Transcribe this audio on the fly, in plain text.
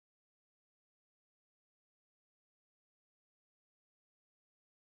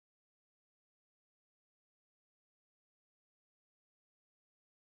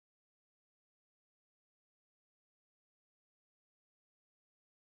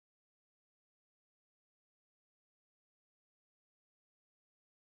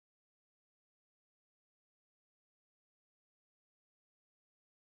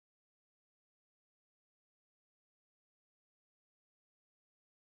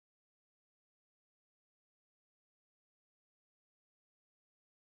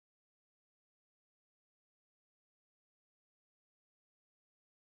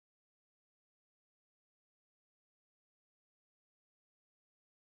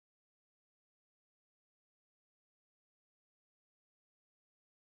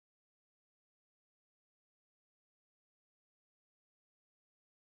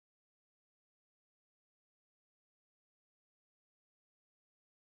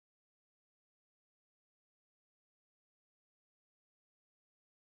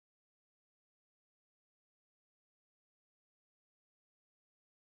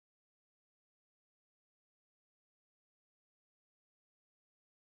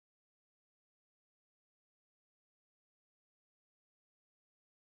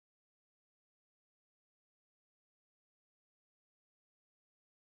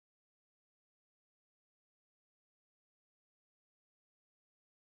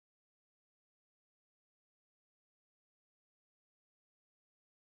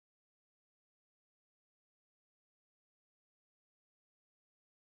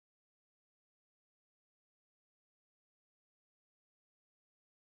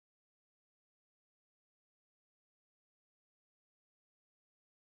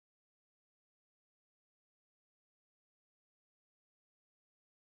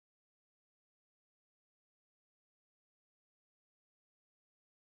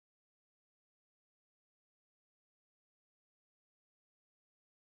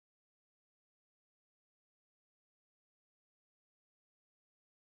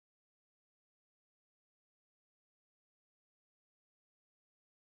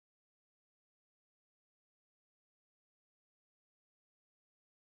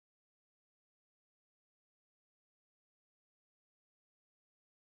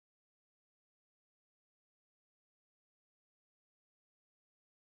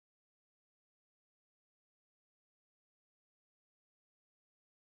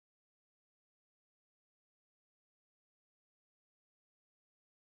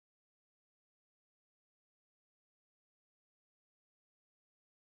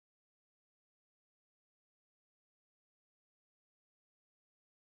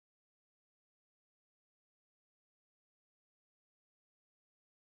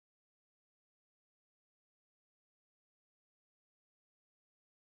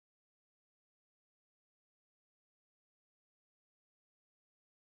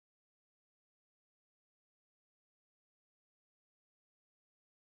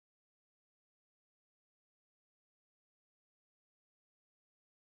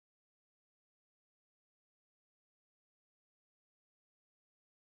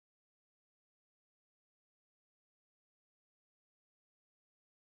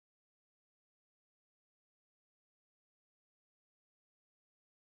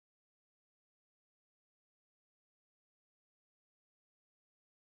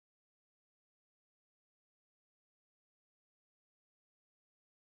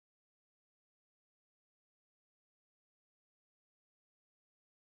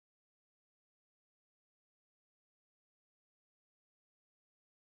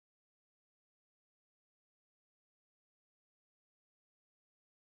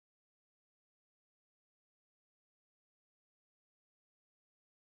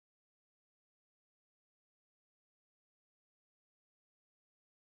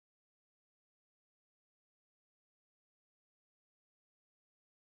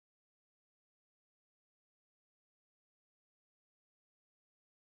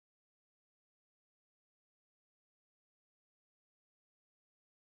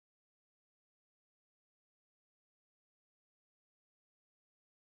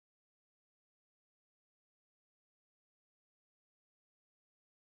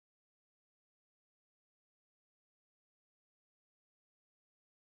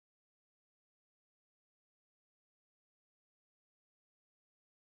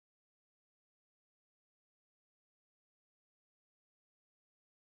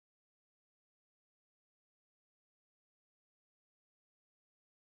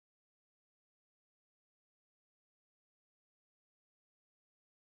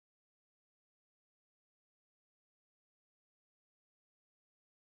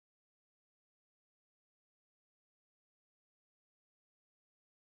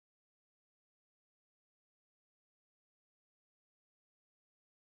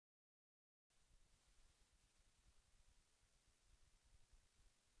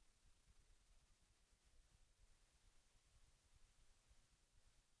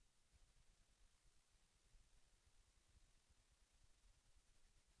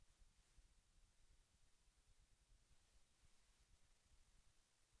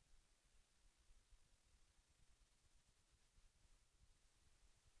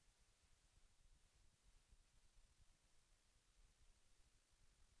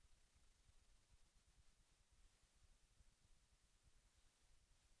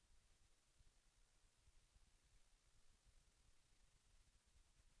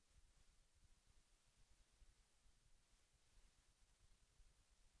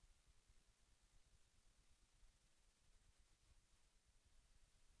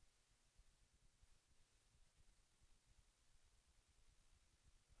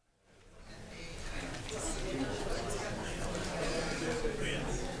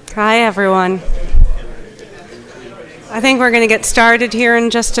Hi, everyone. I think we're going to get started here in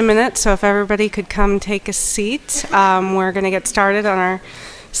just a minute, so if everybody could come take a seat. We're going to get started on our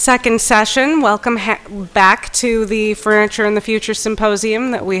second session. Welcome back to the Furniture in the Future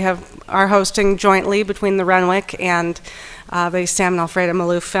Symposium that we are hosting jointly between the Renwick and the Sam and Alfreda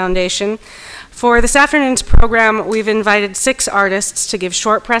Maloof Foundation. For this afternoon's program, we've invited 6 artists to give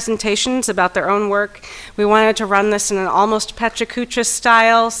short presentations about their own work. We wanted to run this in an almost Pechacucha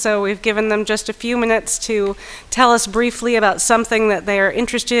style, so we've given them just a few minutes to tell us briefly about something that they are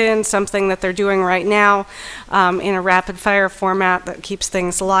interested in, something that they're doing right now, in a rapid-fire format that keeps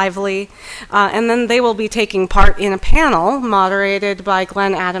things lively. And then they will be taking part in a panel moderated by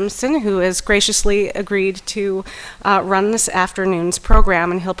Glenn Adamson, who has graciously agreed to run this afternoon's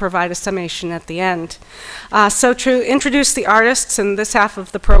program, and he'll provide a summation at the end. So to introduce the artists in this half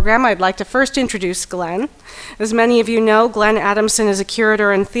of the program, I'd like to first introduce Glenn. As many of you know, Glenn Adamson is a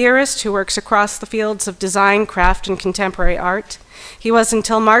curator and theorist who works across the fields of design, craft, and contemporary art. He was,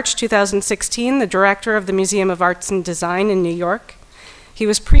 until March 2016, the director of the Museum of Arts and Design in New York. He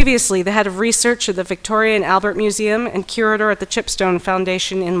was previously the head of research at the Victoria and Albert Museum and curator at the Chipstone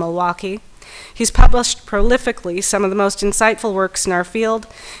Foundation in Milwaukee. He's published prolifically some of the most insightful works in our field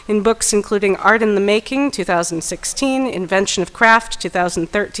in books including Art in the Making, 2016, Invention of Craft,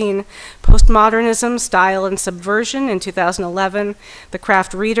 2013, Postmodernism, Style and Subversion in 2011, The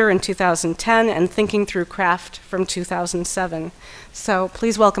Craft Reader in 2010, and Thinking Through Craft from 2007. So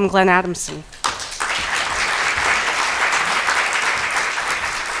please welcome Glenn Adamson.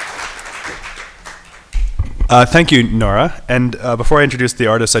 Thank you, Nora. And before I introduce the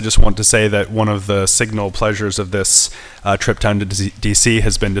artist, I just want to say that one of the signal pleasures of this trip down to DC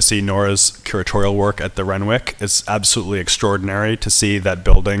has been to see Nora's curatorial work at the Renwick. It's absolutely extraordinary to see that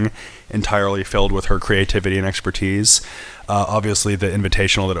building entirely filled with her creativity and expertise. Obviously, the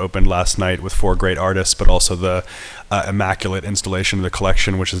invitational that opened last night with 4 great artists, but also the immaculate installation of the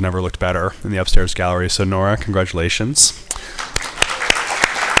collection, which has never looked better, in the upstairs gallery. So, Nora, congratulations.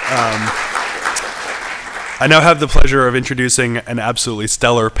 I now have the pleasure of introducing an absolutely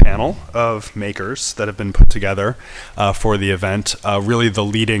stellar panel of makers that have been put together for the event. Really the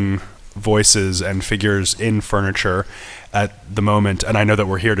leading voices and figures in furniture at the moment, and I know that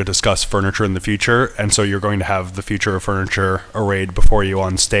we're here to discuss furniture in the future, and so you're going to have the future of furniture arrayed before you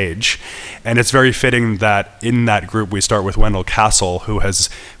on stage. And it's very fitting that in that group we start with Wendell Castle, who has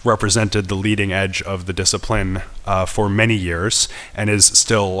represented the leading edge of the discipline for many years and is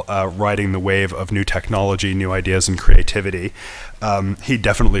still riding the wave of new technology, new ideas, and creativity. He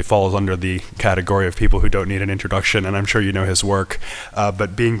definitely falls under the category of people who don't need an introduction, and I'm sure you know his work.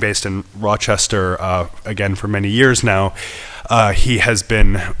 But being based in Rochester, again, for many years now, he has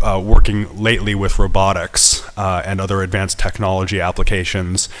been working lately with robotics and other advanced technology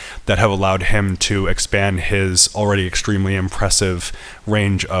applications that have allowed him to expand his already extremely impressive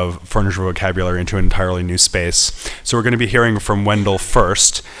range of furniture vocabulary into an entirely new space. So we're going to be hearing from Wendell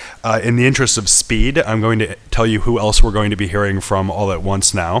first. In the interest of speed, I'm going to tell you who else we're going to be hearing from all at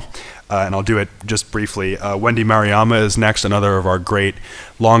once now. And I'll do it just briefly. Wendy Maruyama is next, another of our great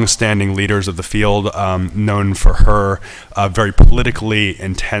long-standing leaders of the field, known for her very politically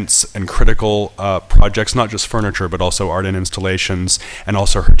intense and critical projects, not just furniture, but also art and installations, and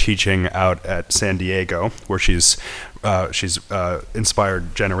also her teaching out at San Diego, where she's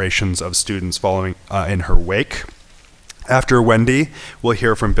inspired generations of students following in her wake. After Wendy, we'll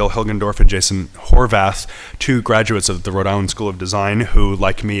hear from Bill Hilgendorf and Jason Horvath, 2 graduates of the Rhode Island School of Design who,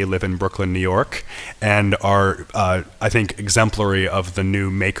 like me, live in Brooklyn, New York, and are, I think, exemplary of the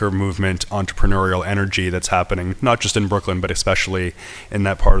new maker movement, entrepreneurial energy that's happening, not just in Brooklyn, but especially in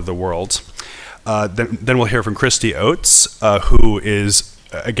that part of the world. Then we'll hear from Christy Oates, who is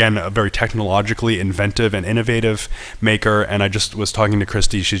again, a very technologically inventive and innovative maker, and I just was talking to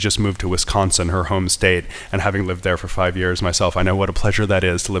Christy. She's just moved to Wisconsin, her home state, and having lived there for 5 years myself, I know what a pleasure that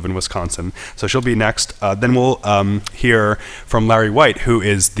is to live in Wisconsin. So she'll be next. Then we'll hear from Larry White, who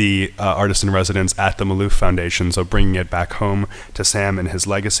is the artist in residence at the Maloof Foundation, so bringing it back home to Sam and his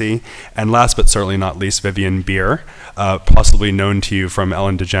legacy. And last but certainly not least, Vivian Beer, possibly known to you from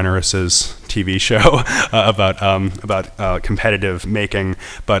Ellen DeGeneres' TV show about competitive making,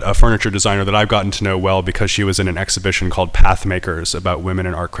 but a furniture designer that I've gotten to know well because she was in an exhibition called Pathmakers about women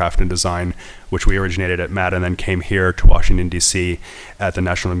in art, craft, and design, which we originated at MAD and then came here to Washington, D.C. at the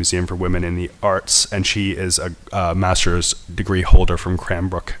National Museum for Women in the Arts, and she is a master's degree holder from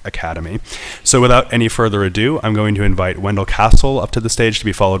Cranbrook Academy. So without any further ado, I'm going to invite Wendell Castle up to the stage to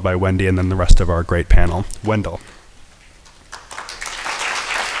be followed by Wendy and then the rest of our great panel. Wendell.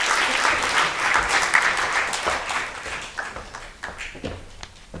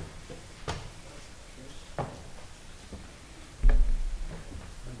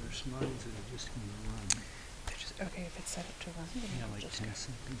 slides that are just going to run. They're just, okay, if it's set up to run, then Yeah, we'll like just 10 go.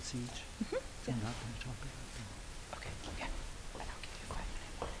 seconds each. Mhm, I'm yeah. not going to talk about them. Okay, yeah. And I'll give you a quiet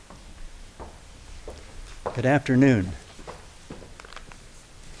minute. Good afternoon.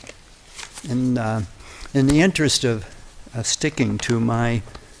 In the interest of sticking to my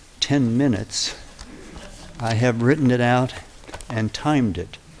 10 minutes, I have written it out and timed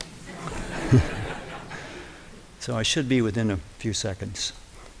it. So I should be within a few seconds.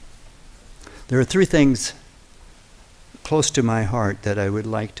 There are three things close to my heart that I would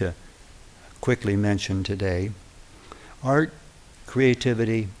like to quickly mention today: art,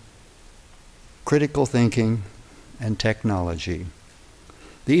 creativity, critical thinking, and technology.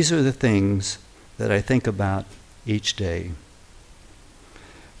 These are the things that I think about each day.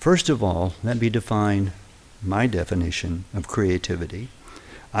 First of all, let me define my definition of creativity.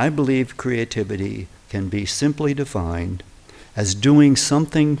 I believe creativity can be simply defined as doing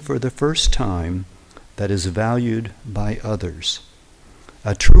something for the first time that is valued by others.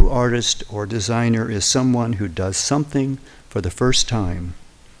 A true artist or designer is someone who does something for the first time,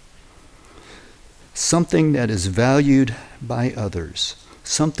 something that is valued by others,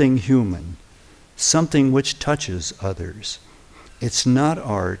 something human, something which touches others. It's not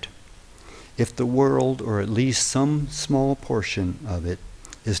art if the world, or at least some small portion of it,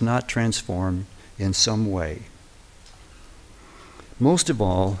 is not transformed in some way. Most of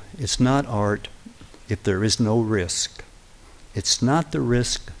all, it's not art if there is no risk. It's not the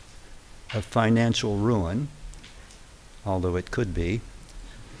risk of financial ruin, although it could be.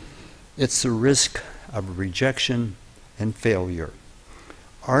 It's the risk of rejection and failure.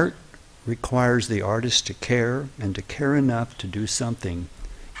 Art requires the artist to care, and to care enough to do something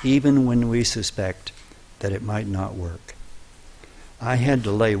even when we suspect that it might not work. I had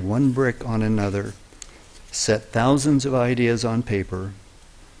to lay one brick on another, set thousands of ideas on paper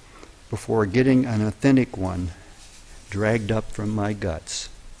before getting an authentic one dragged up from my guts.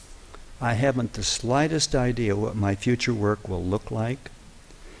 I haven't the slightest idea what my future work will look like.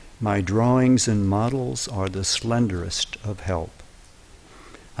 My drawings and models are the slenderest of help.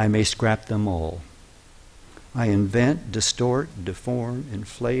 I may scrap them all. I invent, distort, deform,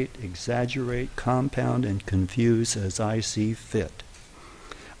 inflate, exaggerate, compound, and confuse as I see fit.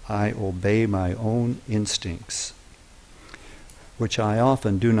 I obey my own instincts, which I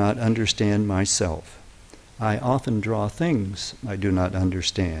often do not understand myself. I often draw things I do not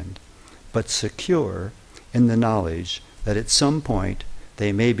understand, but secure in the knowledge that at some point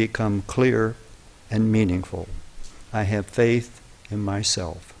they may become clear and meaningful. I have faith in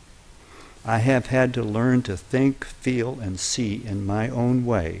myself. I have had to learn to think, feel, and see in my own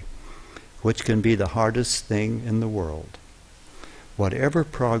way, which can be the hardest thing in the world. Whatever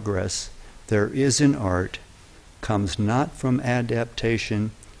progress there is in art comes not from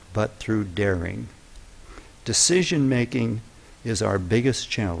adaptation, but through daring. Decision-making is our biggest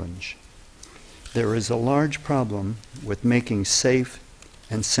challenge. There is a large problem with making safe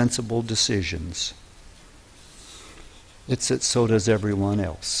and sensible decisions. It's that so does everyone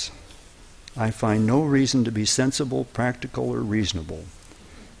else. I find no reason to be sensible, practical, or reasonable.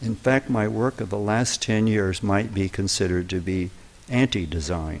 In fact, my work of the last 10 years might be considered to be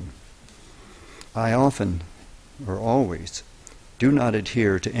anti-design. I often, or always, do not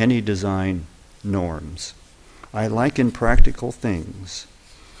adhere to any design norms. I liken practical things.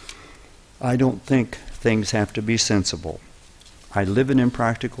 I don't think things have to be sensible. I live an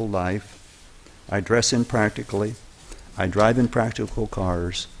impractical life. I dress impractically. I drive impractical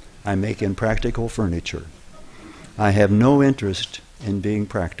cars. I make impractical furniture. I have no interest in being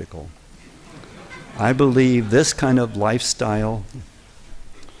practical. I believe this kind of lifestyle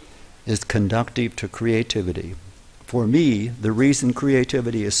is conducive to creativity. For me, the reason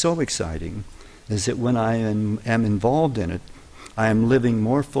creativity is so exciting is that when I am involved in it, I am living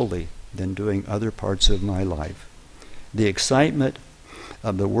more fully than doing other parts of my life. The excitement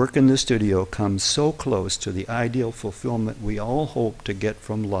of the work in the studio comes so close to the ideal fulfillment we all hope to get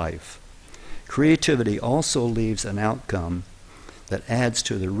from life. Creativity also leaves an outcome that adds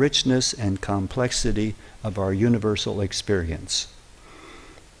to the richness and complexity of our universal experience.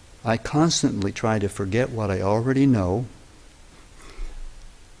 I constantly try to forget what I already know.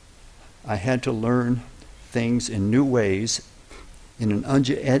 I had to learn things in new ways, in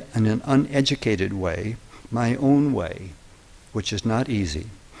an uneducated way, my own way, which is not easy.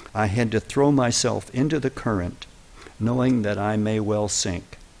 I had to throw myself into the current, knowing that I may well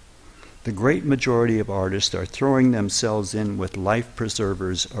sink. The great majority of artists are throwing themselves in with life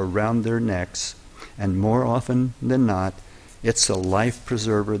preservers around their necks, and more often than not, it's the life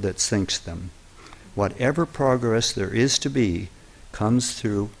preserver that sinks them. Whatever progress there is to be comes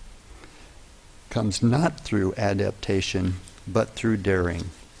through comes not through adaptation, but through daring.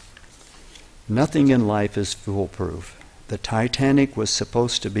 Nothing in life is foolproof. The Titanic was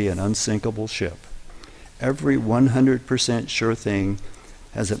supposed to be an unsinkable ship. Every 100% sure thing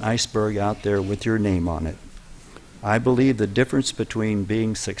has an iceberg out there with your name on it. I believe the difference between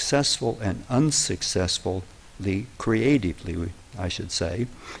being successful and unsuccessfully, creatively, I should say,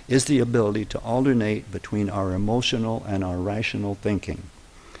 is the ability to alternate between our emotional and our rational thinking,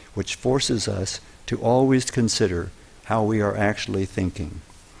 which forces us to always consider how we are actually thinking.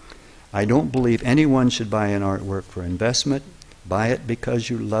 I don't believe anyone should buy an artwork for investment. Buy it because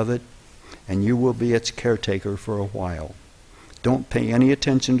you love it, and you will be its caretaker for a while. Don't pay any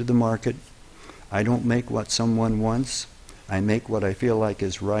attention to the market. I don't make what someone wants. I make what I feel like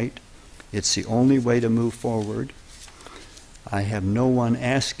is right. It's the only way to move forward. I have no one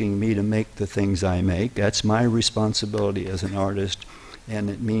asking me to make the things I make. That's my responsibility as an artist, and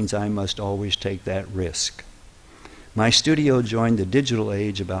it means I must always take that risk. My studio joined the digital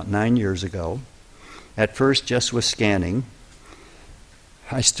age about 9 years ago, at first just with scanning.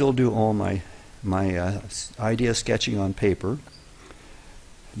 I still do all my idea sketching on paper.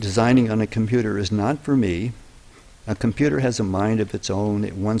 Designing on a computer is not for me. A computer has a mind of its own.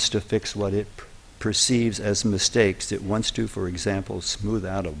 It wants to fix what it perceives as mistakes. It wants to, for example, smooth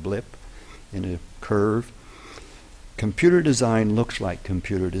out a blip in a curve. Computer design looks like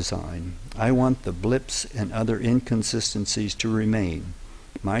computer design. I want the blips and other inconsistencies to remain.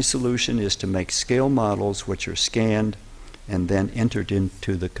 My solution is to make scale models which are scanned and then entered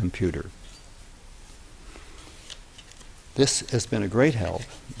into the computer. This has been a great help,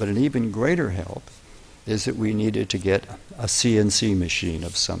 but an even greater help is that we needed to get a CNC machine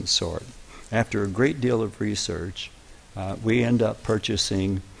of some sort. After a great deal of research, we end up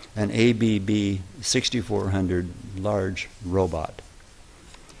purchasing an ABB 6400 large robot,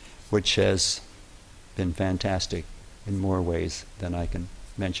 which has been fantastic in more ways than I can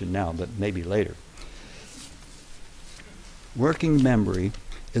mention now, but maybe later. Working memory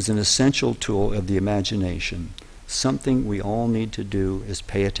is an essential tool of the imagination. Something we all need to do is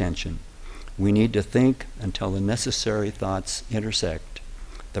pay attention. We need to think until the necessary thoughts intersect.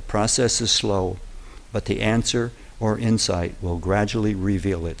 The process is slow, but the answer or insight will gradually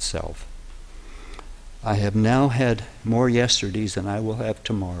reveal itself. I have now had more yesterdays than I will have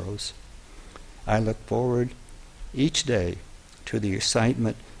tomorrows. I look forward each day to the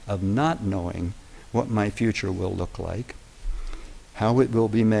excitement of not knowing what my future will look like, how it will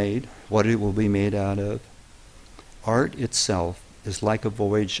be made, what it will be made out of. Art itself is like a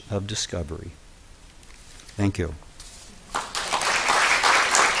voyage of discovery. Thank you.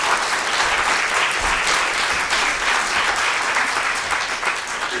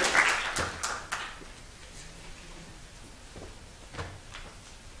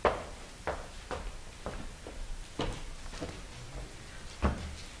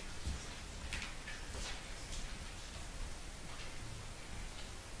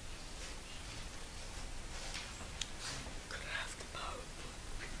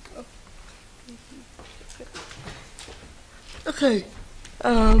 Okay,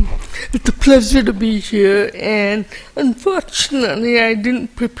 it's a pleasure to be here, and unfortunately I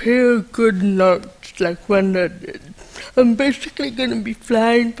didn't prepare good notes like Wanda did. I'm basically going to be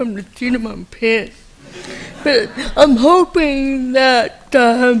flying from the seat of my pants, but I'm hoping that,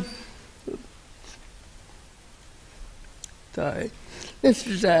 sorry, this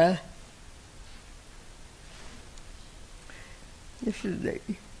is a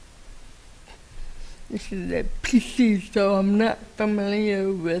PC, so I'm not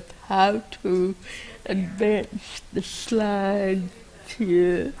familiar with how to advance the slides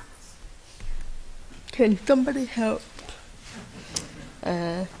here. Can somebody help?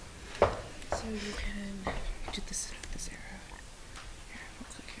 So you can do this arrow. Here, we'll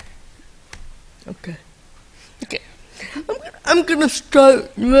click here. Okay. I'm gonna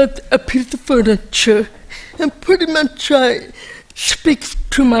start with a piece of furniture, and pretty much speaks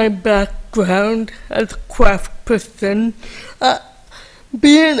to my background as a craft person.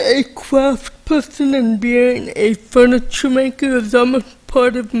 Being a craft person and being a furniture maker is almost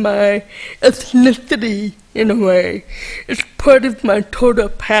part of my ethnicity in a way. It's part of my total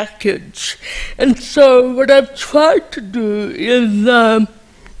package. And so what I've tried to do is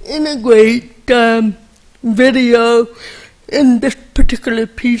integrate video in this particular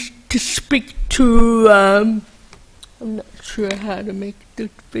piece to speak to, I'm not sure how to make this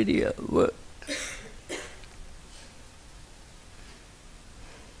video work.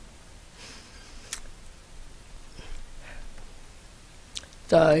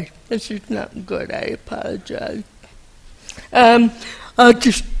 Sorry, this is not good, I apologize. I'll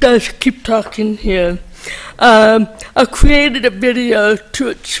just keep talking here. I created a video to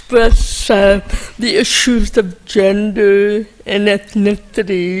express the issues of gender and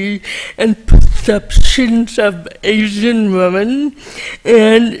ethnicity and perceptions of Asian women,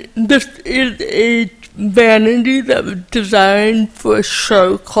 and this is a vanity that was designed for a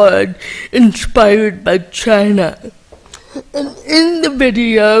show called Inspired by China. And in the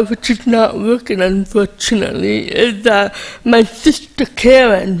video, which is not working unfortunately, is my sister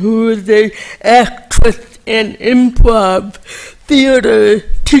Karen, who is an actress and improv theater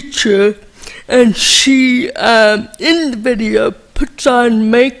teacher, and she, in the video, puts on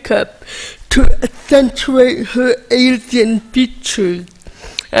makeup to accentuate her Asian features.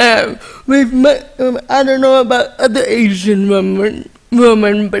 We've met, I don't know about other Asian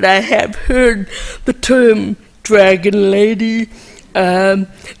women, but I have heard the term Dragon Lady, the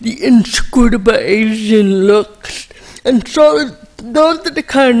inscrutable Asian looks, and so those are the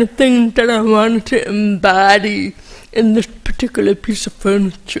kind of things that I wanted to embody in this particular piece of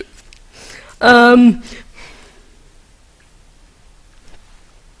furniture.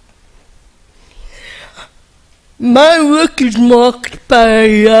 My work is marked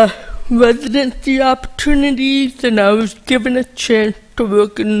by residency opportunities, and I was given a chance to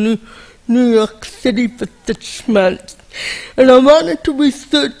work in New York City for 6 months. And I wanted to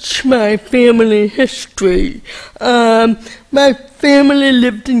research my family history. My family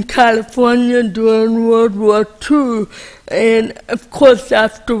lived in California during World War II, and of course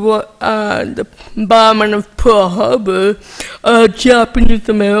after the bombing of Pearl Harbor, Japanese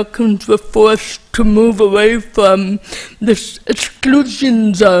Americans were forced to move away from this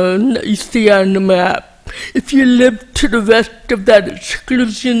exclusion zone that you see on the map. If you lived to the rest of that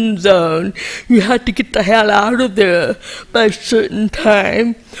exclusion zone, you had to get the hell out of there by a certain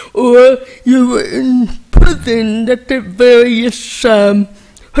time, or you were in prison at the various,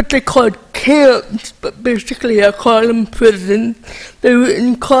 what they called camps, but basically I call them prisons. They were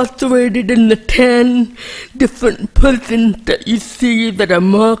incarcerated in the 10 different prisons that you see that are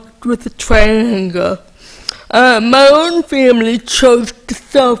marked with a triangle. My own family chose to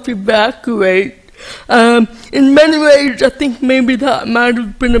self-evacuate. In many ways, I think maybe that might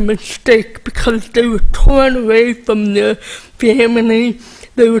have been a mistake because they were torn away from their family,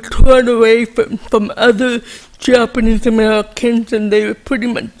 they were torn away from other Japanese Americans, and they were pretty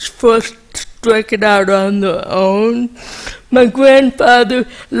much forced to strike it out on their own. My grandfather,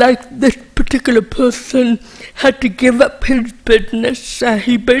 like this particular person, had to give up his business.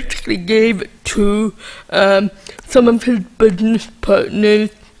 He basically gave it to some of his business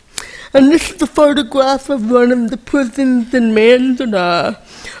partners. And this is a photograph of one of the prisons in Manzanar.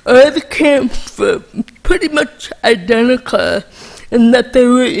 All the camps were pretty much identical in that they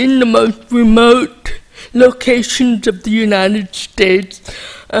were in the most remote locations of the United States.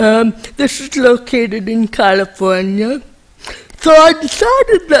 This is located in California. So I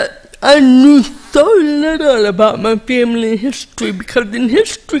decided that I knew so little about my family history because in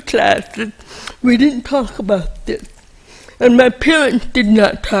history classes we didn't talk about this. And my parents did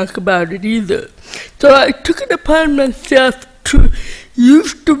not talk about it either. So I took it upon myself to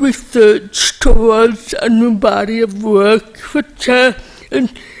use the research towards a new body of work which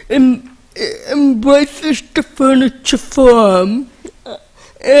embraces the furniture form.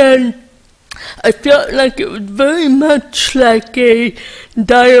 And I felt like it was very much like a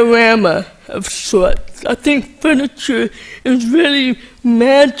diorama of sorts. I think furniture is really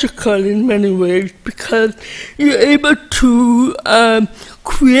magical in many ways because you're able to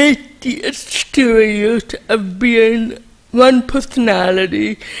create the exterior of being one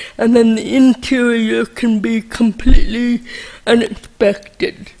personality, and then the interior can be completely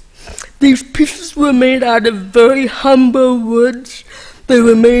unexpected. These pieces were made out of very humble woods. They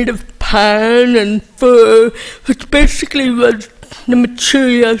were made of pine and fir, which basically was the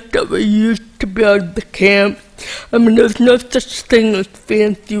materials that were used to build the camp. I mean, there's no such thing as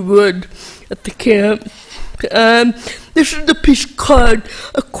fancy wood at the camp. This is a piece called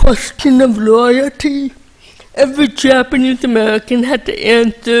A Question of Loyalty. Every Japanese American had to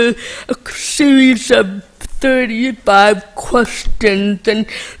answer a series of 35 questions, and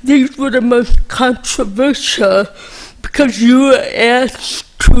these were the most controversial because you were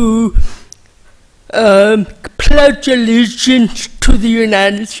asked to pledge allegiance to the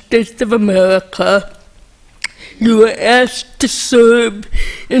United States of America. You were asked to serve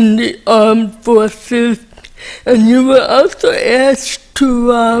in the armed forces, and you were also asked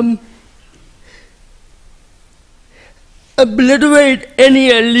to obliterate any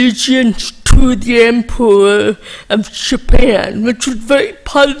allegiance to the Emperor of Japan, which was very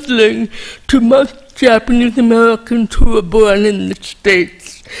puzzling to most Japanese Americans who were born in the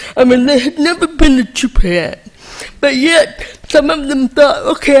States. I mean, they had never been to Japan. But yet, some of them thought,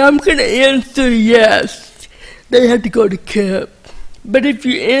 okay, I'm going to answer yes. They had to go to camp. But if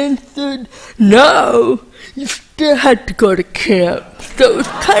you answered no, you still had to go to camp. So it was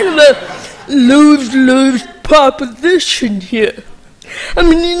kind of a lose-lose proposition here. I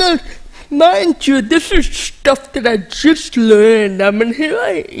mean, you know, mind you, this is stuff that I just learned. I mean, here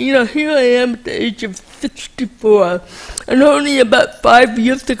I am at the age of 64, and only about 5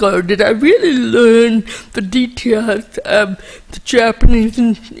 years ago did I really learn the details of the Japanese,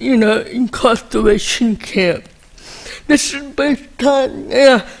 incarceration camp. This is based on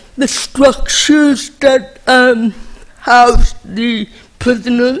the structures that housed the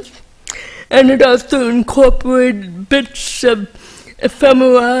prisoners, and it also incorporated bits of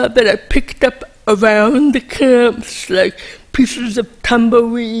ephemera that I picked up around the camps, like pieces of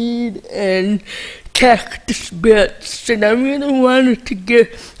tumbleweed and cactus bits, and I really wanted to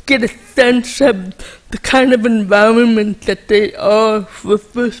get a sense of the kind of environment that they all were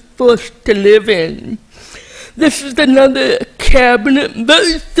forced to live in. This is another cabinet,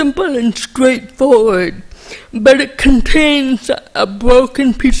 very simple and straightforward, but it contains a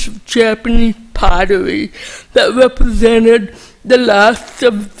broken piece of Japanese pottery that represented the loss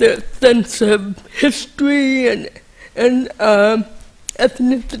of the sense of history and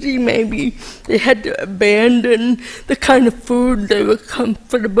ethnicity. Maybe they had to abandon the kind of food they were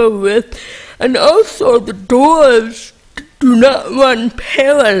comfortable with, and also the doors do not run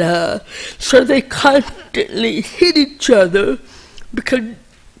parallel, so they constantly hit each other because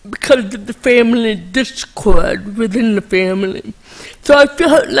of the family discord within the family. So I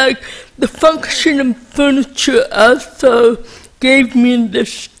felt like the function of furniture also gave me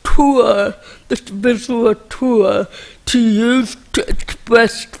this tour, this visual tour, to use to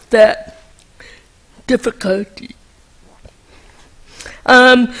express that difficulty.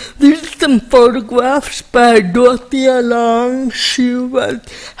 These are some photographs by Dorothea Long. She was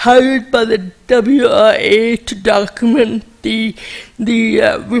hired by the WRA to document the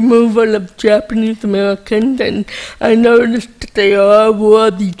removal of Japanese Americans, and I noticed that they all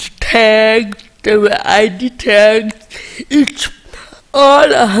wore these tags. They were ID tags. All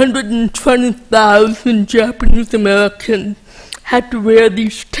 120,000 Japanese Americans had to wear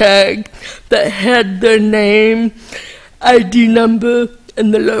these tags that had their name, ID number,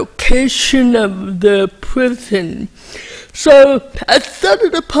 and the location of the prison. So I set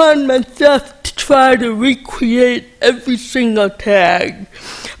it upon myself to try to recreate every single tag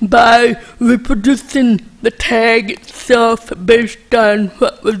by reproducing the tag itself based on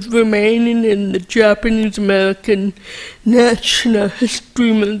what was remaining in the Japanese American National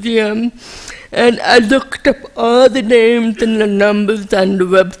History Museum. And I looked up all the names and the numbers on the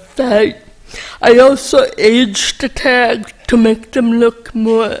website. I also aged the tags to make them look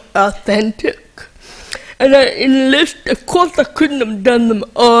more authentic. And I enlisted, of course I couldn't have done them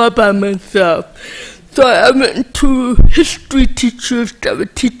all by myself. So I went to history teachers that were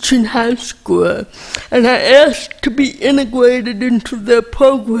teaching high school, and I asked to be integrated into their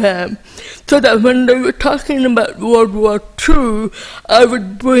program so that when they were talking about World War II, I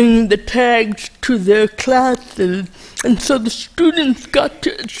would bring the tags to their classes. And so the students got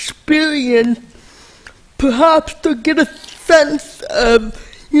to experience, perhaps to get a sense of,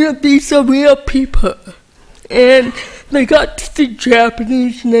 these are real people. And they got to see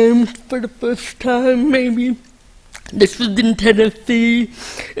Japanese names for the first time, maybe. This was in Tennessee.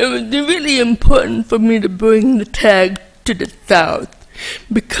 It was really important for me to bring the tag to the South,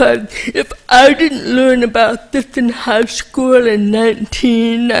 because if I didn't learn about this in high school in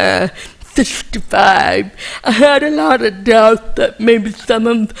 1965, I had a lot of doubt that maybe some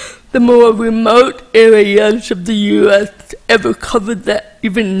of the more remote areas of the U.S. ever covered that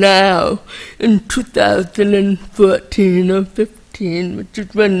even now in 2014 or 15, which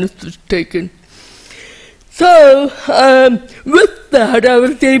is when this was taken. So with that, I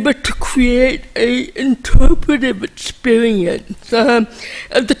was able to create an interpretive experience. As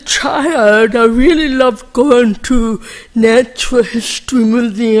a child, I really loved going to natural history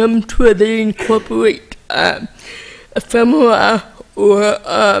museums where they incorporate ephemera or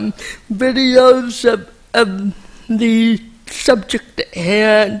videos of the subject at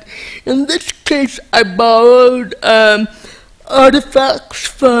hand. In this case, I borrowed artifacts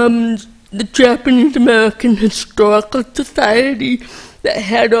from the Japanese American Historical Society that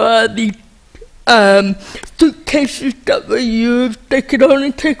had all the suitcases that were used. They could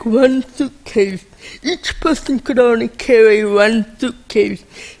only take one suitcase. Each person could only carry one suitcase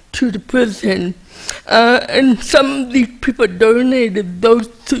to the prison. And some of these people donated those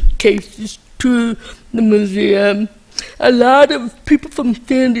suitcases to the museum. A lot of people from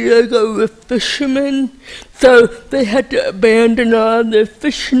San Diego were fishermen, so they had to abandon all their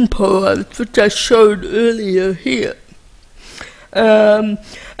fishing poles, which I showed earlier here. And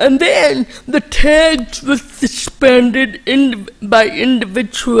then the tags were suspended by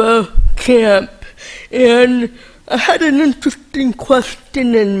individual camp. And I had an interesting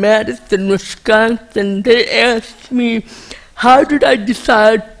question in Madison, Wisconsin. They asked me, how did I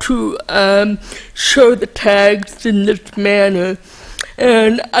decide to show the tags in this manner?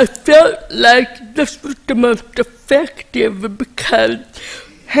 And I felt like this was the most effective because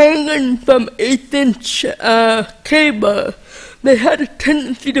hanging from 1/8-inch cable, they had a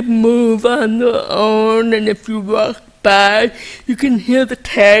tendency to move on their own, and if you walk by, you can hear the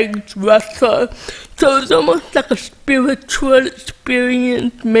tags rustle. So it's almost like a spiritual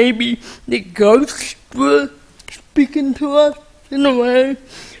experience. Maybe the ghosts were speaking to us in a way.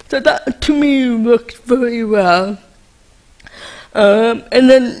 So that to me works very well. And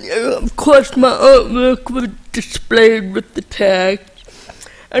then, of course, my artwork was displayed with the tags.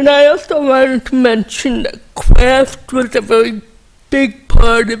 And I also wanted to mention that craft was a very big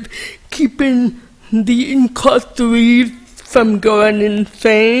part of keeping the incarcerees from going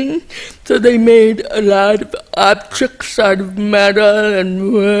insane. So they made a lot of objects out of metal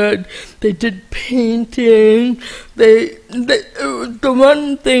and wood. They did painting. It was the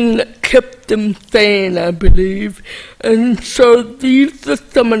one thing that kept them sane, I believe. And so these are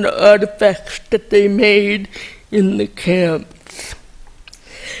some of the artifacts that they made in the camps.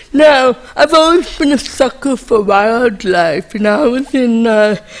 Now, I've always been a sucker for wildlife, and I was in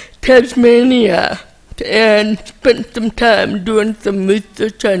Tasmania and spent some time doing some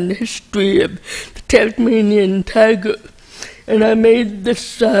research on the history of the Tasmanian tiger. And I made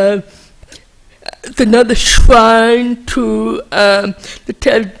this, it's another shrine to the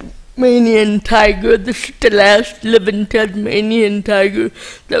Tasmanian tiger. This is the last living Tasmanian tiger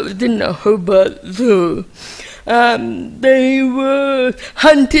that was in the Hobart Zoo. They were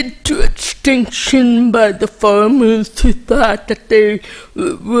hunted to extinction by the farmers who thought that they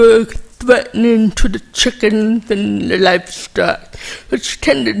were threatening to the chickens and the livestock, which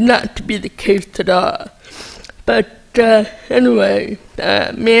tended not to be the case at all. But anyway,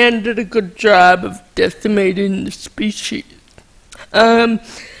 man did a good job of decimating the species.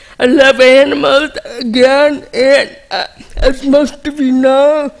 I love animals again, and as most of you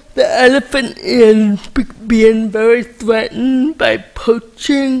know, the elephant is being very threatened by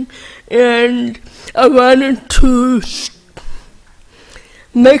poaching, and I wanted to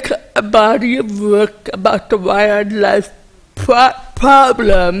make a body of work about the wildlife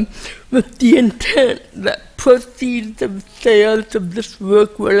problem with the intent that proceeds of sales of this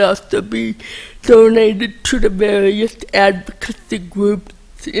work will also be donated to the various advocacy groups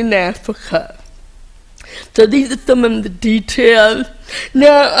in Africa. So these are some of the details.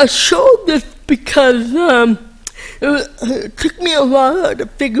 Now, I showed this because it took me a while to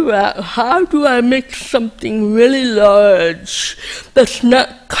figure out how do I make something really large that's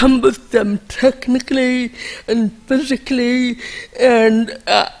not cumbersome technically and physically, and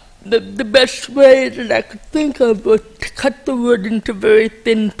the best way that I could think of was to cut the wood into very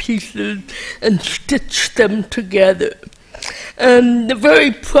thin pieces and stitch them together. And the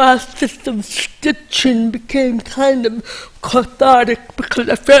very process of stitching became kind of cathartic because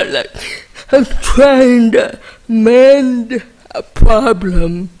I felt like I was trying to mend a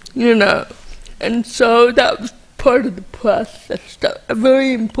problem, you know. And so that was part of the process, a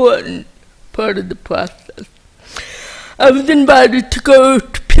very important part of the process. I was invited to go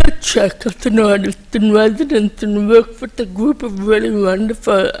to Pilchuck as an artist in residence and work with a group of really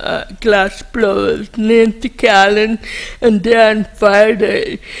wonderful glass blowers, Nancy Callan and Dan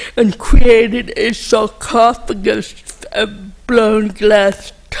Friday, and created a sarcophagus of blown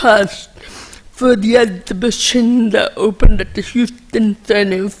glass tusk for the exhibition that opened at the Houston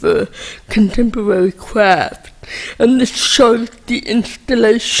Center for Contemporary Craft. And this shows the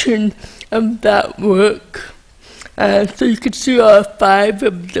installation of that work. So you can see all 5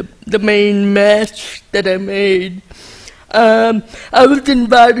 of the main masks that I made. I was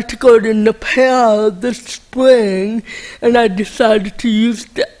invited to go to Nepal this spring, and I decided to use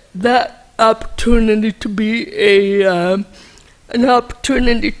that opportunity to be an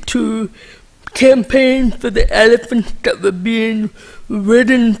opportunity to campaign for the elephants that were being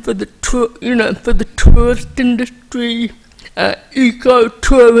ridden for the tourist industry,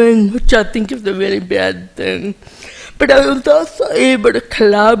 eco-touring, which I think is a really bad thing. But I was also able to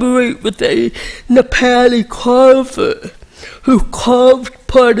collaborate with a Nepali carver who carved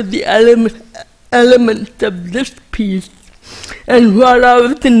part of the elements of this piece And while I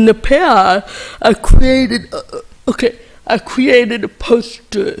was in Nepal, I created a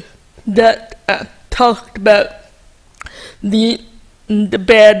poster that talked about the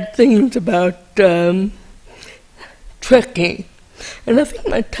bad things about trekking. And I think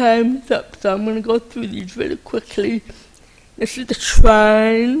my time is up, so I'm going to go through these really quickly. This is the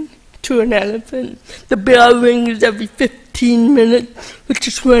shrine to an elephant. The bell rings every 15 minutes, which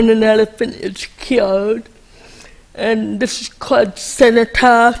is when an elephant is killed. And this is called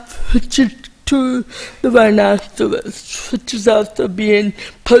cenotaph, which is to the rhinoceros, which is also being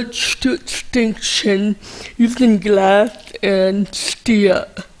poached to extinction using glass and steel.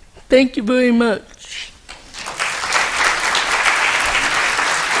 Thank you very much.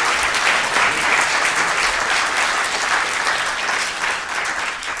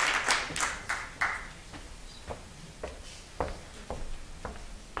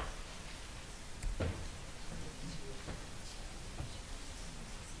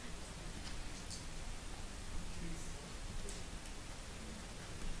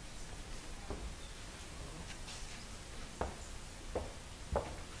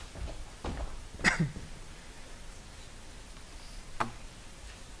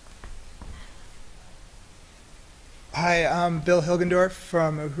 Hi, I'm Bill Hilgendorf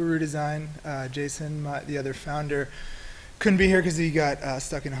from Uhuru Design. Jason, the other founder, couldn't be here because he got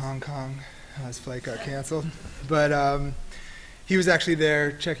stuck in Hong Kong. His flight got canceled. But he was actually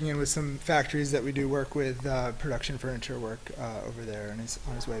there checking in with some factories that we do work with, production furniture work over there, and he's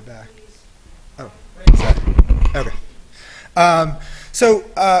on his way back. Oh, sorry. Okay. So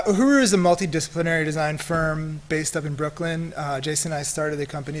Uhuru is a multidisciplinary design firm based up in Brooklyn. Jason and I started the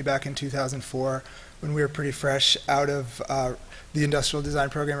company back in 2004 when we were pretty fresh out of the industrial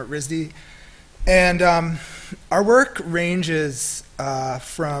design program at RISD. And our work ranges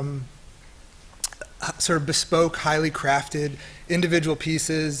from sort of bespoke, highly crafted individual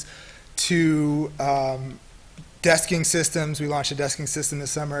pieces to desking systems. We launched a desking system this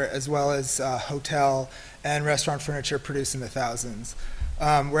summer, as well as hotel and restaurant furniture produced in the thousands.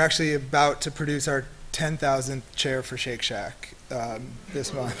 We're actually about to produce our 10,000th chair for Shake Shack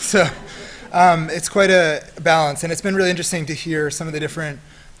this month. So it's quite a balance, and it's been really interesting to hear some of the different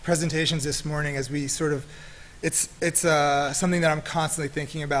presentations this morning as we sort of, it's something that I'm constantly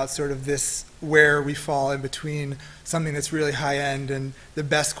thinking about, sort of this, where we fall in between something that's really high-end and the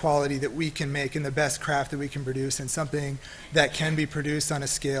best quality that we can make and the best craft that we can produce, and something that can be produced on a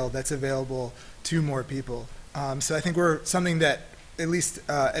scale that's available to more people. So I think we're something that, at least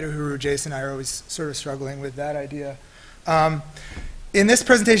at Uhuru, Jason and I are always sort of struggling with that idea. In this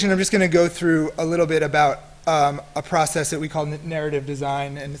presentation, I'm just going to go through a little bit about a process that we call narrative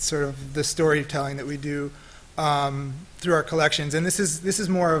design, and it's sort of the storytelling that we do through our collections. And this is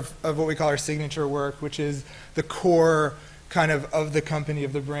more of what we call our signature work, which is the core kind of the company,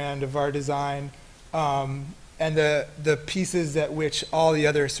 of the brand, of our design, and the pieces at which all the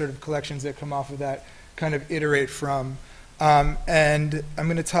other sort of collections that come off of that kind of iterate from. And I'm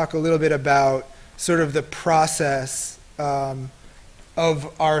going to talk a little bit about sort of the process of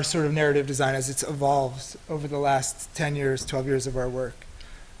our sort of narrative design as it's evolved over the last 10 years, 12 years of our work.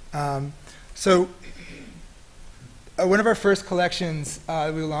 So one of our first collections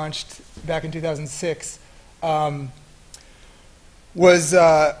we launched back in 2006 was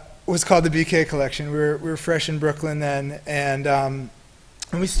called the BK collection. We were fresh in Brooklyn then, and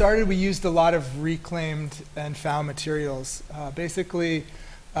when we started, we used a lot of reclaimed and found materials, basically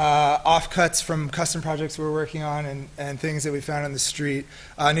offcuts from custom projects we were working on and things that we found on the street.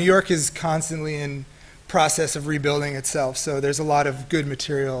 New York is constantly in process of rebuilding itself, so there's a lot of good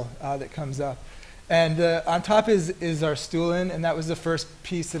material that comes up. And on top is our stoolin, and that was the first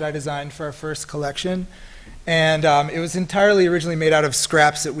piece that I designed for our first collection. And it was entirely originally made out of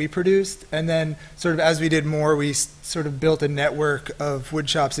scraps that we produced, and then sort of as we did more, we sort of built a network of wood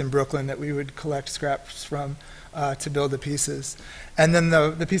shops in Brooklyn that we would collect scraps from to build the pieces. And then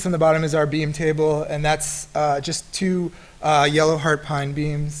the piece on the bottom is our beam table, and that's just two yellow heart pine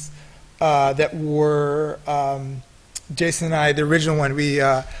beams that were Jason and I, the original one,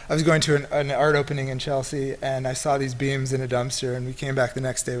 I was going to an art opening in Chelsea, and I saw these beams in a dumpster, and we came back the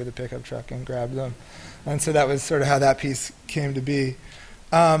next day with a pickup truck and grabbed them. And so that was sort of how that piece came to be.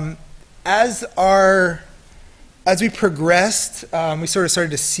 As we progressed, we sort of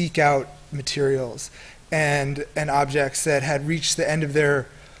started to seek out materials and objects that had reached the end of their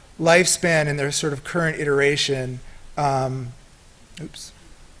lifespan and their sort of current iteration.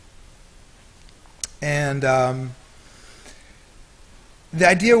 The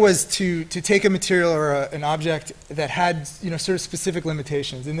idea was to take a material or an object that had sort of specific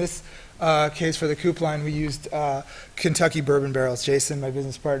limitations. In this case for the coupe line, we used Kentucky bourbon barrels. Jason, my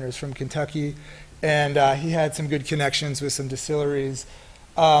business partner, is from Kentucky, and he had some good connections with some distilleries.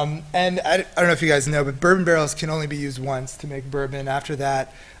 And I don't know if you guys know, but bourbon barrels can only be used once to make bourbon. After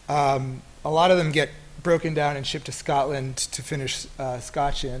that, a lot of them get broken down and shipped to Scotland to finish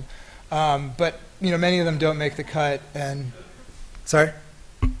Scotch in. But many of them don't make the cut, and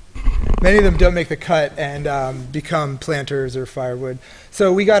many of them don't make the cut and become planters or firewood.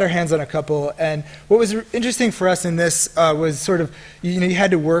 So we got our hands on a couple, and what was interesting for us in this was sort of you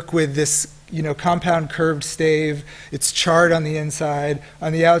had to work with this compound curved stave. It's charred on the inside.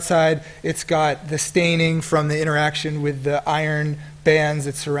 On the outside, it's got the staining from the interaction with the iron bands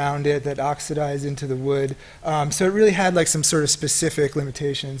that surround it that oxidize into the wood. So it really had like some sort of specific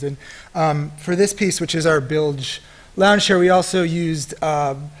limitations. And for this piece, which is our bilge lounge chair, we also used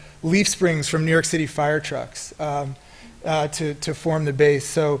leaf springs from New York City fire trucks to form the base.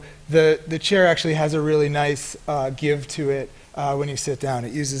 So the chair actually has a really nice give to it when you sit down.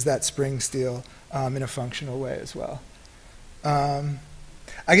 It uses that spring steel in a functional way as well. I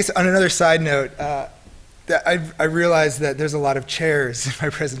guess on another side note, I realized that there's a lot of chairs in my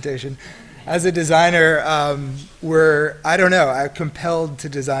presentation. As a designer, I'm compelled to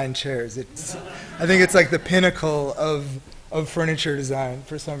design chairs. I think it's like the pinnacle of furniture design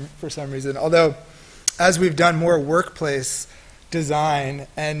for some reason. Although, as we've done more workplace design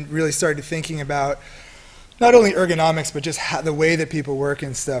and really started thinking about not only ergonomics but just the way that people work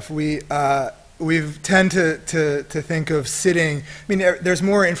and stuff, we've tend to think of sitting. I mean, there's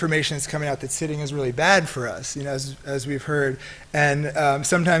more information that's coming out that sitting is really bad for us, as we've heard. And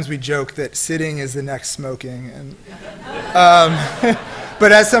sometimes we joke that sitting is the next smoking. And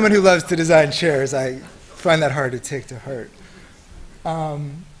but as someone who loves to design chairs, I find that hard to take to heart.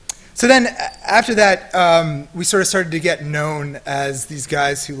 So then after that, we sort of started to get known as these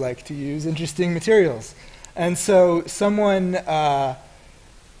guys who like to use interesting materials. And so someone,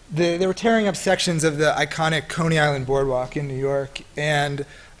 they were tearing up sections of the iconic Coney Island boardwalk in New York, and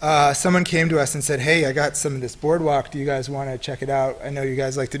someone came to us and said, hey, I got some of this boardwalk. Do you guys want to check it out? I know you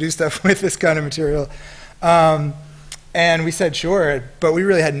guys like to do stuff with this kind of material. And we said, sure, but we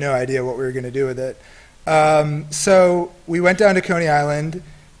really had no idea what we were going to do with it. So we went down to Coney Island,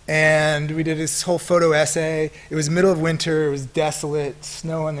 and we did this whole photo essay. It was middle of winter. It was desolate,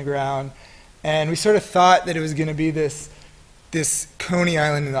 snow on the ground. And we sort of thought that it was going to be this Coney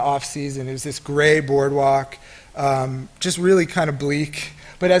Island in the off-season. It was this gray boardwalk, just really kind of bleak.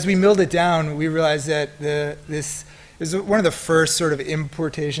 But as we milled it down, we realized that this is one of the first sort of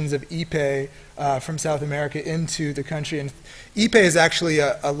importations of ipe from South America into the country. And ipe is actually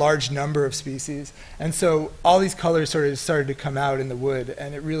a large number of species. And so all these colors sort of started to come out in the wood,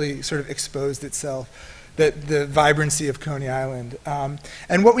 and it really sort of exposed itself. The vibrancy of Coney Island.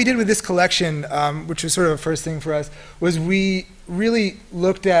 And what we did with this collection, which was sort of a first thing for us, was we really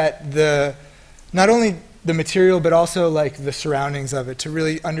looked at not only the material but also like the surroundings of it to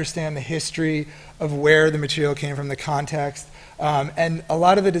really understand the history of where the material came from, the context. And a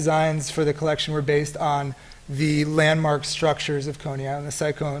lot of the designs for the collection were based on the landmark structures of Coney Island, the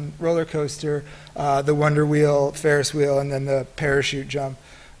Cyclone roller coaster, the Wonder Wheel, Ferris wheel, and then the parachute jump.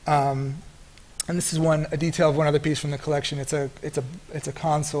 And this is a detail of one other piece from the collection. It's a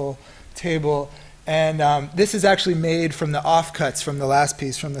console table, and this is actually made from the offcuts from the last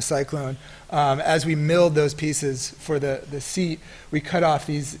piece from the Cyclone. As we milled those pieces for the seat, we cut off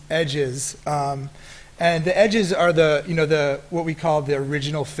these edges, and the edges are what we call the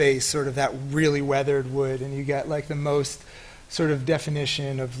original face, sort of that really weathered wood, and you get like the most sort of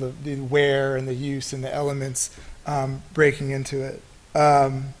definition of the wear and the use and the elements breaking into it.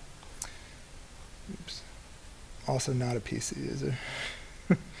 Oops. Also not a PC, is it?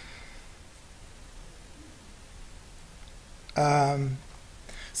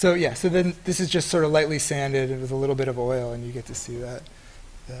 So then this is just sort of lightly sanded with a little bit of oil, and you get to see that.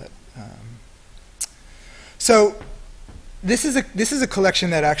 So this is a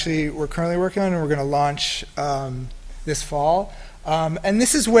collection that actually we're currently working on, and we're going to launch this fall. And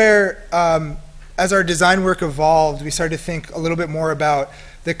this is where, as our design work evolved, we started to think a little bit more about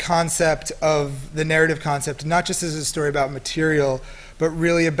the concept of the narrative concept, not just as a story about material, but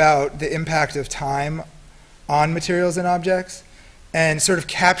really about the impact of time on materials and objects, and sort of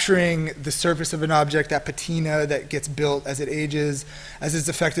capturing the surface of an object, that patina that gets built as it ages, as it's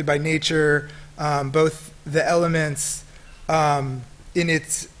affected by nature, both the elements in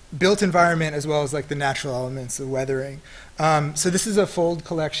its built environment as well as like the natural elements of weathering. So this is a fold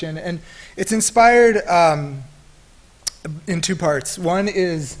collection, and it's inspired in two parts. One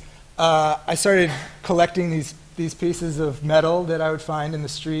is I started collecting these pieces of metal that I would find in the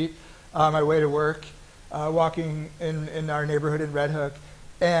street on my way to work, walking in our neighborhood in Red Hook,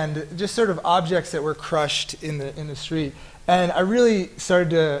 and just sort of objects that were crushed in the street. And I really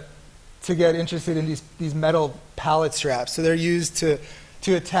started to get interested in these metal pallet straps. So they're used to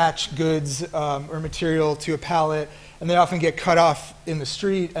attach goods or material to a pallet, and they often get cut off in the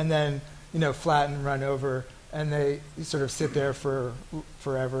street and then flattened and run over, and they sort of sit there for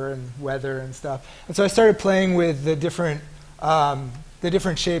forever and weather and stuff. And so I started playing with the different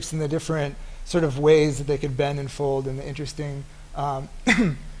shapes and the different sort of ways that they could bend and fold, and the interesting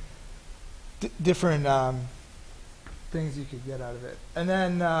different things you could get out of it. And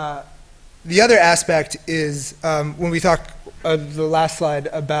then the other aspect is when we talk the last slide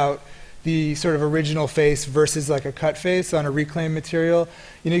about the sort of original face versus like a cut face on a reclaimed material.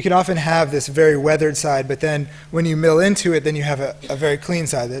 You can often have this very weathered side, but then when you mill into it, then you have a very clean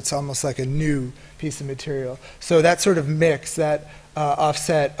side that's almost like a new piece of material. So that sort of mix, that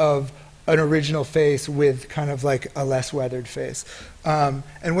offset of an original face with kind of like a less weathered face.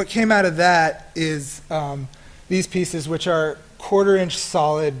 And what came out of that is these pieces, which are 1/4-inch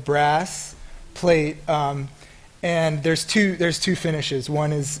solid brass plate, and there's two finishes.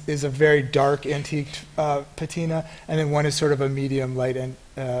 One is a very dark antique patina, and then one is sort of a medium light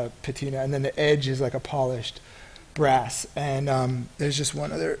patina, and then the edge is like a polished brass. And there's just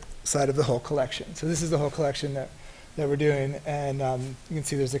one other side of the whole collection. So this is the whole collection that we're doing, and you can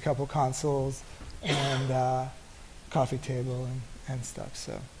see there's a couple consoles and coffee table and stuff.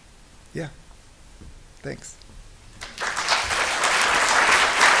 So yeah, thanks.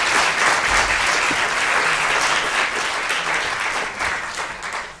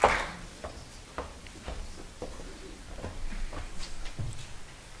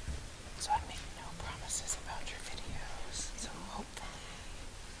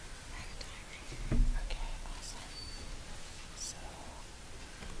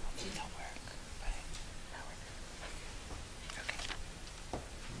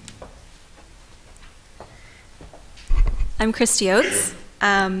 I'm Christy Oates.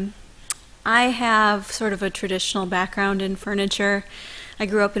 I have sort of a traditional background in furniture. I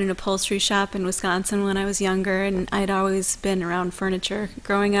grew up in an upholstery shop in Wisconsin when I was younger, and I'd always been around furniture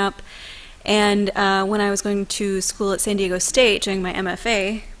growing up. And when I was going to school at San Diego State doing my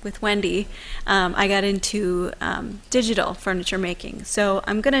MFA with Wendy, I got into digital furniture making. So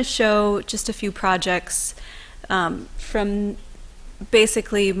I'm going to show just a few projects from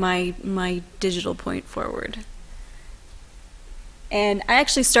basically my digital point forward. And I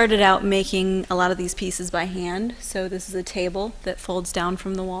actually started out making a lot of these pieces by hand. So this is a table that folds down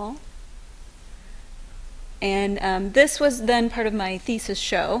from the wall. And this was then part of my thesis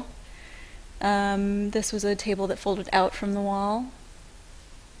show. This was a table that folded out from the wall.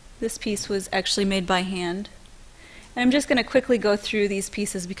 This piece was actually made by hand. And I'm just going to quickly go through these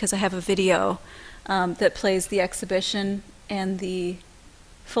pieces because I have a video that plays the exhibition and the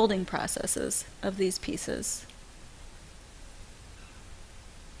folding processes of these pieces.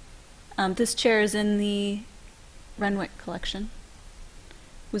 This chair is in the Renwick collection.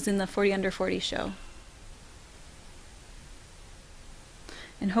 It was in the 40 Under 40 show.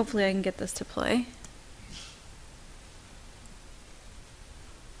 And hopefully I can get this to play.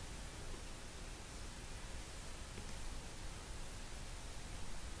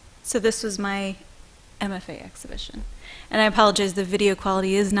 So this was my MFA exhibition. And I apologize, the video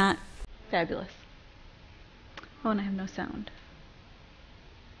quality is not fabulous. Oh, and I have no sound.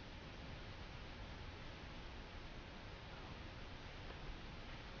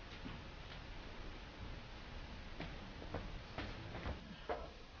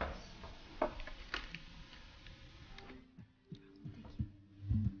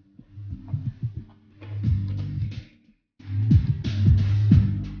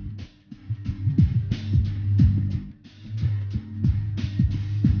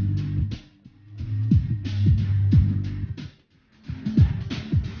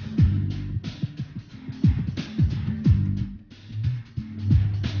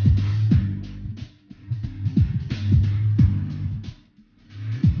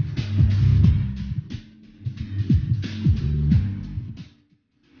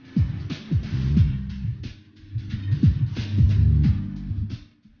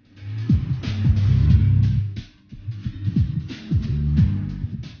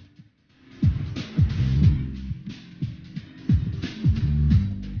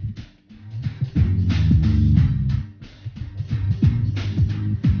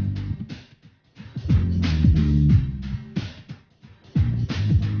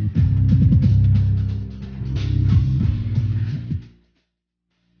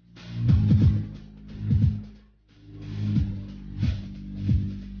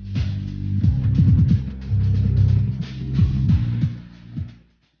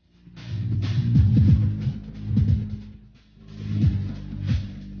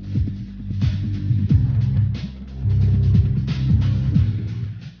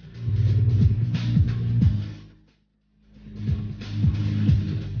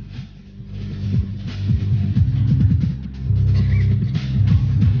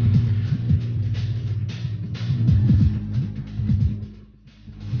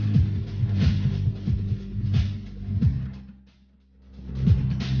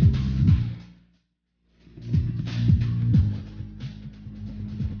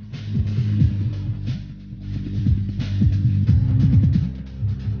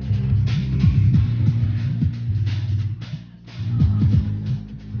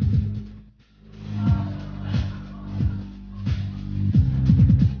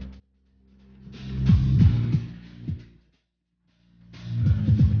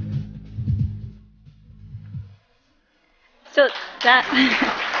 So that,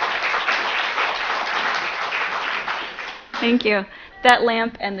 thank you. That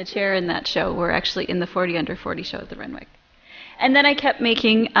lamp and the chair in that show were actually in the 40 Under 40 show at the Renwick. And then I kept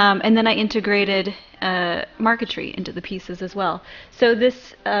making, and then I integrated marquetry into the pieces as well. So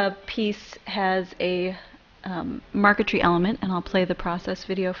this piece has a marquetry element, and I'll play the process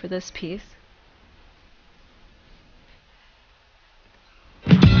video for this piece.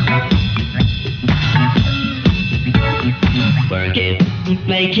 Work it,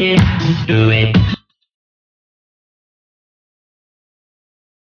 make it, do it.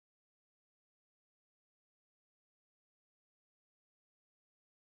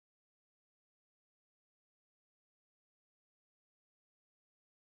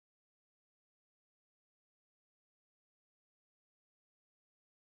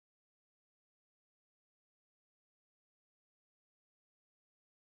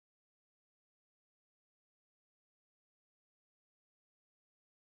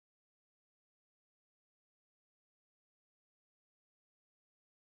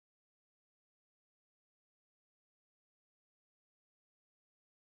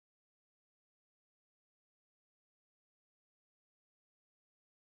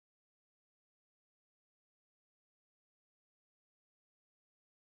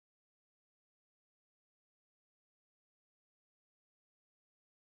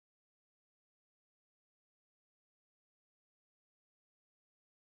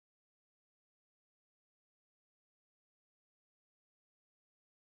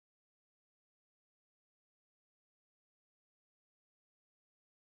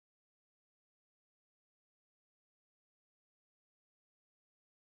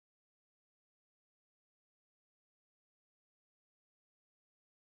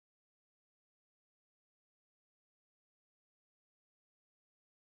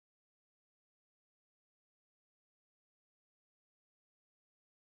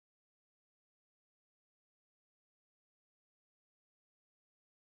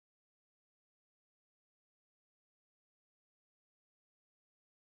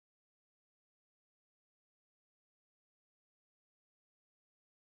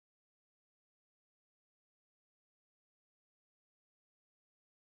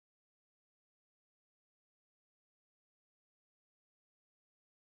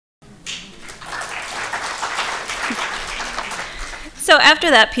 So after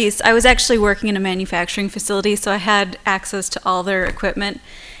that piece, I was actually working in a manufacturing facility, so I had access to all their equipment,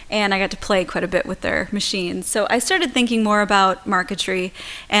 and I got to play quite a bit with their machines. So I started thinking more about marquetry,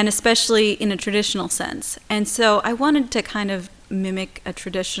 and especially in a traditional sense. And so I wanted to kind of mimic a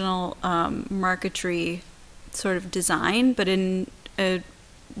traditional marquetry sort of design, but in a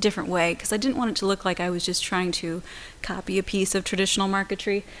different way, because I didn't want it to look like I was just trying to copy a piece of traditional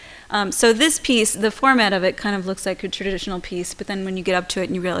marquetry. So this piece, the format of it kind of looks like a traditional piece, but then when you get up to it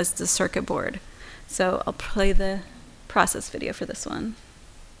and you realize it's a circuit board. So I'll play the process video for this one.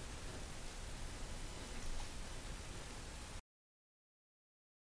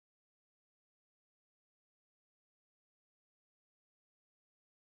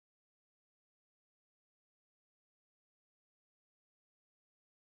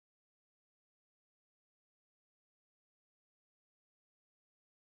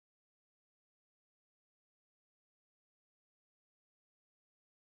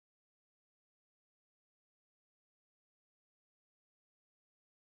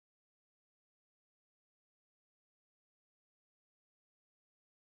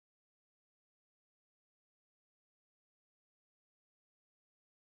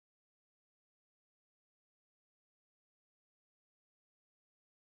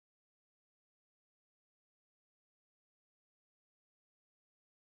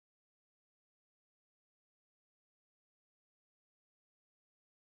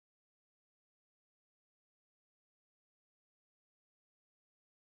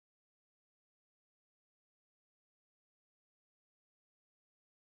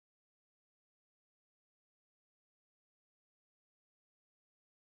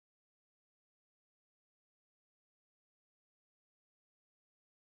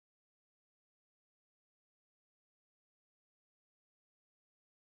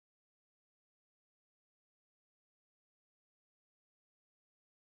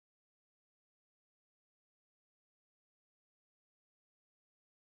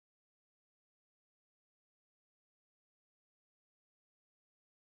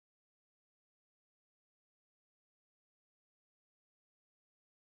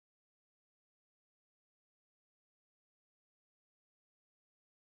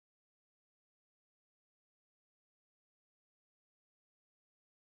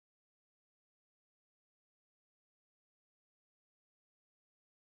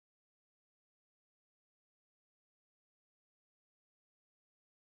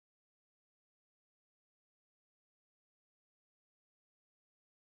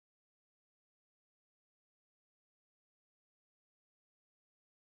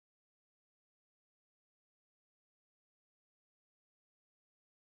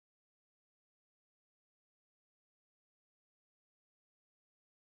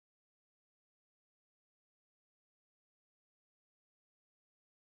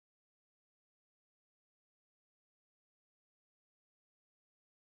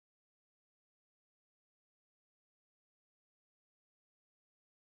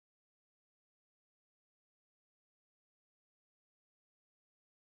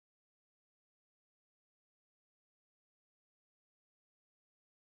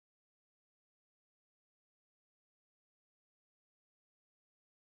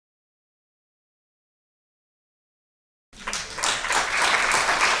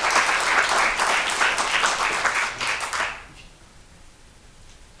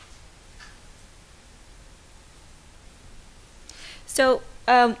 So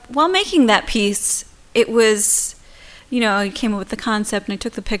while making that piece, it was, I came up with the concept and I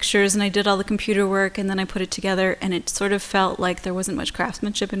took the pictures and I did all the computer work and then I put it together, and it sort of felt like there wasn't much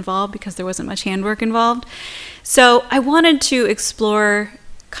craftsmanship involved because there wasn't much handwork involved. So I wanted to explore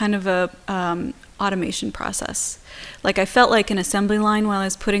kind of a automation process. Like I felt like an assembly line while I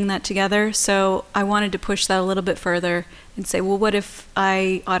was putting that together, so I wanted to push that a little bit further and say, well, what if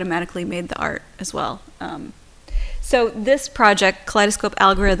I automatically made the art as well? So this project, Kaleidoscope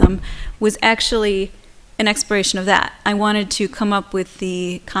Algorithm, was actually an exploration of that. I wanted to come up with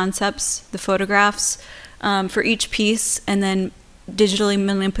the concepts, the photographs for each piece, and then digitally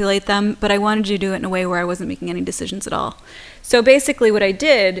manipulate them, but I wanted to do it in a way where I wasn't making any decisions at all. So basically what I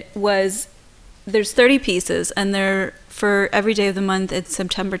did was, there's 30 pieces, and they're for every day of the month. It's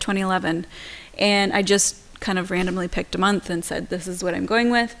September 2011, and I just kind of randomly picked a month and said, this is what I'm going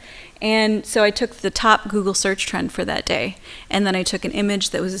with. And so I took the top Google search trend for that day, and then I took an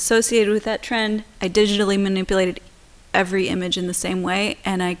image that was associated with that trend. I digitally manipulated every image in the same way,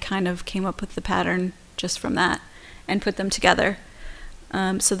 and I kind of came up with the pattern just from that and put them together.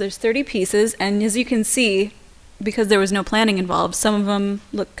 So there's 30 pieces, and as you can see, because there was no planning involved, some of them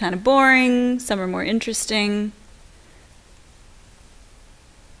look kind of boring, some are more interesting,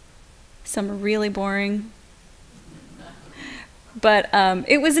 some are really boring. But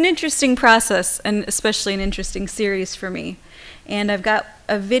it was an interesting process, and especially an interesting series for me. And I've got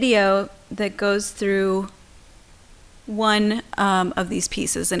a video that goes through one of these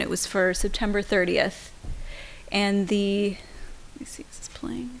pieces, and it was for September 30th. And let me see, is this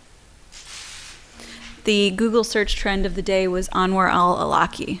playing? The Google search trend of the day was Anwar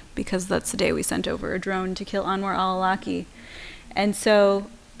al-Awlaki, because that's the day we sent over a drone to kill Anwar al-Awlaki. And so,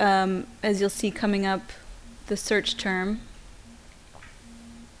 as you'll see coming up, the search term.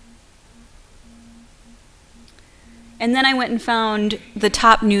 And then I went and found the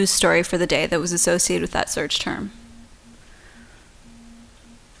top news story for the day that was associated with that search term.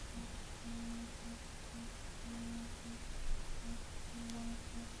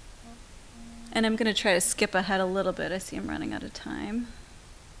 And I'm going to try to skip ahead a little bit. I see I'm running out of time.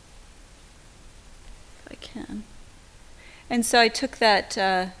 If I can. And so I took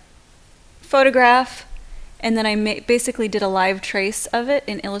that photograph, and then I basically did a live trace of it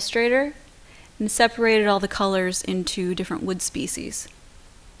in Illustrator, and separated all the colors into different wood species.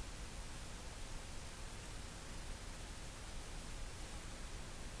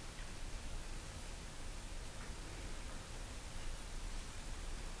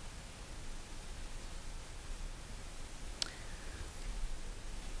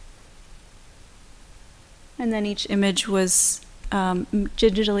 And then each image was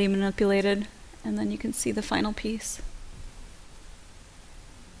digitally manipulated, and then you can see the final piece.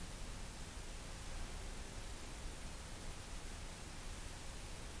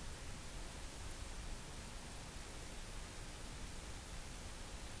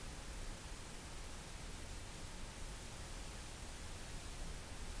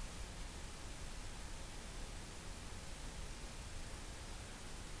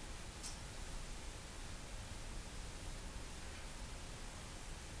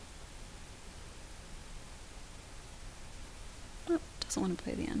 Doesn't want to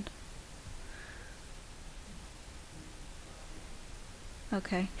play the end.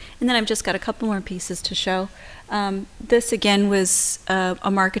 Okay, and then I've just got a couple more pieces to show. This again was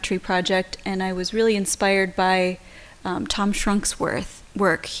a marquetry project, and I was really inspired by Tom Schrunk's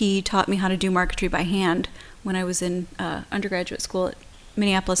work. He taught me how to do marquetry by hand when I was in undergraduate school at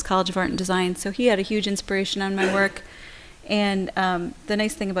Minneapolis College of Art and Design, so he had a huge inspiration on my work. And the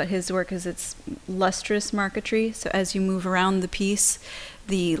nice thing about his work is it's lustrous marquetry, so as you move around the piece,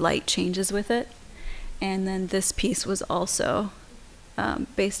 the light changes with it. And then this piece was also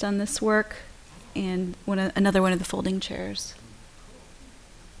based on this work, and another one of the folding chairs.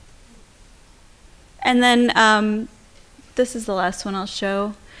 And then this is the last one I'll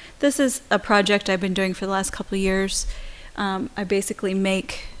show. This is a project I've been doing for the last couple of years. I basically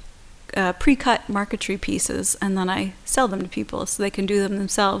make pre-cut marquetry pieces, and then I sell them to people so they can do them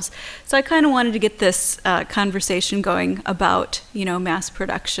themselves. So I kind of wanted to get this conversation going about, mass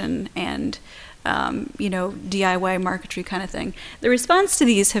production and, DIY marquetry kind of thing. The response to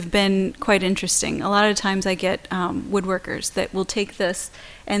these have been quite interesting. A lot of times I get woodworkers that will take this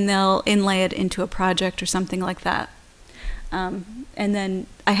and they'll inlay it into a project or something like that. And then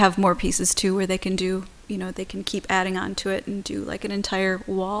I have more pieces too where they can do they can keep adding on to it and do like an entire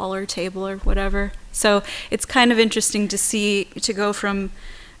wall or table or whatever. So it's kind of interesting to go from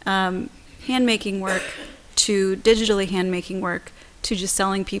hand-making work to digitally hand-making work to just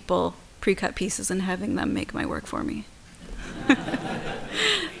selling people pre-cut pieces and having them make my work for me.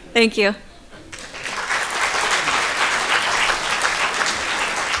 Thank you.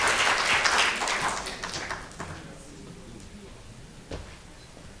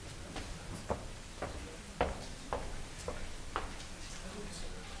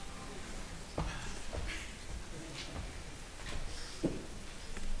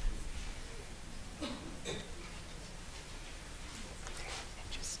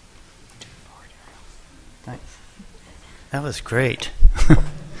 That was great.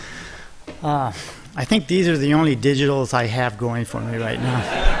 I think these are the only digitals I have going for me right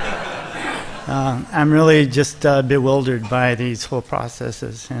now. I'm really just bewildered by these whole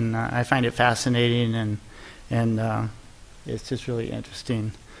processes, and I find it fascinating, and it's just really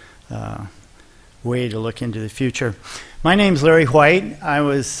interesting way to look into the future. My name's Larry White. I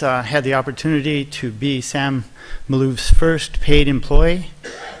had the opportunity to be Sam Maloof's first paid employee,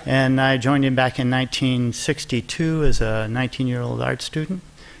 and I joined him back in 1962 as a 19-year-old art student,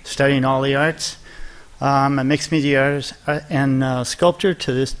 studying all the arts. I'm a mixed media artist and sculptor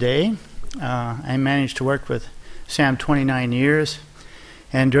to this day. I managed to work with Sam 29 years,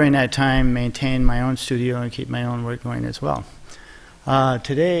 and during that time maintain my own studio and keep my own work going as well.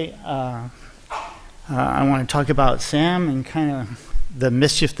 Today, I want to talk about Sam and kind of the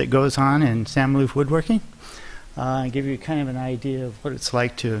mischief that goes on in Sam Maloof woodworking. Give you kind of an idea of what it's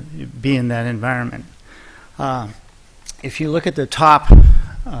like to be in that environment. If you look at the top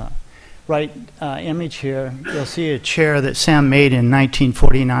right image here, you'll see a chair that Sam made in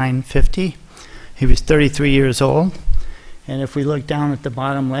 1949-50. He was 33 years old. And if we look down at the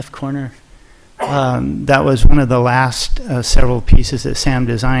bottom left corner, that was one of the last several pieces that Sam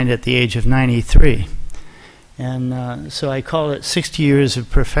designed at the age of 93. And so I call it 60 years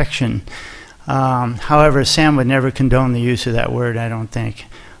of perfection. However, Sam would never condone the use of that word, I don't think.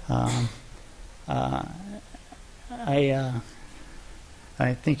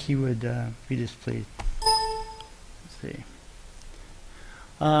 I think he would be displeased. Let's see.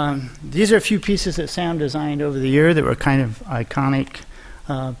 These are a few pieces that Sam designed over the year that were kind of iconic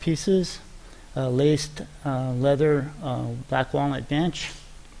pieces. Laced leather black walnut bench.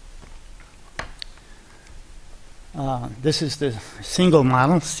 This is the single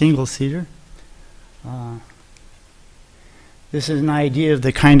model, single seater. This is an idea of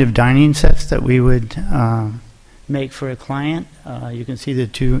the kind of dining sets that we would make for a client. You can see the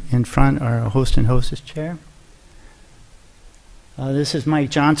two in front are a host and hostess chair. This is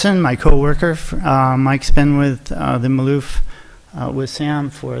Mike Johnson, my co-worker. Mike's been with the Maloof with Sam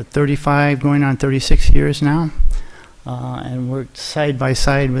for 35, going on 36 years now, and worked side by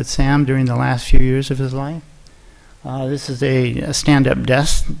side with Sam during the last few years of his life. This is a stand-up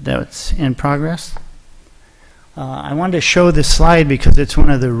desk that's in progress. I wanted to show this slide because it's one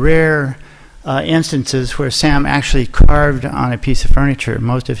of the rare instances where Sam actually carved on a piece of furniture.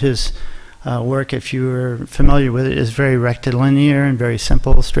 Most of his work, if you were familiar with it, is very rectilinear and very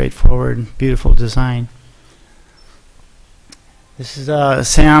simple, straightforward, beautiful design. This is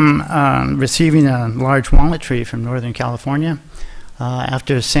Sam receiving a large walnut tree from Northern California.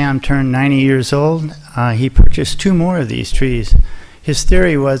 After Sam turned 90 years old, he purchased 2 more of these trees. His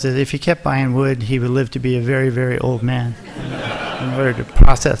theory was that if he kept buying wood, he would live to be a very, very old man in order to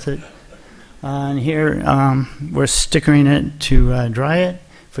process it. And here we're stickering it to dry it.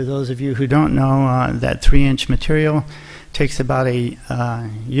 For those of you who don't know, that 3-inch material takes about a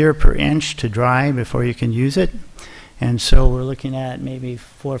year per inch to dry before you can use it. And so we're looking at maybe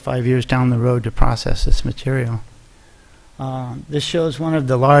 4 or 5 years down the road to process this material. This shows one of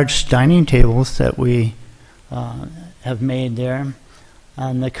the large dining tables that we have made there,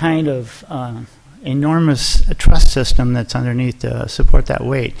 and the kind of enormous truss system that's underneath to support that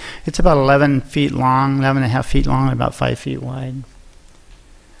weight. It's about 11 feet long, 11 and a half feet long, about 5 feet wide.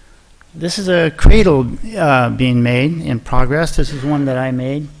 This is a cradle being made in progress. This is one that I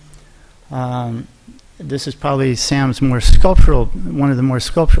made. This is probably Sam's more sculptural, one of the more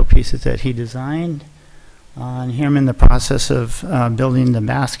sculptural pieces that he designed. And here I'm in the process of building the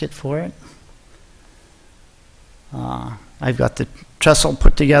basket for it. I've got the trestle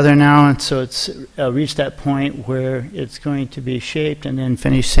put together now, and so it's reached that point where it's going to be shaped and then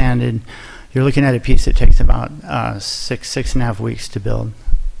finished sanded. You're looking at a piece that takes about 6.5 weeks to build.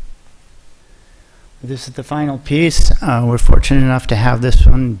 This is the final piece. We're fortunate enough to have this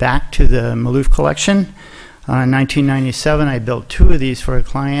one back to the Maloof collection. In 1997, I built 2 of these for a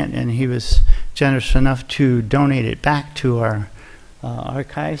client, and he was generous enough to donate it back to our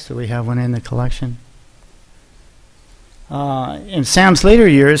archive, so we have one in the collection. In Sam's later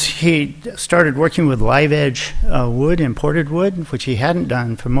years, he started working with live edge wood, imported wood, which he hadn't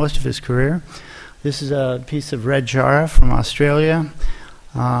done for most of his career. This is a piece of red jarrah from Australia.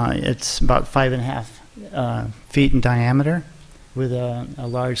 It's about 5.5 feet in diameter with a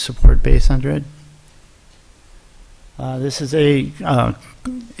large support base under it. This is a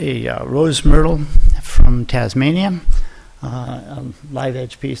rose myrtle from Tasmania, a live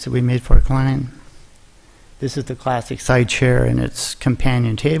edge piece that we made for a client. This is the classic side chair and its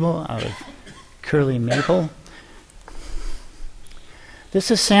companion table out of curly maple.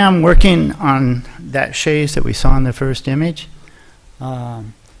 This is Sam working on that chaise that we saw in the first image.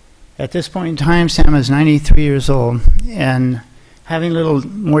 At this point in time, Sam is 93 years old and having a little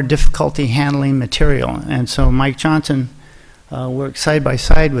more difficulty handling material. And so Mike Johnson worked side by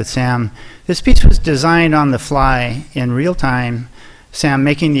side with Sam. This piece was designed on the fly in real time, Sam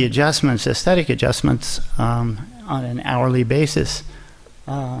making the adjustments, aesthetic adjustments, on an hourly basis.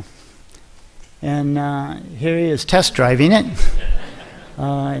 And here he is test driving it.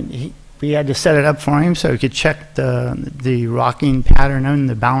 We had to set it up for him so he could check the rocking pattern and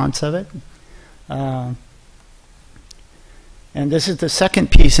the balance of it. And this is the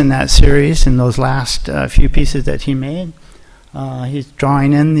second piece in that series, in those last few pieces that he made. He's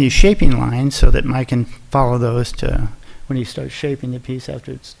drawing in the shaping lines so that Mike can follow those to when he starts shaping the piece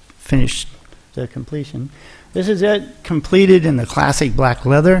after it's finished the completion. This is it, completed in the classic black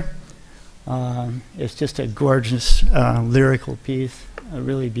leather. It's just a gorgeous lyrical piece,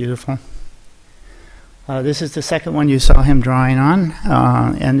 really beautiful. This is the second one you saw him drawing on,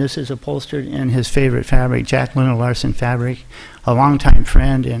 and this is upholstered in his favorite fabric, Jacqueline Larson fabric, a longtime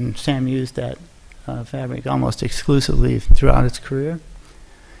friend, and Sam used that fabric almost exclusively throughout its career.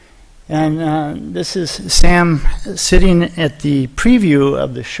 And this is Sam sitting at the preview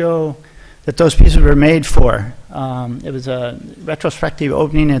of the show that those pieces were made for. It was a retrospective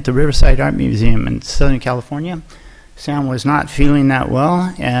opening at the Riverside Art Museum in Southern California. Sam was not feeling that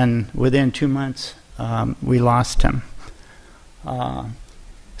well, and within 2 months, we lost him.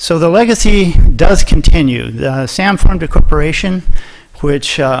 So the legacy does continue. Sam formed a corporation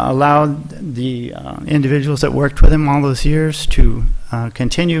which allowed the individuals that worked with him all those years to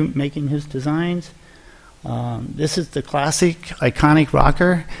continue making his designs. This is the classic, iconic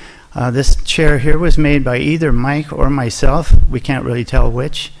rocker. This chair here was made by either Mike or myself. We can't really tell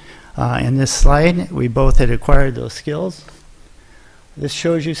which. In this slide, we both had acquired those skills. This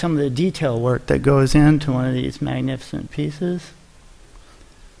shows you some of the detail work that goes into one of these magnificent pieces.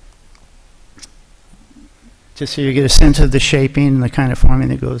 Just so you get a sense of the shaping and the kind of forming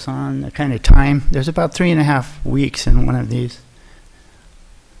that goes on, the kind of time. There's about 3.5 weeks in one of these.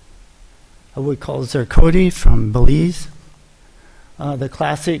 A wood called zircodi from Belize. The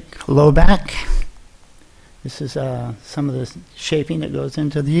classic low back. This is some of the shaping that goes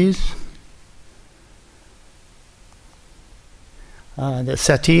into these. The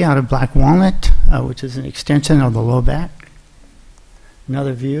settee out of black walnut, which is an extension of the low back.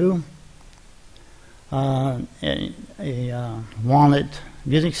 Another view. A walnut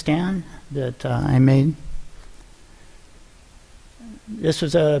music stand that I made. This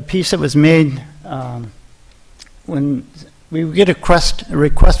was a piece that was made when we would get a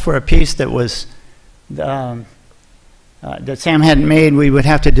request for a piece that was that Sam hadn't made. We would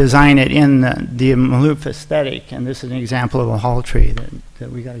have to design it in the Maloof aesthetic, and this is an example of a hall tree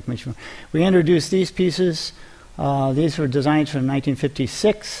that we got a commission for. We introduced these pieces. These were designs from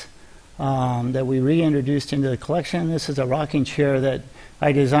 1956 that we reintroduced into the collection. This is a rocking chair that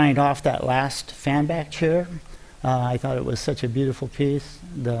I designed off that last fan back chair. I thought it was such a beautiful piece,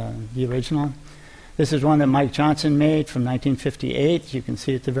 the original. This is one that Mike Johnson made from 1958. You can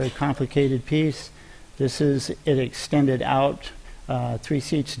see it's a very complicated piece. This is it extended out 3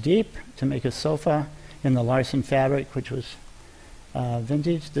 seats deep to make a sofa in the Larson fabric, which was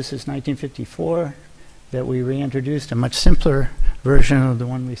vintage. This is 1954 that we reintroduced, a much simpler version of the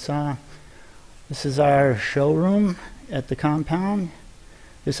one we saw. This is our showroom at the compound.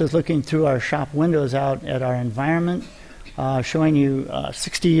 This is looking through our shop windows out at our environment, showing you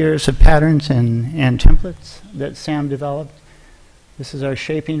 60 years of patterns and templates that Sam developed. This is our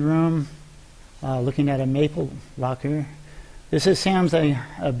shaping room, looking at a maple rocker. This is Sam's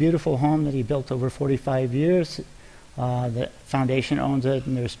a beautiful home that he built over 45 years. The foundation owns it,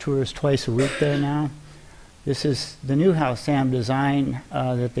 and there's tours twice a week there now. This is the new house Sam designed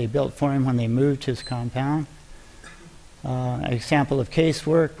that they built for him when they moved his compound. An example of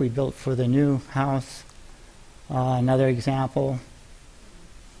casework we built for the new house. Another example.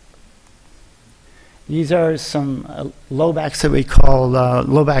 These are some lowbacks that we call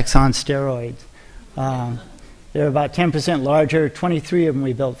lowbacks on steroids. They're about 10% larger. 23 of them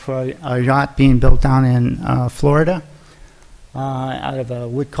we built for a yacht being built down in Florida out of a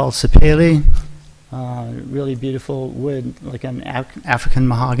wood called sapele. really beautiful wood, like an African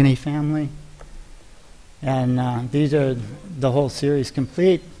mahogany family. And these are the whole series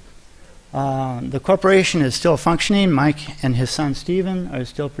complete. The corporation is still functioning. Mike and his son Stephen are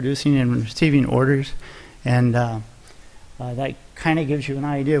still producing and receiving orders. And that kind of gives you an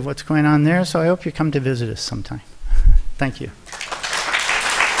idea of what's going on there. So I hope you come to visit us sometime. Thank you.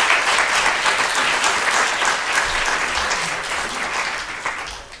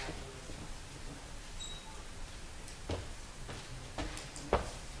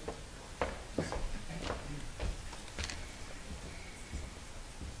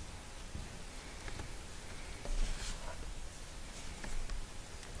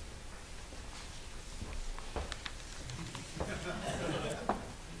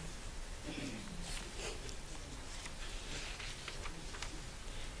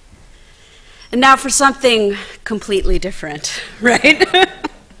 And now for something completely different, right?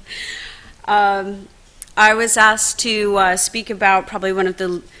 I was asked to speak about probably one of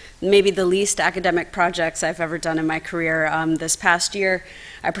the, maybe the least academic projects I've ever done in my career. This past year,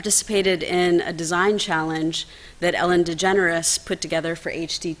 I participated in a design challenge that Ellen DeGeneres put together for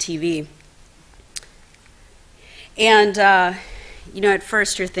HDTV. And, you know, at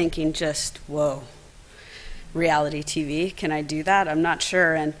first you're thinking just, whoa, reality TV, can I do that? I'm not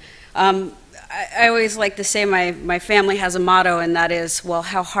sure. And I always like to say my family has a motto, and that is, well,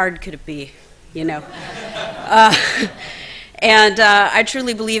 how hard could it be, you know? And I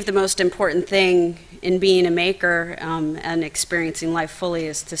truly believe the most important thing in being a maker and experiencing life fully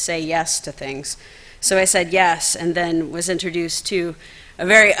is to say yes to things. So I said yes, and then was introduced to a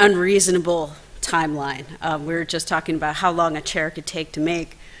very unreasonable timeline. We were just talking about how long a chair could take to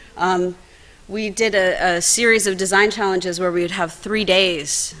make. We did a series of design challenges where we would have 3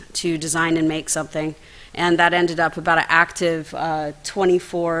 days to design and make something, and that ended up about an active 20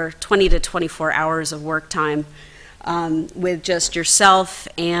 to 24 hours of work time with just yourself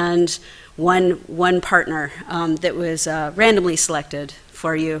and one partner that was randomly selected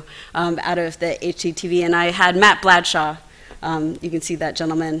for you out of the HGTV. And I had Matt Bladshaw. You can see that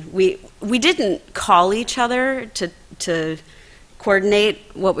gentleman. We didn't call each other to coordinate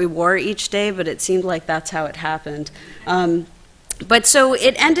what we wore each day, but it seemed like that's how it happened. But so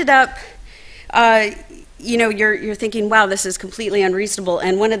it ended up, you know, you're thinking, wow, this is completely unreasonable.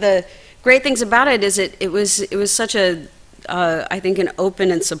 And one of the great things about it is it was such a, I think, an open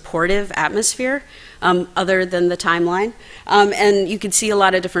and supportive atmosphere, other than the timeline. And you could see a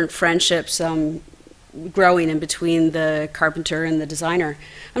lot of different friendships growing in between the carpenter and the designer.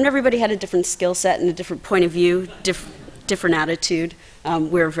 And everybody had a different skill set and a different point of view, different attitude.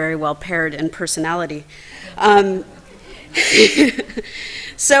 We're very well paired in personality.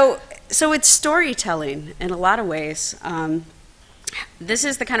 So it's storytelling in a lot of ways. This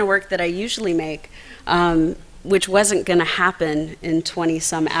is the kind of work that I usually make, which wasn't going to happen in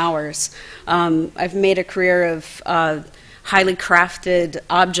 20-some hours. I've made a career of highly crafted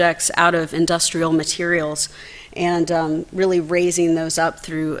objects out of industrial materials, and really raising those up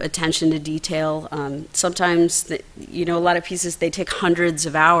through attention to detail. Sometimes, you know, a lot of pieces, they take hundreds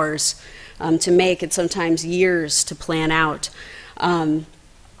of hours to make, and sometimes years to plan out.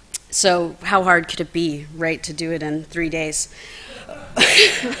 So how hard could it be, right, to do it in 3 days?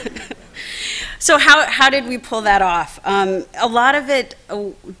 So how did we pull that off? A lot of it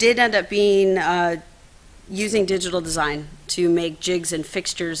did end up being using digital design to make jigs and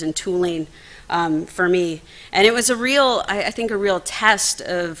fixtures and tooling for me, and it was a real, I think, a real test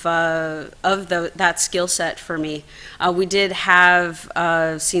of that skill set for me. We did have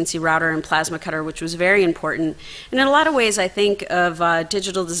CNC router and plasma cutter, which was very important, and in a lot of ways, I think of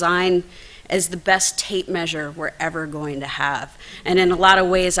digital design as the best tape measure we're ever going to have. And in a lot of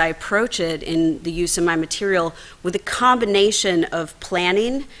ways, I approach it in the use of my material with a combination of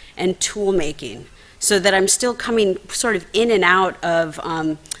planning and tool making, so that I'm still coming sort of in and out of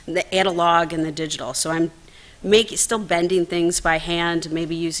the analog and the digital. So I'm still bending things by hand,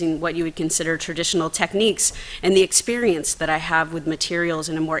 maybe using what you would consider traditional techniques, and the experience that I have with materials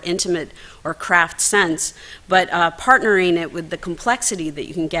in a more intimate or craft sense, but partnering it with the complexity that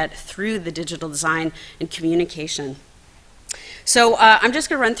you can get through the digital design and communication. So I'm just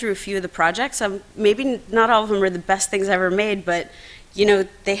going to run through a few of the projects. Maybe not all of them are the best things I ever made, but you know,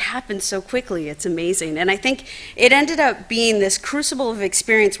 they happen so quickly, it's amazing. And I think it ended up being this crucible of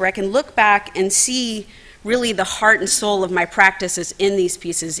experience where I can look back and see really the heart and soul of my practice is in these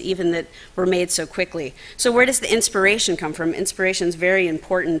pieces, even that were made so quickly. So where does the inspiration come from? Inspiration is very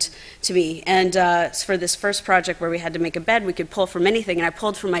important to me. And for this first project where we had to make a bed, we could pull from anything. And I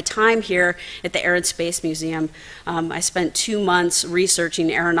pulled from my time here at the Air and Space Museum. I spent 2 months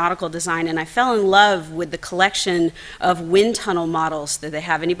researching aeronautical design, and I fell in love with the collection of wind tunnel models that they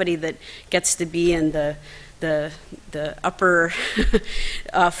have. Anybody that gets to be in the upper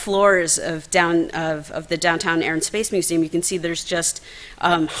floors of the downtown Air and Space Museum, you can see there's just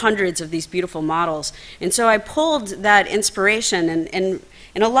hundreds of these beautiful models. And so I pulled that inspiration, and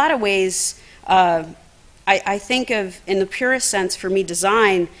in a lot of ways, I think of, in the purest sense for me,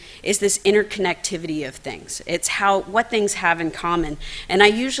 design is this interconnectivity of things. It's what things have in common. And I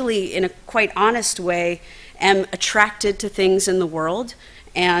usually, in a quite honest way, am attracted to things in the world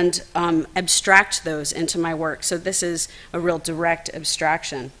and abstract those into my work. So this is a real direct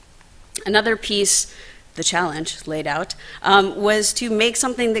abstraction. Another piece, the challenge laid out, was to make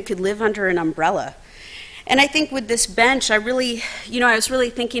something that could live under an umbrella. And I think with this bench, I was really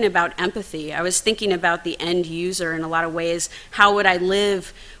thinking about empathy. I was thinking about the end user in a lot of ways. How would I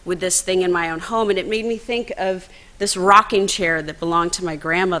live with this thing in my own home? And it made me think of this rocking chair that belonged to my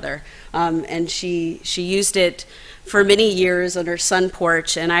grandmother. And she used it for many years on her sun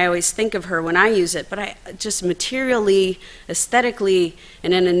porch, and I always think of her when I use it, but I just materially, aesthetically,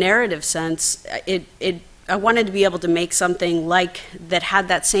 and in a narrative sense, I wanted to be able to make something that had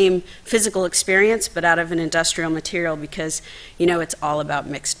that same physical experience, but out of an industrial material, because, it's all about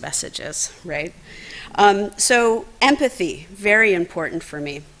mixed messages, right? So empathy, very important for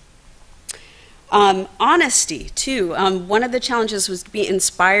me. Honesty, too. One of the challenges was to be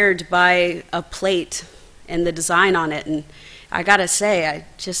inspired by a plate and the design on it, and I gotta say, I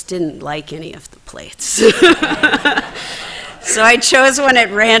just didn't like any of the plates. So I chose one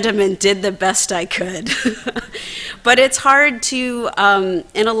at random and did the best I could. But it's hard to,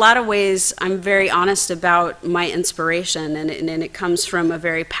 in a lot of ways, I'm very honest about my inspiration, and it comes from a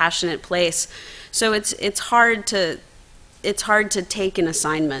very passionate place. So it's hard to take an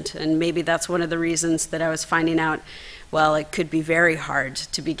assignment, and maybe that's one of the reasons that I was finding out, well, it could be very hard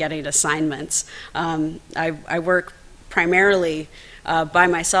to be getting assignments. I work primarily by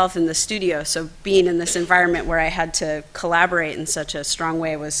myself in the studio, so being in this environment where I had to collaborate in such a strong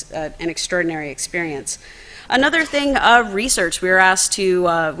way was an extraordinary experience. Another thing, research. We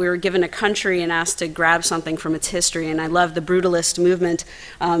were given a country and asked to grab something from its history, and I love the brutalist movement,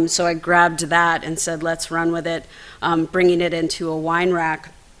 so I grabbed that and said, let's run with it, bringing it into a wine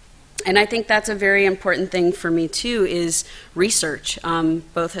rack. And I think that's a very important thing for me, too, is research,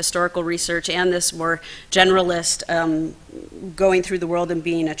 both historical research and this more generalist going through the world and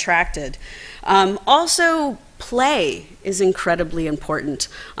being attracted. Also, play is incredibly important.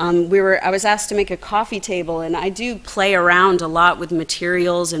 I was asked to make a coffee table, and I do play around a lot with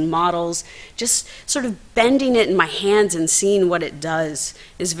materials and models. Just sort of bending it in my hands and seeing what it does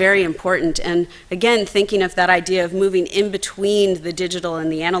is very important. And again, thinking of that idea of moving in between the digital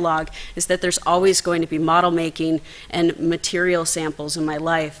and the analog is that there's always going to be model making and material samples in my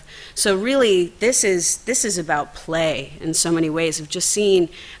life. So really, this is about play in so many ways, of just seeing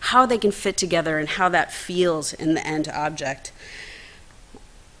how they can fit together and how that feels in the end object.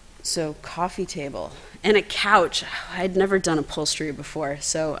 So coffee table and a couch. I'd never done upholstery before,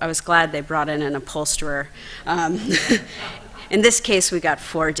 so I was glad they brought in an upholsterer. In this case, we got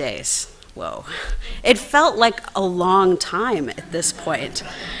 4 days. Whoa. It felt like a long time at this point.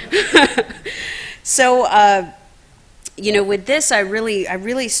 So, with this, I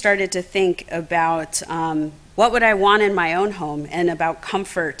really started to think about what would I want in my own home, and about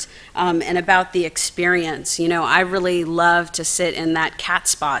comfort, and about the experience. I really love to sit in that cat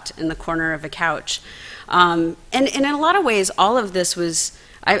spot in the corner of a couch. And in a lot of ways, all of this was,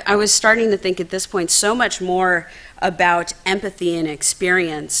 I was starting to think at this point so much more about empathy and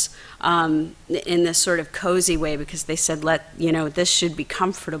experience in this sort of cozy way, because they said, this should be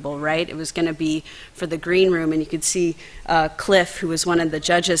comfortable, right? It was going to be for the green room, and you could see Cliff, who was one of the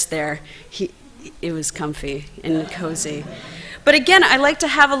judges there. It was comfy and cozy. But again, I like to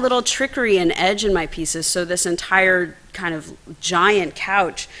have a little trickery and edge in my pieces, so this entire kind of giant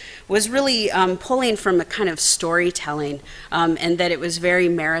couch was really pulling from a kind of storytelling, and that it was very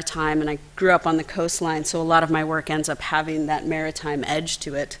maritime, and I grew up on the coastline, so a lot of my work ends up having that maritime edge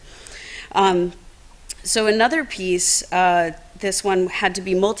to it. So another piece, this one had to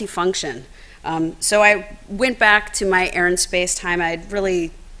be multifunction. So I went back to my air and space time. I'd really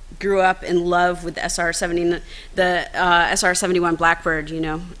grew up in love with the SR-71 Blackbird,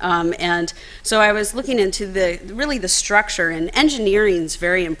 and so I was looking into the structure, and engineering is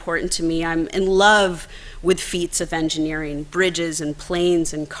very important to me. I'm in love with feats of engineering, bridges and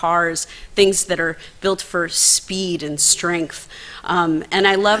planes and cars, things that are built for speed and strength. And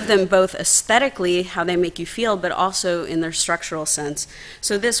I love them both aesthetically, how they make you feel, but also in their structural sense.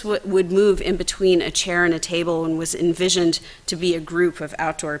 So this would move in between a chair and a table and was envisioned to be a group of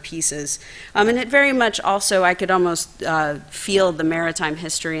outdoor pieces. And it very much also, I could almost feel the maritime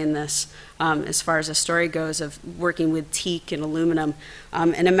history in this, as far as the story goes, of working with teak and aluminum,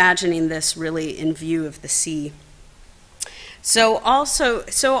 and imagining this really in view of the sea. So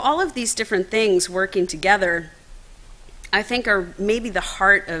all of these different things working together, I think, are maybe the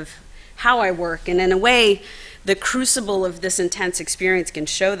heart of how I work, and in a way, the crucible of this intense experience can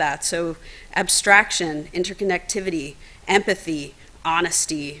show that. So abstraction, interconnectivity, empathy,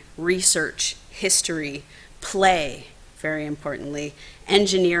 honesty, research, history, play, very importantly,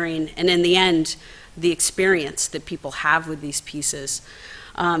 engineering, and in the end, the experience that people have with these pieces.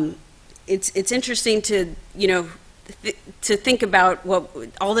 It's interesting to, to think about what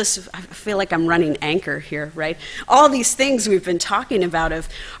all this, I feel like I'm running anchor here, right? All these things we've been talking about of,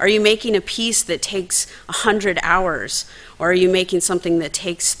 are you making a piece that takes 100 hours, or are you making something that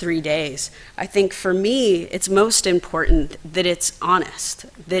takes 3 days? I think for me, it's most important that it's honest,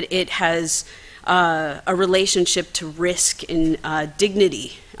 that it has a relationship to risk and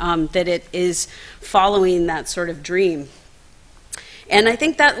dignity, that it is following that sort of dream. And I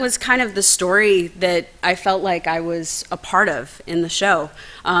think that was kind of the story that I felt like I was a part of in the show.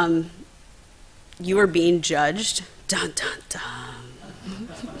 You were being judged, dun dun dun.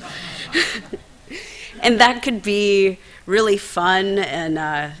 And that could be really fun and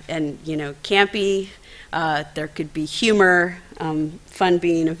campy. There could be humor, fun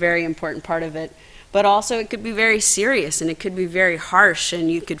being a very important part of it. But also it could be very serious, and it could be very harsh, and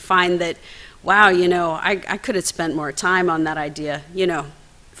you could find that, wow, I could have spent more time on that idea.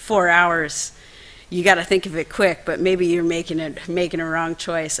 4 hours, you got to think of it quick, but maybe you're making a wrong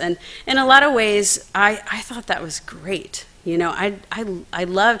choice. And in a lot of ways, I thought that was great. I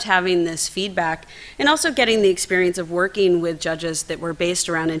loved having this feedback, and also getting the experience of working with judges that were based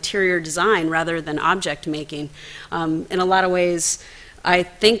around interior design rather than object making. In a lot of ways, I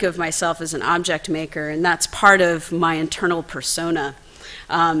think of myself as an object maker, and that's part of my internal persona.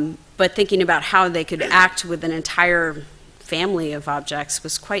 But thinking about how they could act with an entire family of objects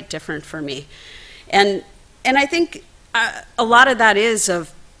was quite different for me. And I think a lot of that is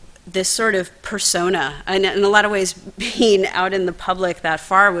of this sort of persona. And in a lot of ways, being out in the public that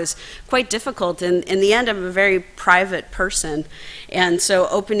far was quite difficult. And in the end, I'm a very private person. And so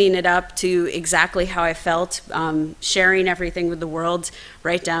opening it up to exactly how I felt, sharing everything with the world,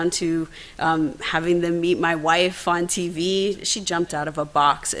 right down to having them meet my wife on TV. She jumped out of a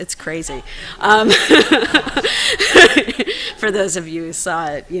box. It's crazy. For those of you who saw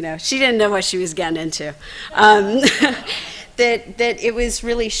it, she didn't know what she was getting into. That it was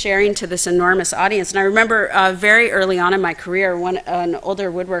really sharing to this enormous audience. And I remember very early on in my career, an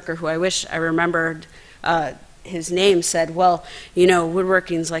older woodworker who I wish I remembered his name said, well,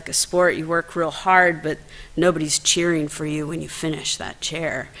 woodworking's like a sport. You work real hard, but nobody's cheering for you when you finish that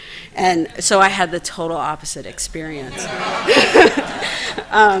chair. And so I had the total opposite experience.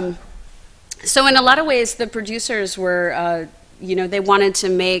 So in a lot of ways, the producers were they wanted to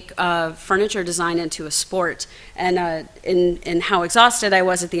make furniture design into a sport. And in how exhausted I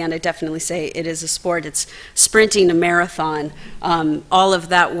was at the end, I definitely say it is a sport. It's sprinting a marathon. All of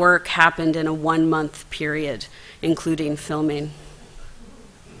that work happened in a 1-month period, including filming.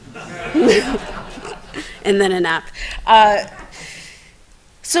 And then a nap.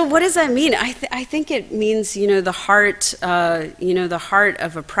 So what does that mean? I think it means, the heart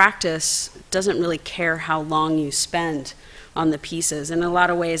of a practice doesn't really care how long you spend on the pieces. In a lot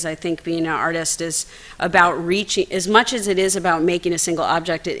of ways, I think being an artist is about reaching, as much as it is about making a single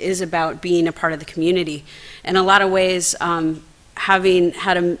object, it is about being a part of the community. In a lot of ways, having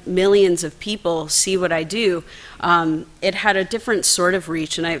had millions of people see what I do, it had a different sort of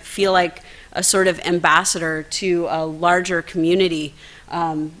reach, and I feel like a sort of ambassador to a larger community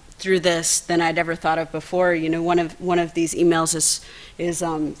through this than I'd ever thought of before. One of these emails is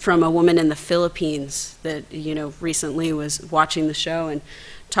from a woman in the Philippines that recently was watching the show and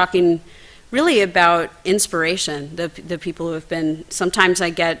talking really about inspiration. The people who have been, sometimes I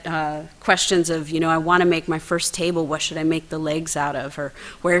get questions of, I want to make my first table, what should I make the legs out of, or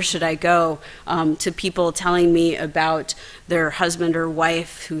where should I go, to people telling me about their husband or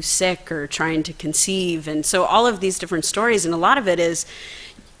wife who's sick or trying to conceive. And so all of these different stories, and a lot of it is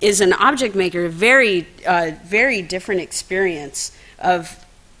an object maker, very, very different experience of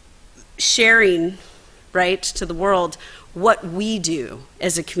sharing, right, to the world what we do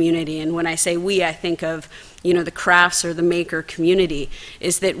as a community. And when I say we, I think of, you know, the crafts or the maker community,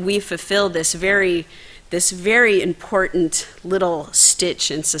 is that we fulfill this very important little stitch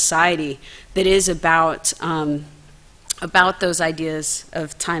in society that is about those ideas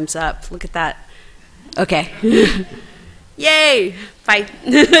of time's up. Look at that. Okay. Yay! Bye.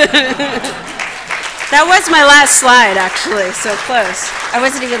 That was my last slide, actually, so close. I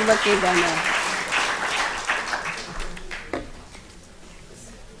wasn't even looking down there.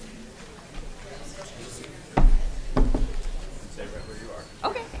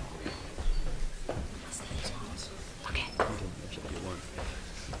 Okay.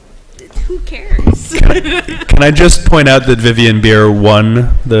 Who cares? Can I just point out that Vivian Beer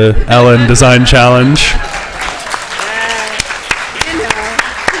won the Ellen Design Challenge?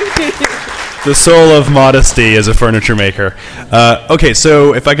 The soul of modesty as a furniture maker. Okay,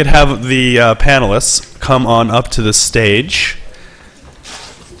 so if I could have the panelists come on up to the stage.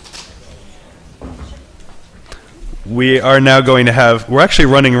 We are now going to have, we're actually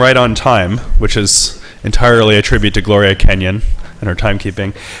running right on time, which is entirely a tribute to Gloria Kenyon and her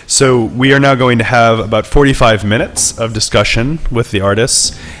timekeeping. So we are now going to have about 45 minutes of discussion with the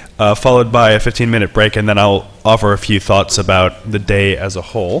artists, followed by a 15-minute break, and then I'll offer a few thoughts about the day as a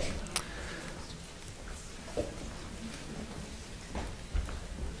whole.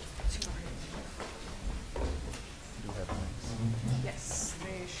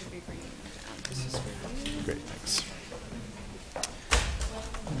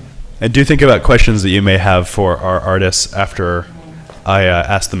 And do think about questions that you may have for our artists after I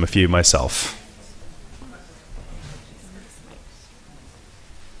ask them a few myself.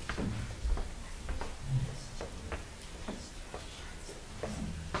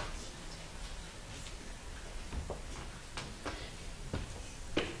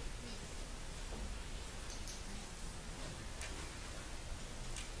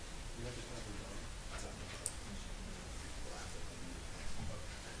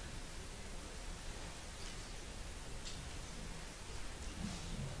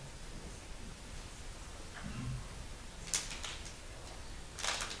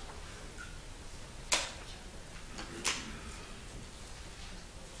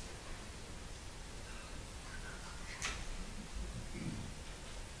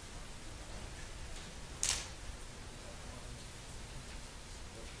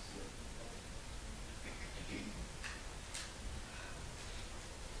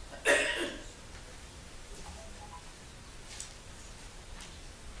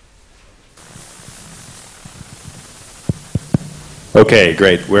 Okay,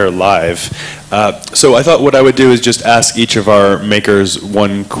 great. We're live. So I thought what I would do is just ask each of our makers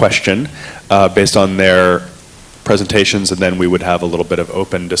one question based on their presentations, and then we would have a little bit of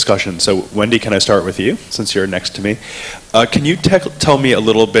open discussion. So Wendy, can I start with you, since you're next to me? Can you tell me a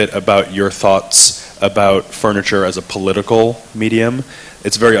little bit about your thoughts about furniture as a political medium?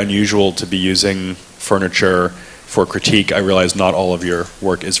 It's very unusual to be using furniture for critique. I realize not all of your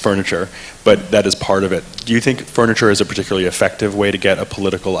work is furniture, but that is part of it. Do you think furniture is a particularly effective way to get a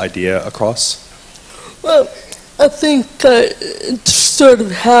political idea across? Well, I think it sort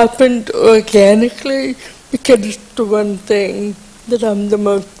of happened organically because it's the one thing that I'm the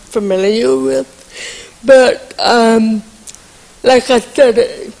most familiar with. But like I said,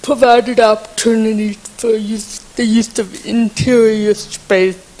 it provided opportunities for the use of interior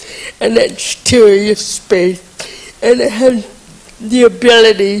space and exterior space. And it has the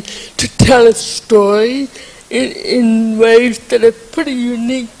ability to tell a story in ways that are pretty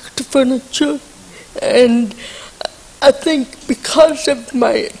unique to furniture. And I think because of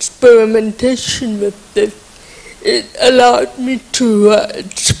my experimentation with this, it allowed me to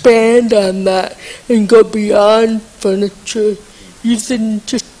expand on that and go beyond furniture, using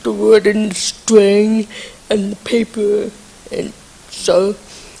just the wood and the string and the paper. And so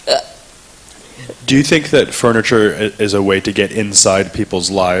do you think that furniture is a way to get inside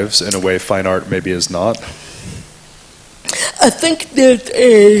people's lives in a way fine art maybe is not? I think there's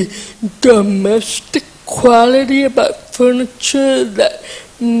a domestic quality about furniture that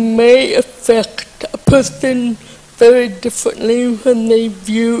may affect a person very differently when they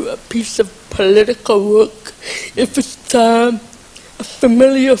view a piece of political work. If it's a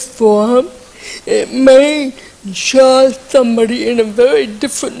familiar form, it may draw somebody in a very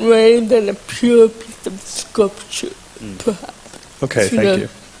different way than a pure piece of sculpture, perhaps. Okay, thank you.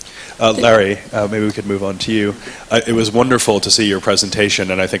 Larry, maybe we could move on to you. It was wonderful to see your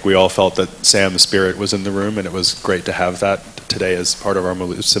presentation, and I think we all felt that Sam's spirit was in the room, and it was great to have that today as part of our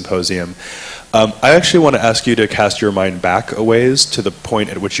Maloof Symposium. I actually want to ask you to cast your mind back a ways to the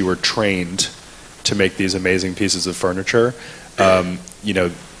point at which you were trained to make these amazing pieces of furniture. You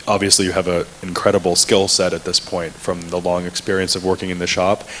know, obviously you have an incredible skill set at this point from the long experience of working in the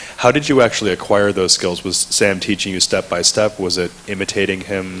shop. How did you actually acquire those skills? Was Sam teaching you step by step? Was it imitating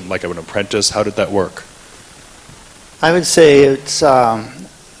him like an apprentice? How did that work? I would say it's a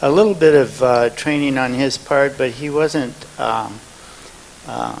little bit of training on his part, but he wasn't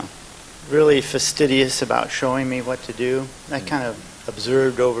really fastidious about showing me what to do. I kind of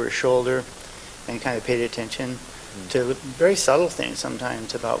observed over his shoulder and kind of paid attention to very subtle things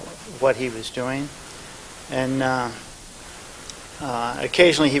sometimes about what he was doing. And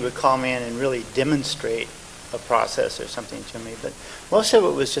occasionally he would call me in and really demonstrate a process or something to me, but most of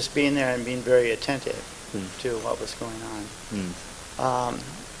it was just being there and being very attentive to what was going on.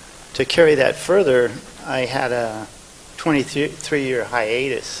 To carry that further, I had a 23-year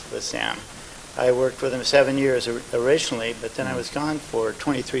hiatus with Sam. I worked with him 7 years originally, but then I was gone for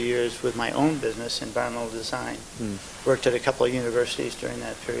 23 years with my own business, environmental design. Worked at a couple of universities during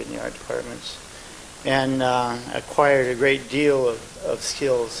that period in the art departments, and acquired a great deal of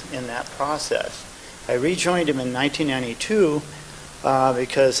skills in that process. I rejoined him in 1992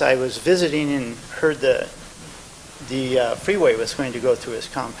 because I was visiting and heard the freeway was going to go through his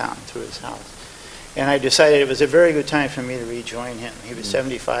compound, through his house. And I decided it was a very good time for me to rejoin him. He was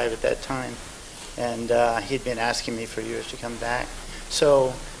 75 at that time, and he'd been asking me for years to come back.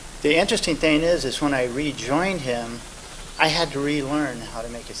 So the interesting thing is when I rejoined him, I had to relearn how to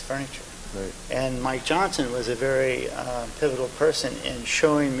make his furniture. Right. And Mike Johnson was a very pivotal person in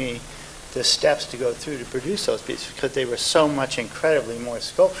showing me the steps to go through to produce those pieces, because they were so much incredibly more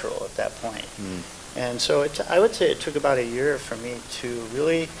sculptural at that point. And so I would say it took about a year for me to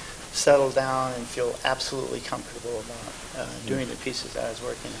really settle down and feel absolutely comfortable about doing the pieces that I was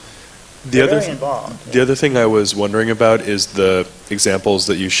working on. Very involved. The other thing I was wondering about is the examples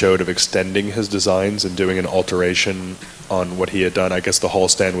that you showed of extending his designs and doing an alteration on what he had done. I guess the hall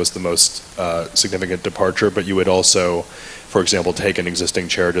stand was the most significant departure, but you would also, for example, take an existing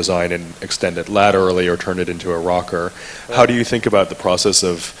chair design and extend it laterally or turn it into a rocker. How do you think about the process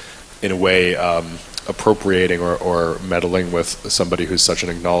of, in a way, appropriating or meddling with somebody who's such an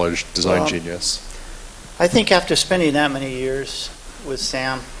acknowledged design genius? I think after spending that many years with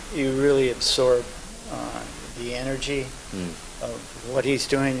Sam, you really absorb the energy of what he's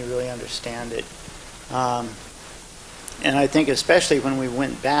doing. You really understand it. And I think especially when we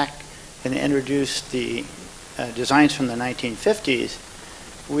went back and introduced the designs from the 1950s,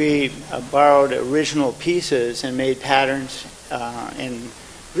 we borrowed original pieces and made patterns and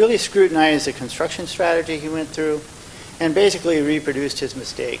really scrutinized the construction strategy he went through, and basically reproduced his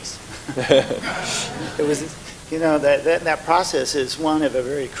mistakes. It was, you know, that process is one of a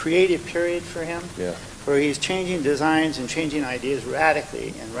very creative period for him, where he's changing designs and changing ideas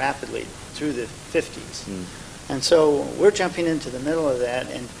radically and rapidly through the 50s. And so we're jumping into the middle of that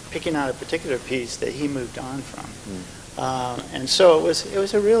and picking out a particular piece that he moved on from. And so it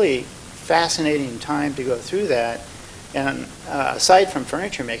was a really fascinating time to go through that. And aside from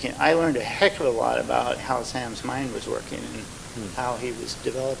furniture making, I learned a heck of a lot about how Sam's mind was working and how he was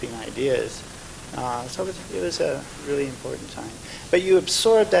developing ideas. So it was a really important time. But you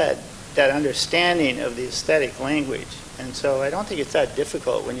absorb that understanding of the aesthetic language. And so I don't think it's that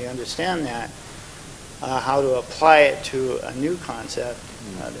difficult when you understand that, how to apply it to a new concept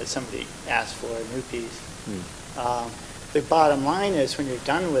that somebody asked for, a new piece. The bottom line is when you're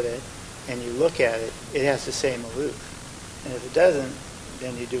done with it and you look at it, it has to say Maloof. And if it doesn't,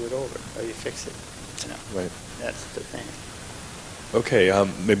 then you do it over or you fix it. You know, right. That's the thing. Okay,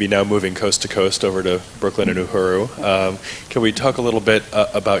 maybe now moving coast to coast over to Brooklyn and Uhuru. Can we talk a little bit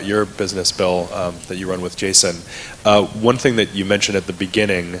about your business, Bill, that you run with Jason? One thing that you mentioned at the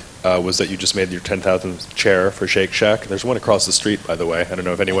beginning was that you just made your 10,000th chair for Shake Shack. There's one across the street, by the way. I don't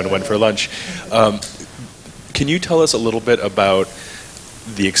know if anyone went for lunch. Can you tell us a little bit about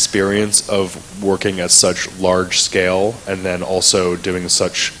the experience of working at such large scale and then also doing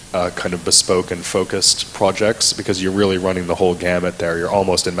such kind of bespoke and focused projects, because you're really running the whole gamut there. You're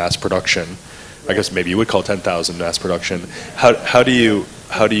almost in mass production. I guess maybe you would call 10,000 mass production. How do you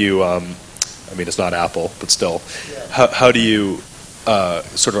I mean, it's not Apple, but still, how do you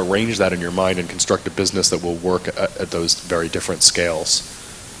sort of arrange that in your mind and construct a business that will work at those very different scales?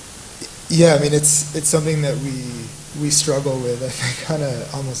 Yeah, I mean, it's something that we struggle with, I think, on an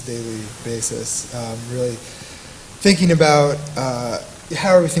almost daily basis, really thinking about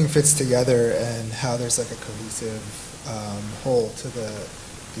how everything fits together and how there's like a cohesive whole to the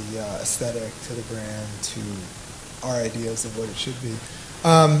aesthetic, to the brand, to our ideas of what it should be.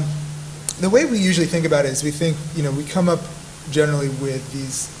 The way we usually think about it is we think, you know, we come up generally with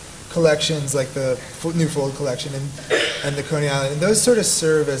these collections like the New Fold collection and the Coney Island, and those sort of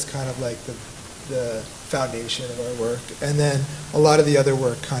serve as kind of like the foundation of our work, and then a lot of the other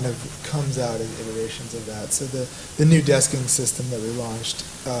work kind of comes out as iterations of that. So the new desking system that we launched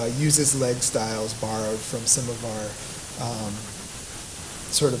uses leg styles borrowed from some of our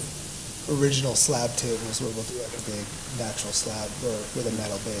sort of original slab tables, where we'll do like a big natural slab or with a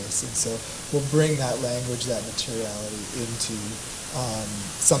metal base, and so we'll bring that language, that materiality into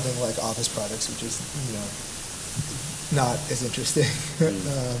something like office products, which is not as interesting.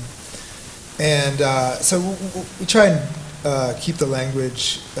 So we try and keep the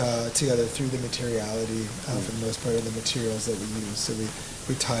language together through the materiality for the most part of the materials that we use. So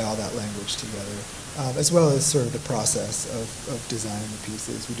we tie all that language together, as well as sort of the process of designing the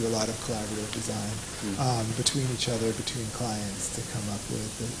pieces. We do a lot of collaborative design between each other, between clients, to come up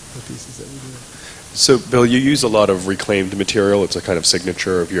with the pieces that we do. So, Bill, you use a lot of reclaimed material. It's a kind of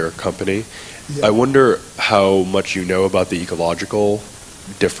signature of your company. Yeah. I wonder how much you know about the ecological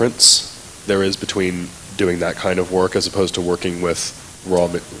difference there is between doing that kind of work as opposed to working with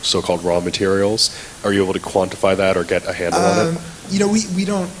so-called raw materials. Are you able to quantify that or get a handle on it? We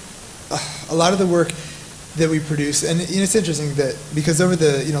don't. A lot of the work that we produce, and it's interesting that because over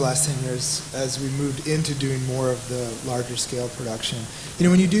the last 10 years, as we moved into doing more of the larger scale production,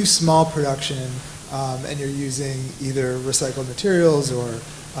 when you do small production and you're using either recycled materials or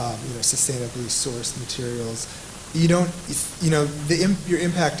sustainably sourced materials, you don't, your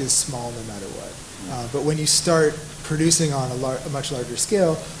impact is small no matter what. But when you start producing on a much larger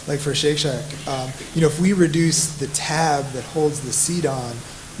scale, like for Shake Shack, if we reduce the tab that holds the seat on,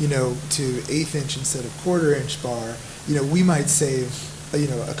 to 1/8 inch instead of 1/4 inch bar, we might save,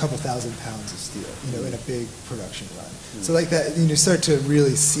 a couple thousand pounds of steel, in a big production run. So like that, you start to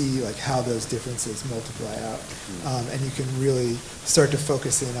really see like how those differences multiply out, and you can really start to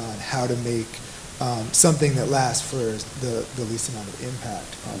focus in on how to make something that lasts for the least amount of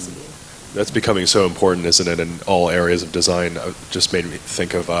impact possible. That's becoming so important, isn't it, in all areas of design? It just made me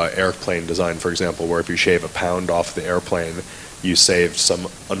think of airplane design, for example, where if you shave a pound off the airplane, you saved some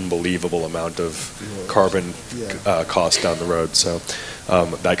unbelievable amount of carbon cost down the road. So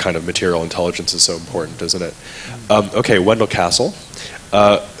that kind of material intelligence is so important, isn't it? Okay, Wendell Castle.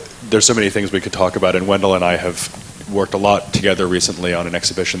 There's so many things we could talk about, and Wendell and I have worked a lot together recently on an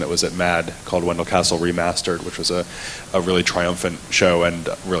exhibition that was at MAD called Wendell Castle Remastered, which was a really triumphant show and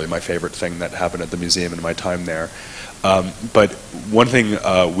really my favorite thing that happened at the museum in my time there. But one thing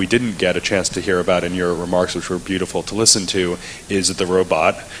we didn't get a chance to hear about in your remarks, which were beautiful to listen to, is the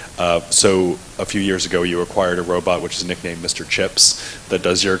robot. So a few years ago you acquired a robot which is nicknamed Mr. Chips that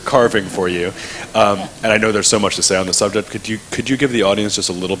does your carving for you. And I know there's so much to say on the subject. Could you give the audience just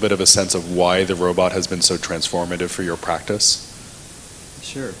a little bit of a sense of why the robot has been so transformative for your practice?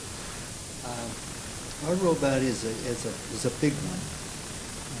 Sure. Our robot is a big one,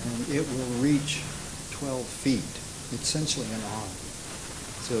 and it will reach 12 feet. Essentially an arm.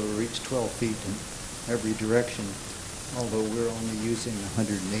 So it'll reach 12 feet in every direction, although we're only using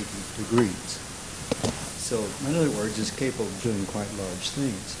 180 degrees. So in other words, it's capable of doing quite large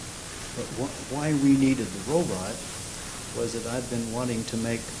things. But why we needed the robot was that I've been wanting to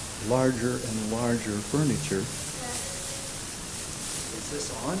make larger and larger furniture. Is this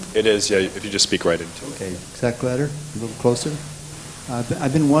on? It is, yeah, if you just speak right into it. Okay, is that better? A little closer?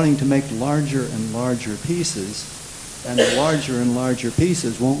 I've been wanting to make larger and larger pieces, and the larger and larger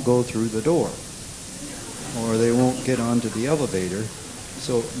pieces won't go through the door, or they won't get onto the elevator.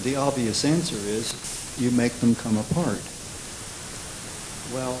 So the obvious answer is you make them come apart.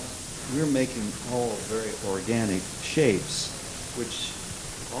 Well, we're making all very organic shapes, which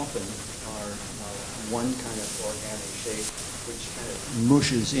often are one kind of organic shape, which kind of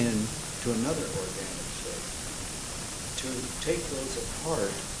mushes in to another organic shape. To take those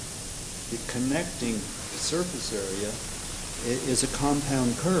apart, the connecting surface area is a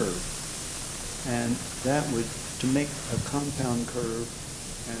compound curve, and that would, to make a compound curve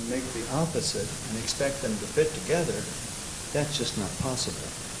and make the opposite and expect them to fit together, that's just not possible.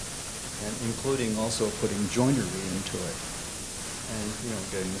 And including also putting joinery into it, and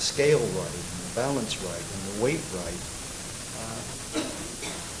getting the scale right and the balance right and the weight right.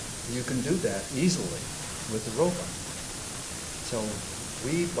 You can do that easily with the robot. So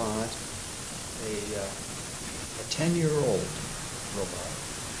we bought a 10-year-old robot.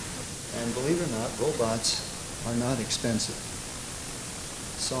 And believe it or not, robots are not expensive.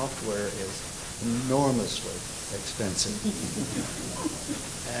 Software is enormously expensive.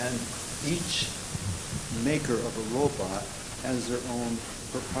 And each maker of a robot has their own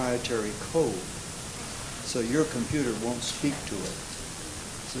proprietary code. So your computer won't speak to it.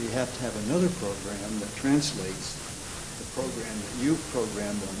 So you have to have another program that translates the program that you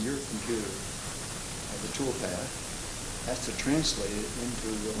programmed on your computer, the toolpath, has to translate it into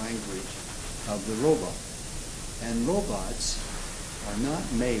the language of the robot. And robots are not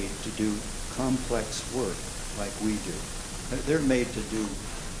made to do complex work like we do. They're made to do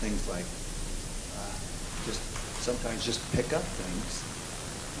things like sometimes just pick up things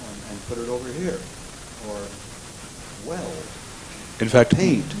and put it over here, or weld. In fact,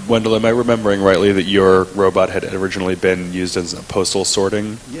 paint. Wendell, am I remembering rightly that your robot had originally been used as a postal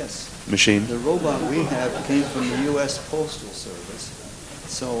sorting machine? The robot we have came from the U.S. Postal Service,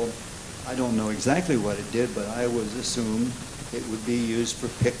 so I don't know exactly what it did, but I would assume it would be used for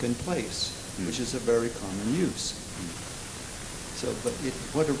pick and place, which is a very common use. So, but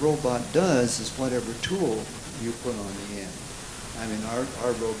what a robot does is whatever tool you put on the end. I mean,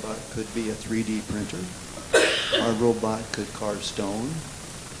 our robot could be a 3D printer. Our robot could carve stone.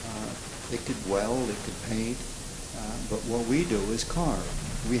 It could weld. It could paint. But what we do is carve.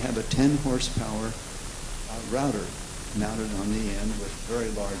 We have a 10 horsepower router mounted on the end with very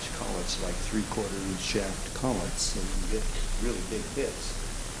large collets, like 3/4 inch shaft collets, so you can get really big bits.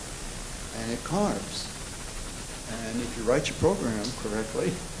 And it carves. And if you write your program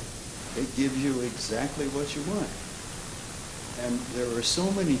correctly, it gives you exactly what you want. And there are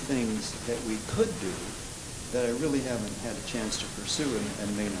so many things that we could do that I really haven't had a chance to pursue and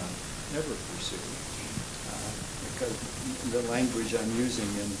may not ever pursue. Because the language I'm using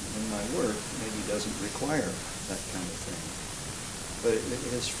in my work maybe doesn't require that kind of thing. But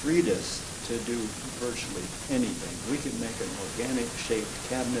it has freed us to do virtually anything. We can make an organic shaped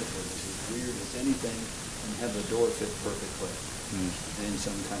cabinet that is as weird as anything and have the door fit perfectly in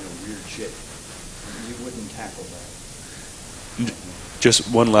some kind of weird shape. And you wouldn't tackle that. Just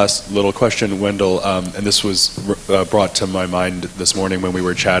one last little question, Wendell, and this was brought to my mind this morning when we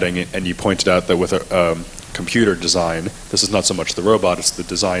were chatting, and you pointed out that with a computer design, this is not so much the robot, it's the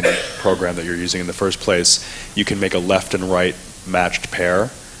design program that you're using in the first place, you can make a left and right matched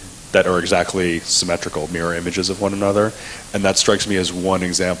pair that are exactly symmetrical, mirror images of one another, and that strikes me as one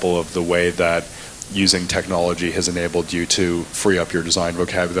example of the way that using technology has enabled you to free up your design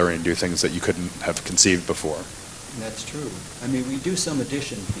vocabulary and do things that you couldn't have conceived before. That's true. I mean, we do some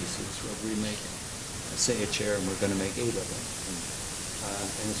addition pieces where we make, say, a chair, and we're going to make 8 of them.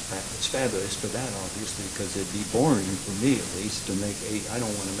 And it's fabulous for that, obviously, because it'd be boring for me, at least, to make 8. I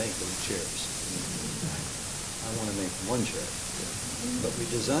don't want to make 8 chairs. I want to make 1 chair. But we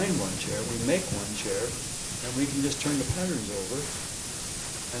design 1 chair, we make 1 chair, and we can just turn the patterns over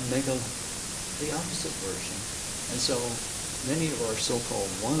and make the opposite version. And so many of our so-called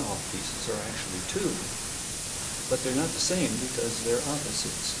one-off pieces are actually 2. But they're not the same because they're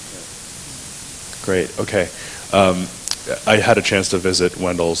opposites. Great, okay. I had a chance to visit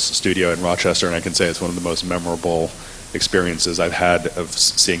Wendell's studio in Rochester, and I can say it's one of the most memorable experiences I've had of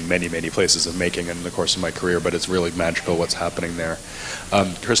seeing many, many places of making in the course of my career, but it's really magical what's happening there.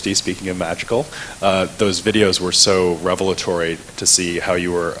 Christy, speaking of magical, those videos were so revelatory to see how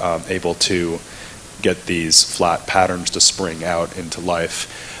you were able to get these flat patterns to spring out into life.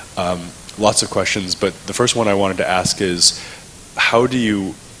 Lots of questions, but the first one I wanted to ask is, how do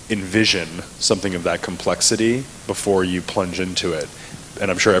you envision something of that complexity before you plunge into it? And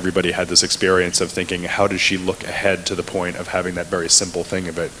I'm sure everybody had this experience of thinking, how does she look ahead to the point of having that very simple thing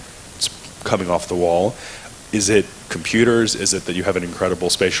of it coming off the wall? Is it computers? Is it that you have an incredible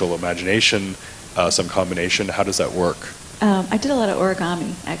spatial imagination, some combination? How does that work? I did a lot of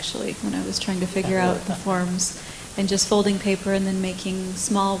origami, actually, when I was trying to figure out the forms. And just folding paper and then making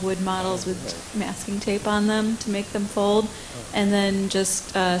small wood models with masking tape on them to make them fold, and then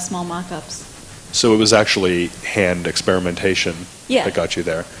just small mock-ups. So it was actually hand experimentation that got you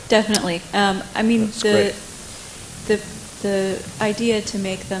there. Definitely. I mean, the idea to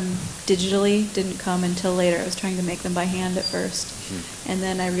make them digitally didn't come until later. I was trying to make them by hand at first, and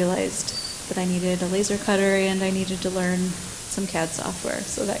then I realized that I needed a laser cutter and I needed to learn some CAD software,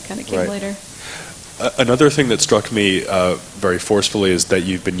 so that kind of came later. Another thing that struck me very forcefully is that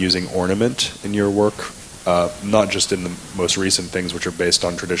you've been using ornament in your work, not just in the most recent things which are based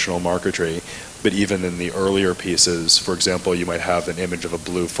on traditional marquetry, but even in the earlier pieces. For example, you might have an image of a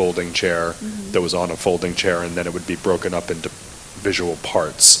blue folding chair that was on a folding chair, and then it would be broken up into visual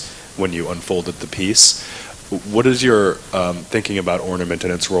parts when you unfolded the piece. What is your thinking about ornament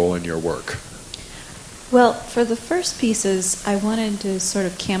and its role in your work? Well, for the first pieces, I wanted to sort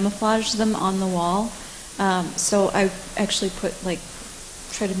of camouflage them on the wall. So I actually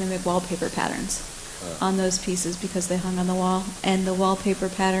tried to mimic wallpaper patterns on those pieces because they hung on the wall. And the wallpaper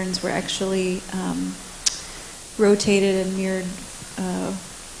patterns were actually rotated and mirrored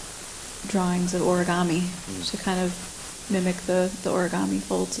drawings of origami to kind of mimic the origami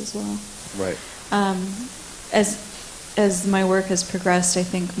folds as well. Right. As my work has progressed, I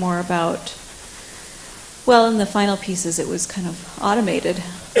think more about, well, in the final pieces it was kind of automated,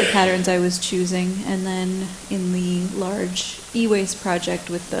 the patterns I was choosing, and then in the large e-waste project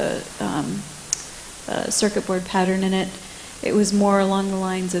with the circuit board pattern in it, it was more along the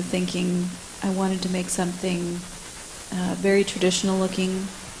lines of thinking I wanted to make something very traditional looking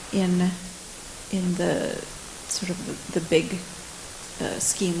in the sort of the big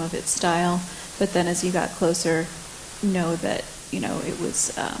scheme of its style, but then as you got closer, know that it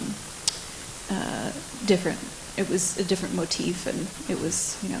was different. It was a different motif, and it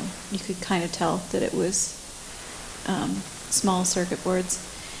was you could kind of tell that it was small circuit boards.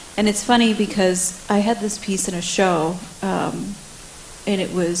 And it's funny because I had this piece in a show, and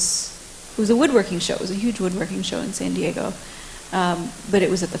it was a woodworking show. It was a huge woodworking show in San Diego, but it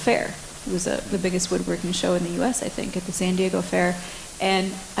was at the fair. It was the biggest woodworking show in the U.S., I think, at the San Diego Fair.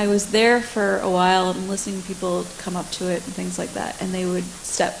 And I was there for a while and listening to people come up to it and things like that, and they would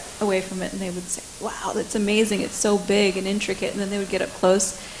step away from it and they would say, "Wow, that's amazing, it's so big and intricate," and then they would get up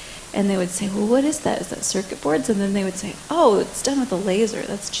close and they would say, "Well, what is that? Is that circuit boards?" And then they would say, "Oh, it's done with a laser,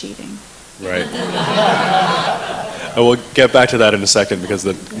 that's cheating." Right. I will get back to that in a second, because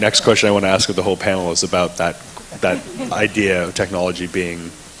the next question I want to ask of the whole panel is about that idea of technology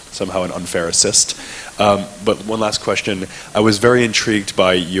being somehow an unfair assist. But one last question. I was very intrigued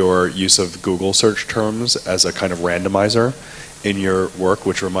by your use of Google search terms as a kind of randomizer in your work,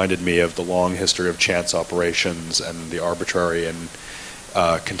 which reminded me of the long history of chance operations and the arbitrary and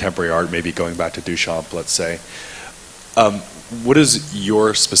contemporary art, maybe going back to Duchamp, let's say. What is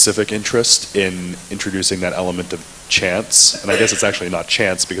your specific interest in introducing that element of chance? And I guess it's actually not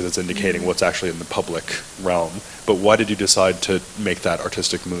chance because it's indicating what's actually in the public realm. But why did you decide to make that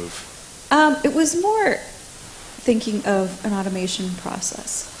artistic move? It was more thinking of an automation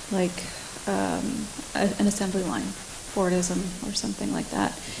process, like an assembly line, Fordism or something like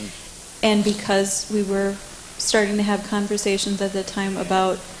that. And because we were starting to have conversations at the time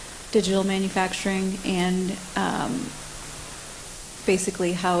about digital manufacturing and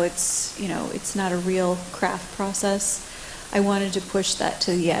basically how it's not a real craft process, I wanted to push that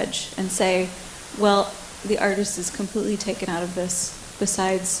to the edge and say, well, the artist is completely taken out of this.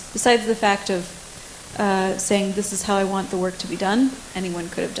 Besides the fact of saying this is how I want the work to be done, anyone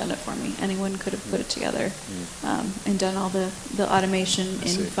could have done it for me. Anyone could have put it together and done all the automation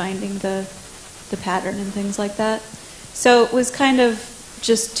in finding the pattern and things like that. So it was kind of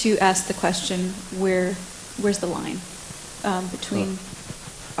just to ask the question, where's the line between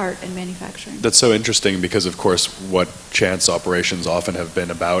art and manufacturing? That's so interesting because, of course, what chance operations often have been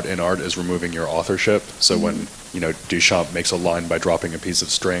about in art is removing your authorship. So when Duchamp makes a line by dropping a piece of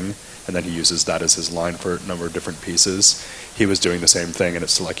string, and then he uses that as his line for a number of different pieces, he was doing the same thing, and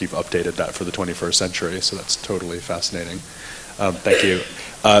it's like you've updated that for the 21st century. So that's totally fascinating. Thank you.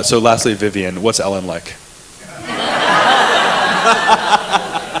 So lastly, Vivian, what's Ellen like?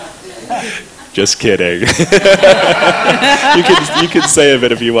 Just kidding. You can say a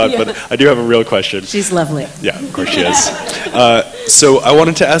bit if you want, but I do have a real question. She's lovely. Yeah, of course she is. So I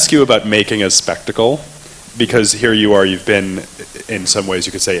wanted to ask you about making a spectacle, because here you are, you've been, in some ways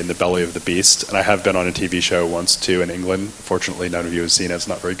you could say, in the belly of the beast, and I have been on a TV show once too in England. Fortunately, none of you have seen it. It's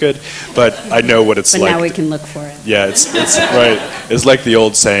not very good, but I know what it's like. But now we can look for it. Yeah, it's right. It's like the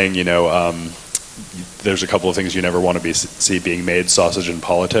old saying, there's a couple of things you never want to see being made, sausage and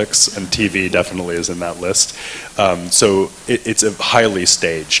politics, and TV definitely is in that list. So it's a highly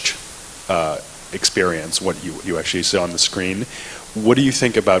staged experience, what you actually see on the screen. What do you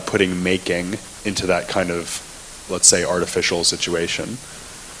think about putting making into that kind of, let's say, artificial situation?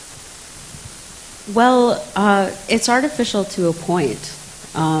 Well, it's artificial to a point,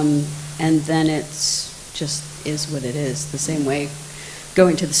 and then it's just is what it is, the same way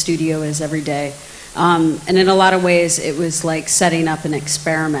going to the studio is every day. And in a lot of ways, it was like setting up an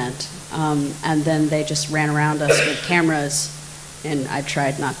experiment, and then they just ran around us with cameras, and I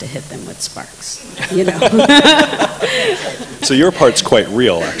tried not to hit them with sparks, So your part's quite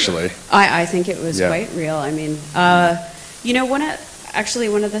real, actually. I think it was quite real. I mean, one of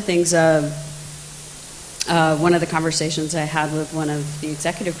the things, one of the conversations I had with one of the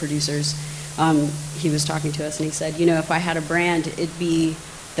executive producers, he was talking to us, and he said, if I had a brand, it'd be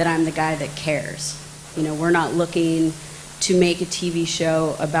that I'm the guy that cares. We're not looking to make a TV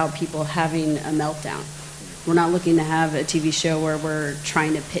show about people having a meltdown. We're not looking to have a TV show where we're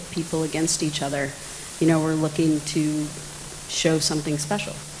trying to pit people against each other. We're looking to show something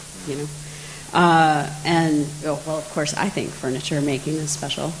special, And, well, of course, I think furniture making is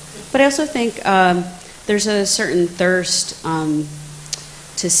special. But I also think there's a certain thirst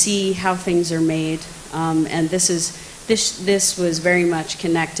to see how things are made. And this was very much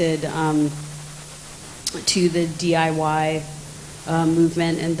connected to the DIY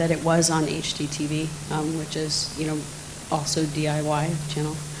movement, and that it was on HGTV, which is, also DIY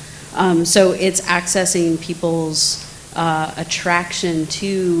channel. So it's accessing people's attraction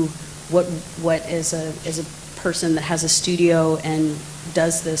to what is a person that has a studio and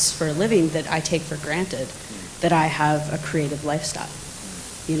does this for a living, that I take for granted that I have a creative lifestyle,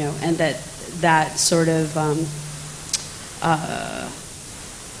 and that sort of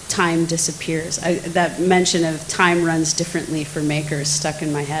time disappears. That mention of time runs differently for makers stuck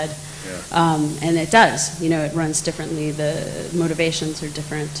in my head. Yeah. And it does, it runs differently. The motivations are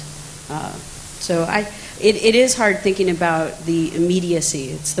different. So it is hard thinking about the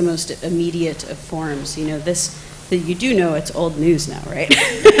immediacy. It's the most immediate of forms. You do know it's old news now, right?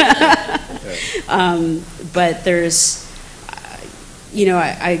 But there's,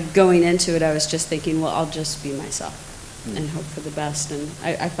 going into it, I was just thinking, well, I'll just be myself and hope for the best. And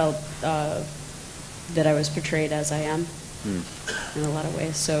I felt that I was portrayed as I am in a lot of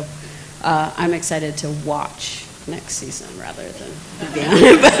ways. So I'm excited to watch next season rather than be on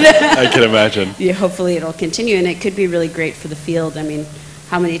it. But, I can imagine. Yeah, hopefully it'll continue, and it could be really great for the field. I mean,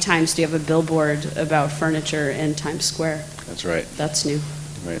 how many times do you have a billboard about furniture in Times Square? That's right. That's new.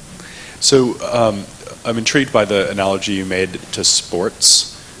 Right. So I'm intrigued by the analogy you made to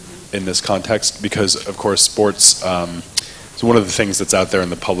sports in this context, because, of course, sports is one of the things that's out there in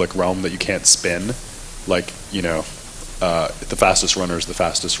the public realm that you can't spin. Like, the fastest runner is the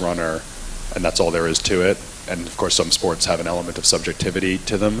fastest runner, and that's all there is to it. And of course, some sports have an element of subjectivity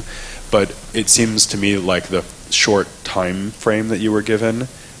to them. But it seems to me like the short time frame that you were given,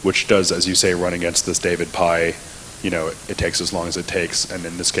 which does, as you say, run against this David Pye, it takes as long as it takes. And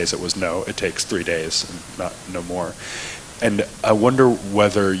in this case, it takes 3 days, and no more. And I wonder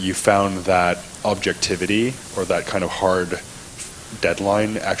whether you found that objectivity or that kind of hard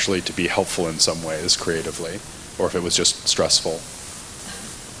deadline actually to be helpful in some ways creatively, or if it was just stressful.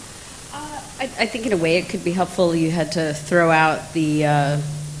 I think in a way it could be helpful. You had to throw out the, I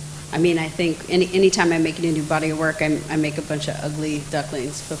think anytime I'm making a new body of work, I make a bunch of ugly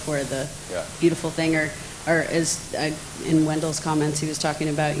ducklings before the beautiful thing, or as in Wendell's comments, he was talking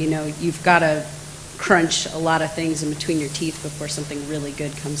about, you've got to crunch a lot of things in between your teeth before something really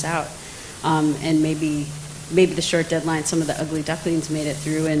good comes out. And maybe the short deadline, some of the ugly ducklings made it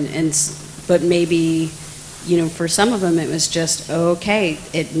through, but maybe, for some of them it was just, okay,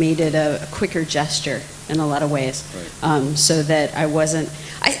 it made it a quicker gesture in a lot of ways. Right. So that I wasn't,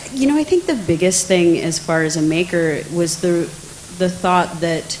 I think the biggest thing as far as a maker was the thought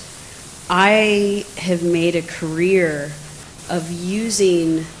that I have made a career of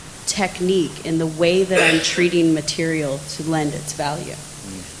using technique in the way that I'm treating material to lend its value.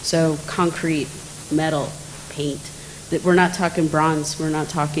 So concrete, metal, paint. That we're not talking bronze, we're not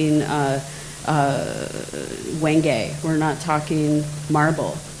talking wenge, we're not talking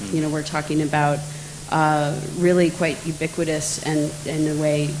marble. We're talking about really quite ubiquitous and, in a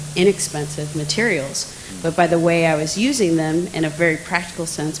way, inexpensive materials. But by the way I was using them in a very practical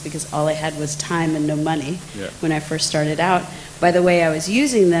sense, because all I had was time and no money when I first started out, by the way I was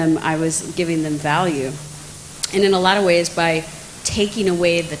using them, I was giving them value. And in a lot of ways, by taking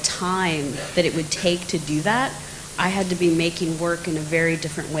away the time that it would take to do that, I had to be making work in a very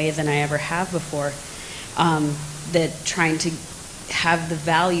different way than I ever have before. That trying to have the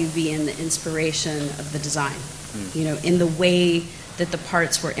value be in the inspiration of the design, in the way that the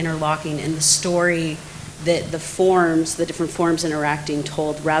parts were interlocking, in the story that the different forms interacting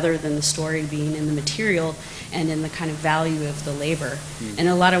told, rather than the story being in the material and in the kind of value of the labor. In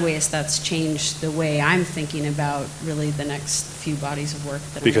a lot of ways, that's changed the way I'm thinking about really the next few bodies of work.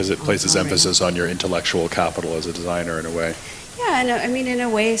 Because it places emphasis on your intellectual capital as a designer in a way. Yeah, and in a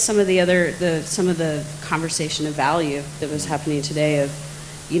way, some of the conversation of value that was happening today of,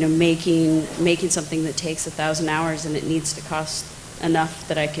 making something that takes 1,000 hours and it needs to cost enough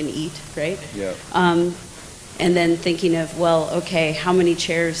that I can eat, right? Yeah. And then thinking of, well, okay, how many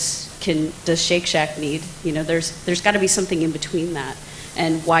chairs does Shake Shack need? There's got to be something in between that.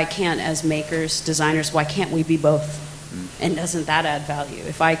 And why can't, as makers, designers, why can't we be both? And doesn't that add value?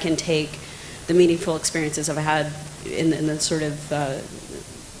 If I can take the meaningful experiences I've had in the sort of,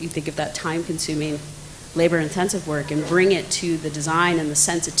 you think of that time-consuming, labor-intensive work, and bring it to the design and the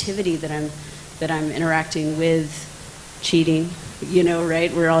sensitivity that I'm interacting with cheating,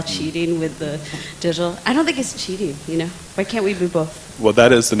 right? We're all cheating with the digital. I don't think it's cheating, Why can't we do both? Well,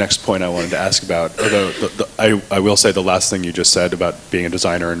 that is the next point I wanted to ask about. Although I will say the last thing you just said about being a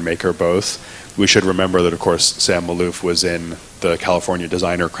designer and maker both, we should remember that, of course, Sam Maloof was in the California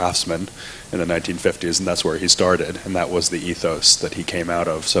Designer Craftsman in the 1950s, and that's where he started, and that was the ethos that he came out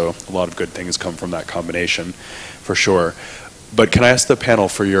of. So a lot of good things come from that combination, for sure. But can I ask the panel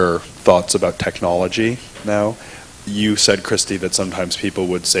for your thoughts about technology now? You said, Christy, that sometimes people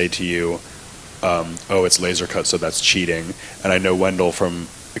would say to you, oh, it's laser cut, so that's cheating. And I know, Wendell, from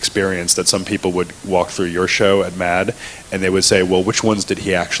experience, that some people would walk through your show at MAD, and they would say, well, which ones did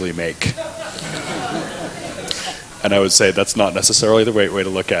he actually make? And I would say that's not necessarily the right way to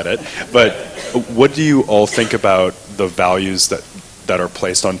look at it. But what do you all think about the values that are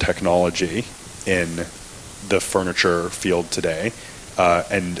placed on technology in the furniture field today?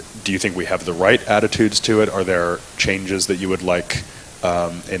 And do you think we have the right attitudes to it? Are there changes that you would like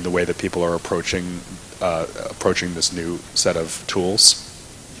in the way that people are approaching this new set of tools?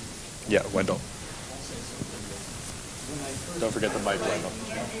 Yeah, Wendell. Don't forget the mic, Wendell.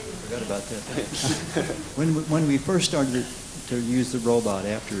 Forgot about that. When we first started to use the robot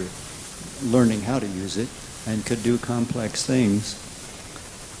after learning how to use it and could do complex things,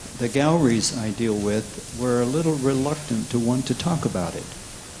 the galleries I deal with were a little reluctant to want to talk about it.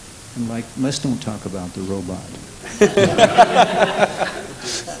 I'm like, let's don't talk about the robot.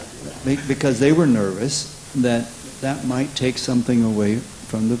 Because they were nervous that might take something away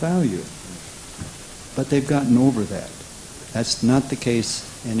from the value. But they've gotten over that. That's not the case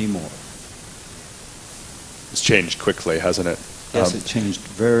anymore. It's changed quickly, hasn't it? Yes, it changed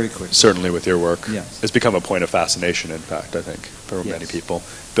very quickly. Certainly with your work. Yes. It's become a point of fascination, in fact, I think, for many people.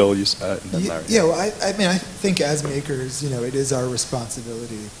 Bill, you and then Larry. Yeah, well, I mean, I think as makers, it is our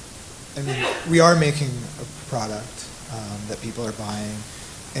responsibility. I mean, we are making a product that people are buying,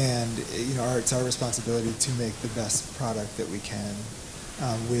 and it's our responsibility to make the best product that we can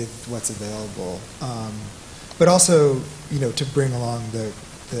with what's available. But also, to bring along the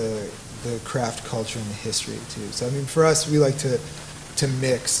craft culture and the history too. So I mean, for us, we like to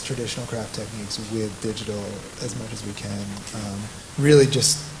mix traditional craft techniques with digital as much as we can. Really,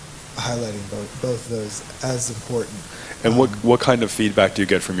 just highlighting both of those as important. And what kind of feedback do you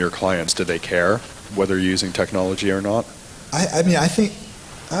get from your clients? Do they care whether you're using technology or not? I mean, I think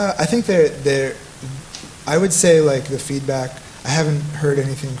they're I would say, like, the feedback, I haven't heard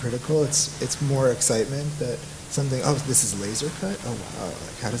anything critical. It's more excitement that something, oh, this is laser cut? Oh, wow.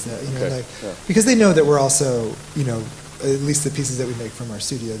 Like, how does that, because they know that we're also, at least the pieces that we make from our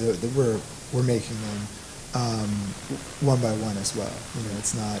studio, that we're making them one by one as well.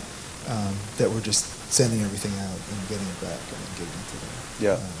 It's not that we're just sending everything out and getting it back and then giving it to them.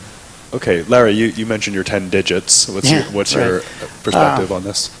 Yeah. Okay, Larry, you mentioned your 10 digits. What's your perspective on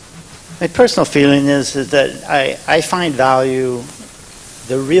this? My personal feeling is that I find value,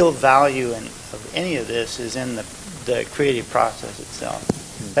 the real value of any of this is in the creative process itself.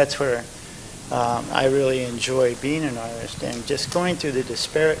 That's where I really enjoy being an artist, and just going through the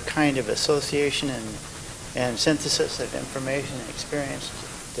disparate kind of association and synthesis of information and experience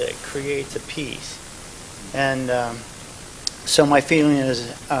that creates a piece. And so my feeling is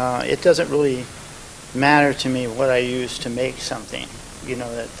it doesn't really matter to me what I use to make something.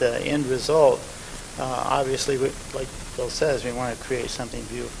 That the end result, obviously, like Bill says, we want to create something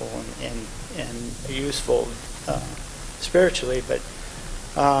beautiful and useful spiritually, but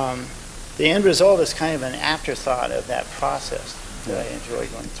the end result is kind of an afterthought of that process that I enjoy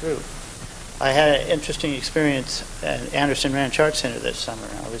going through. I had an interesting experience at Anderson Ranch Art Center this summer.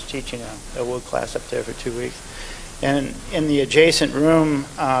 I was teaching a wood class up there for 2 weeks. And in the adjacent room,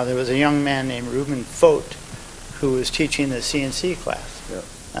 there was a young man named Reuben Fote who was teaching the CNC class.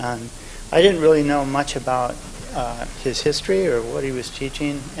 I didn't really know much about his history or what he was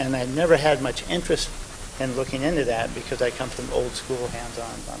teaching, and I never had much interest in looking into that because I come from old school,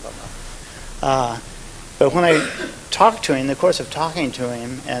 hands-on, blah, blah, blah. But when I talked to him, in the course of talking to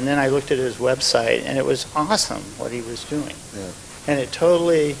him, and then I looked at his website, and it was awesome what he was doing. Yeah. And it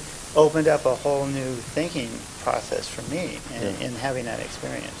totally opened up a whole new thinking process for me in having that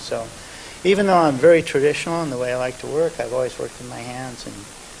experience. So even though I'm very traditional in the way I like to work, I've always worked with my hands,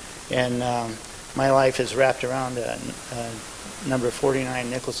 and my life is wrapped around a number 49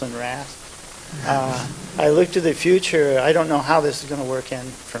 Nicholson rasp. I look to the future. I don't know how this is going to work in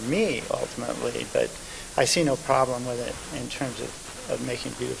for me ultimately, but I see no problem with it in terms of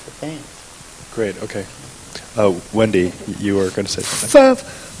making beautiful things. Great, okay. Wendy, you were going to say something.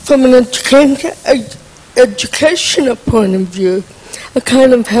 From an educational point of view, I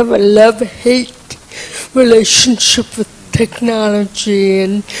kind of have a love-hate relationship with technology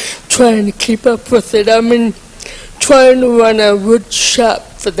and trying to keep up with it. I mean, trying to run a wood shop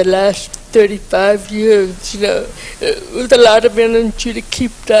for the last 35 years, it was a lot of energy to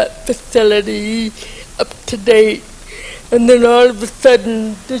keep that facility up to date. And then all of a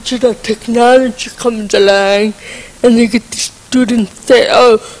sudden, digital technology comes along, and you get the students say,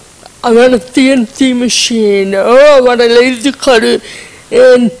 oh, I want a CNC machine, oh, I want a laser cutter.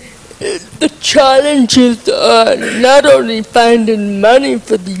 And the challenges are not only finding money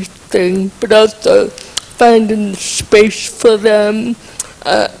for these things, but also finding the space for them.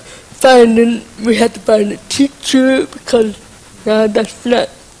 We had to find a teacher because that's not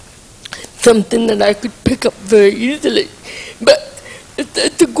something that I could pick up very easily. But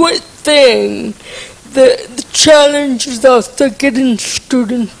it's a great thing. The challenge is also getting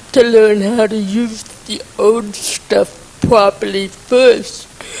students to learn how to use the old stuff properly first,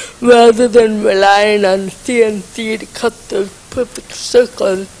 rather than relying on CNC to cut those perfect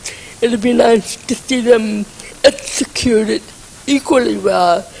circles. It'd be nice to see them execute it equally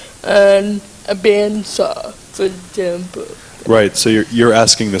well on a bandsaw, for example. Right, so you're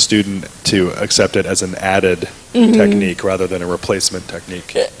asking the student to accept it as an added technique rather than a replacement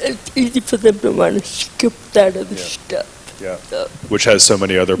technique. It's easy for them to want to skip that other stuff. Yeah, So, which has so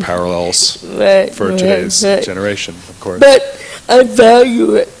many other parallels for today's generation, of course. But I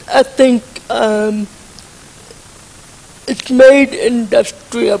value it. I think it's made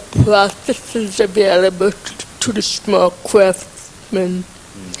industrial processes available to the small craftsmen.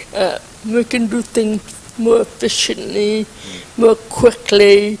 We can do things more efficiently, more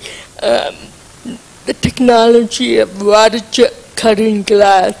quickly. The technology of water jet cutting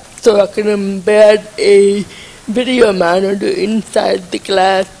glass, so I can embed a video monitor inside the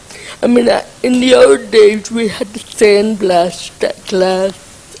glass. I mean, in the old days, we had to sandblast that glass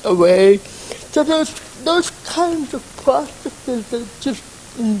away. So those kinds of processes are just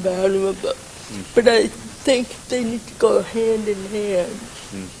invaluable. But I think they need to go hand in hand.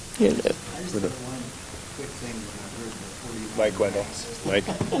 Mike Wendell. Mike?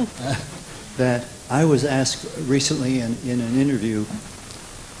 That I was asked recently in an interview,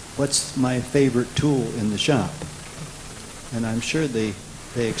 what's my favorite tool in the shop? And I'm sure they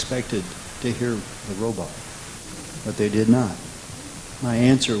expected to hear the robot, but they did not. My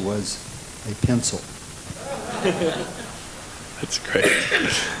answer was a pencil. That's great.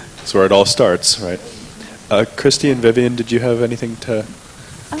 That's where it all starts, right? Christy and Vivian, did you have anything to...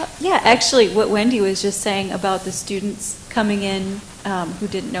 Yeah, actually, what Wendy was just saying about the students coming in who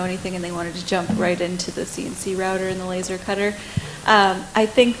didn't know anything and they wanted to jump right into the CNC router and the laser cutter, I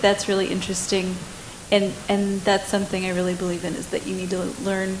think that's really interesting, and that's something I really believe in, is that you need to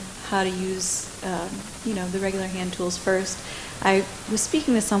learn how to use, the regular hand tools first. I was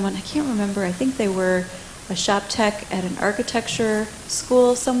speaking to someone, I can't remember, I think they were a shop tech at an architecture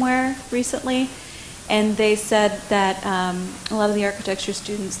school somewhere recently, and they said that a lot of the architecture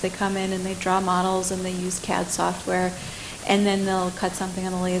students, they come in and they draw models and they use CAD software, and then they'll cut something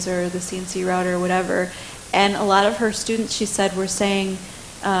on the laser or the CNC router or whatever. And a lot of her students, she said, were saying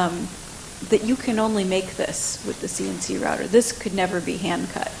that you can only make this with the CNC router. This could never be hand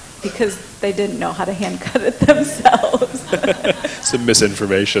cut, because they didn't know how to hand cut it themselves. Some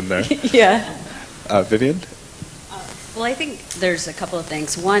misinformation there. Yeah. Vivian? Well, I think there's a couple of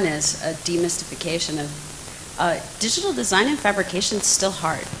things. One is a demystification of digital design and fabrication is still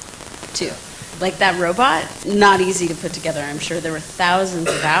hard, too. Like that robot, not easy to put together. I'm sure there were thousands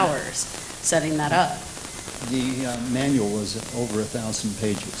of hours setting that up. The manual was over 1,000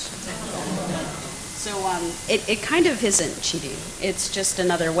 pages. So it kind of isn't cheating. It's just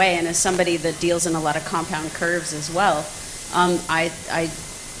another way. And as somebody that deals in a lot of compound curves as well,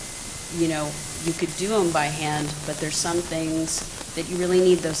 you could do them by hand, but there's some things that you really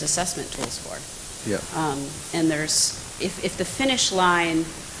need those assessment tools for. Yeah. And there's, if the finish line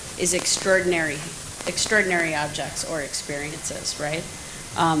is extraordinary objects or experiences, right?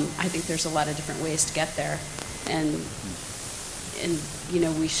 I think there's a lot of different ways to get there, and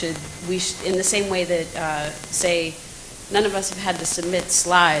we should in the same way that say none of us have had to submit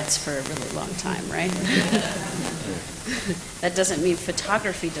slides for a really long time, right? That doesn't mean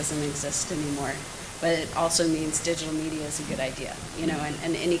photography doesn't exist anymore, but it also means digital media is a good idea,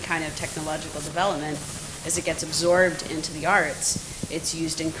 and any kind of technological development, as it gets absorbed into the arts, it's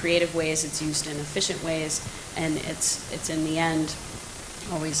used in creative ways, it's used in efficient ways, and it's in the end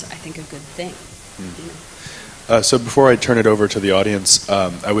always, I think, a good thing. So before I turn it over to the audience,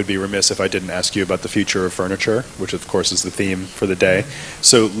 I would be remiss if I didn't ask you about the future of furniture, which of course is the theme for the day.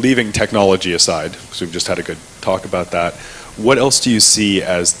 So leaving technology aside, because we've just had a good talk about that, what else do you see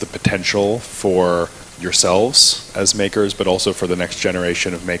as the potential for yourselves as makers, but also for the next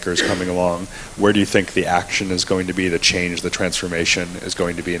generation of makers coming along? Where do you think the action is going to be, the change, the transformation is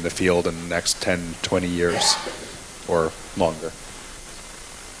going to be in the field in the next 10, 20 years or longer?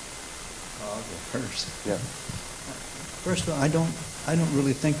 I'll go first. Yeah. First of all, I don't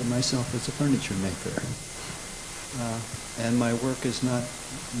really think of myself as a furniture maker. And my work is not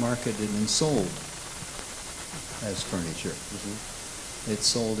marketed and sold as furniture. Mm-hmm. It's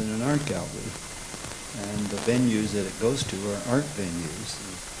sold in an art gallery. And the venues that it goes to are art venues.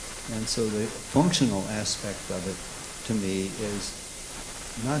 Mm-hmm. And so the functional aspect of it, to me, is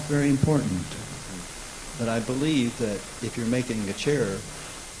not very important. Mm-hmm. But I believe that if you're making a chair,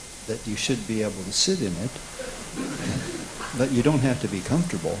 that you should be able to sit in it, but you don't have to be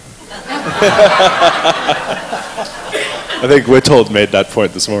comfortable. I think Witold made that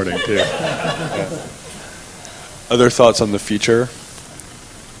point this morning, too. Yeah. Other thoughts on the future?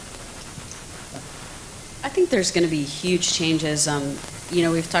 I think there's going to be huge changes. You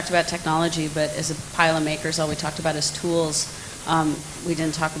know, we've talked about technology, but as a pile of makers, all we talked about is tools. We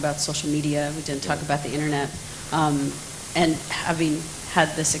didn't talk about social media. We didn't talk about the internet. And having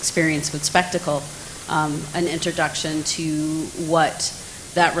had this experience with Spectacle, an introduction to what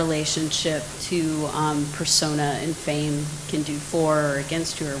that relationship to persona and fame can do for or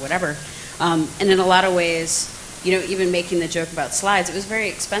against you or whatever. And in a lot of ways, you know, even making the joke about slides, it was very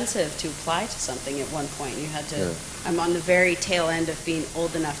expensive to apply to something at one point. You had to, yeah. I'm on the very tail end of being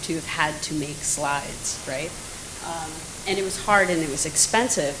old enough to have had to make slides, right? And it was hard and it was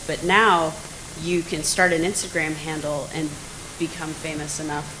expensive, but now you can start an Instagram handle and become famous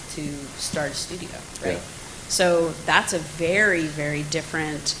enough to start a studio, right? Yeah. So that's a very, very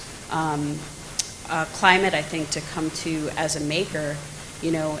different climate, I think, to come to as a maker,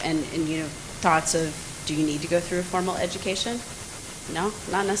 you know, and you know, thoughts of, do you need to go through a formal education? No,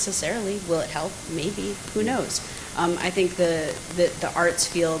 not necessarily. Will it help? Maybe. Who knows? I think the arts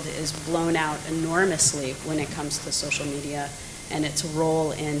field is blown out enormously when it comes to social media and its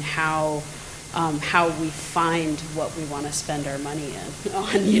role in how we find what we want to spend our money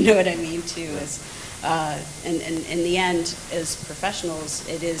on. You know what I mean? Too is, and in the end, as professionals,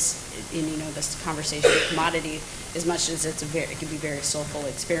 it is, in, you know, this conversation of commodity. As much as it can be a very soulful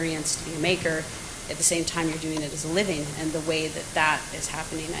experience to be a maker, at the same time you're doing it as a living, and the way that that is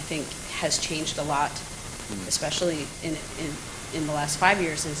happening, I think, has changed a lot, especially in the last 5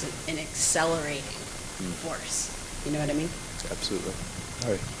 years, is an accelerating force. You know what I mean? Absolutely.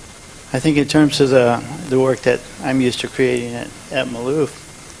 All right. I think in terms of the work that I'm used to creating at Maloof,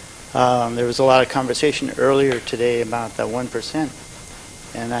 there was a lot of conversation earlier today about the 1%,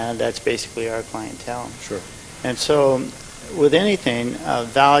 and that's basically our clientele. Sure. And so, with anything,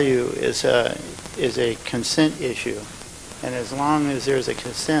 value is a consent issue, and as long as there's a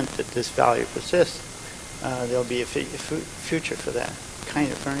consent that this value persists, there'll be a future for that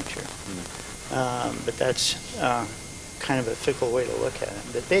kind of furniture. Mm. But that's kind of a fickle way to look at it.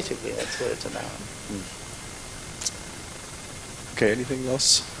 But basically, that's what it's about. Mm. Okay. Anything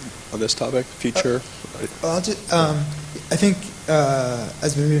else on this topic? Future. I'll just, I think,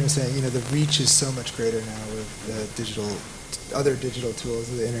 as Vivian was saying, you know, the reach is so much greater now with the other digital tools,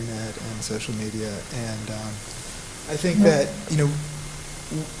 the internet and social media, and I think that, you know,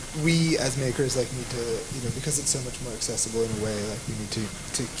 we as makers need to, you know, because it's so much more accessible in a way, we need to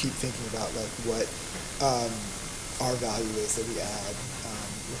keep thinking about what our value is that we add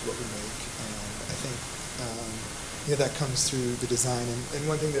with what we make, and I think you know, that comes through the design, and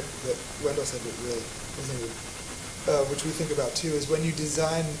one thing that Wendell said that really resonated, which we think about too, is when you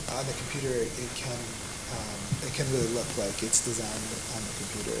design on the computer, it can really look like it's designed on the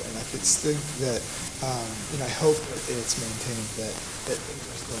computer, and I think that you know, I hope that it's maintained that things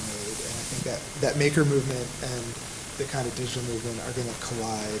are still made, and I think that maker movement and the kind of digital movement are going to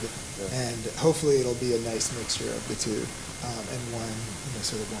collide, yeah. And hopefully it'll be a nice mixture of the two, and one, you know,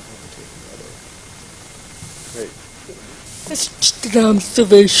 sort of won't overtake the other. Great. It's just an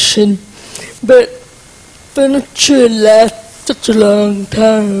observation, but furniture lasts such a long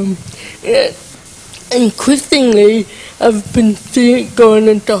time. Increasingly, I've been seeing it going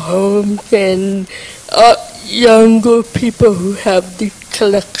into homes, and younger people who have these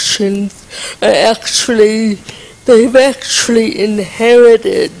collections they've actually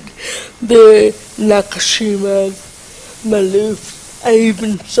inherited the Nakashima's, Maloof. I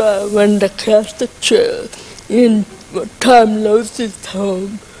even saw one the caricature in Tom Lowe's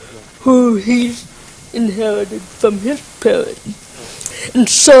home, who he's inherited from his parents. And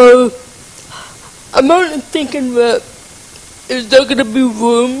so I'm only thinking that, is there going to be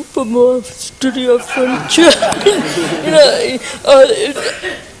room for more studio furniture? You know,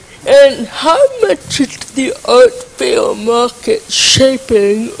 And how much is the art fair market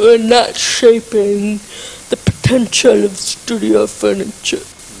shaping or not shaping the potential of studio furniture?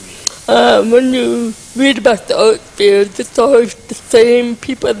 When you read about the art fairs, it's always the same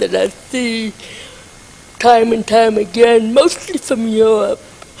people that I see time and time again, mostly from Europe.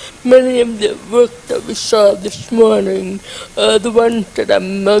 Many of the work that we saw this morning are the ones that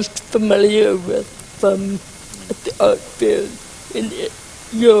I'm most familiar with from the art fairs in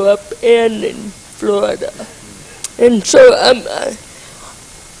Europe and in Florida. And so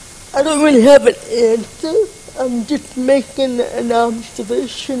I don't really have an answer. I'm just making an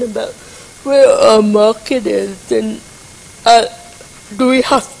observation about where our market is. And do we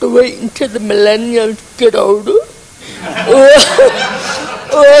have to wait until the millennials get older? or,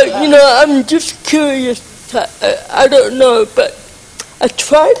 I'm just curious. I don't know, but I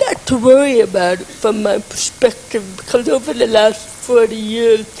try not to worry about it from my perspective, because over the last 40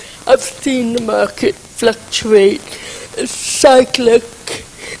 years, I've seen the market fluctuate. It's cyclic.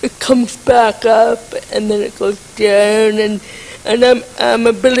 It comes back up, and then it goes down, and I'm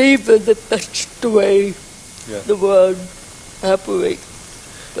a believer that that's the way the world operates.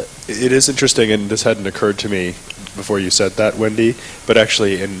 But it is interesting, and this hadn't occurred to me before you said that, Wendy, but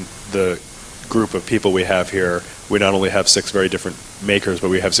actually in the group of people we have here, we not only have 6 very different makers, but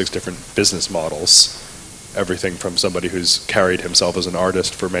we have 6 different business models. Everything from somebody who's carried himself as an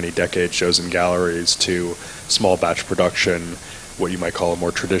artist for many decades, shows in galleries, to small batch production, what you might call a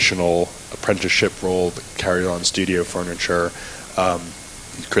more traditional apprenticeship role, carried on studio furniture.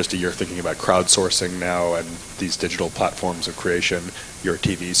 Christy, you're thinking about crowdsourcing now and these digital platforms of creation. You're a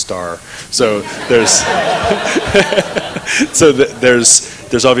TV star, so there's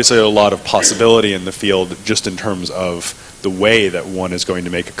obviously a lot of possibility in the field, just in terms of the way that one is going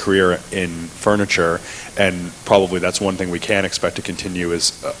to make a career in furniture, and probably that's one thing we can expect to continue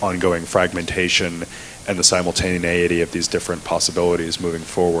is ongoing fragmentation and the simultaneity of these different possibilities moving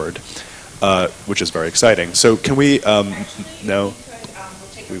forward, which is very exciting. So can we, no?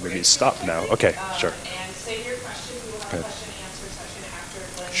 We maybe stop now. Okay, sure. And save your questions. We will have a question and answer session after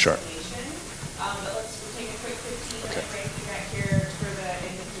the Sure. installation. But let's take a quick 15-minute break. Be back here for the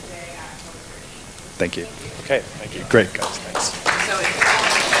end of the day at 12:30. Thank you. Okay, thank you. Great, guys. Thanks. So if you want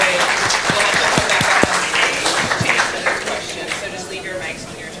to say, we'll have to come back up on stage to answer those questions. So just leave your mics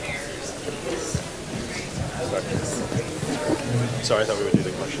on your chairs, please. Sorry, I thought we would do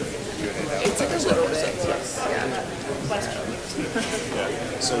the question Q&A now. It's like a little bit. Yeah.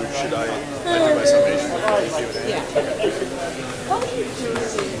 So should I do my summation before the Q&A? Yeah.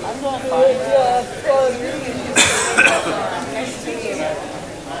 I'm not fine. Nice to meet you.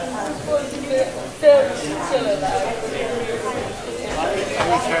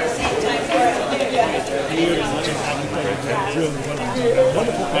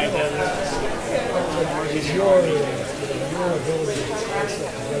 Wonderful panel. Is your ability to express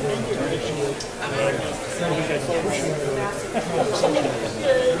that together and differentiate something that's pushing the conversation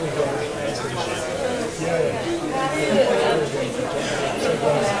really good.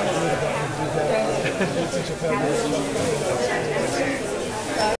 It's such a fabulous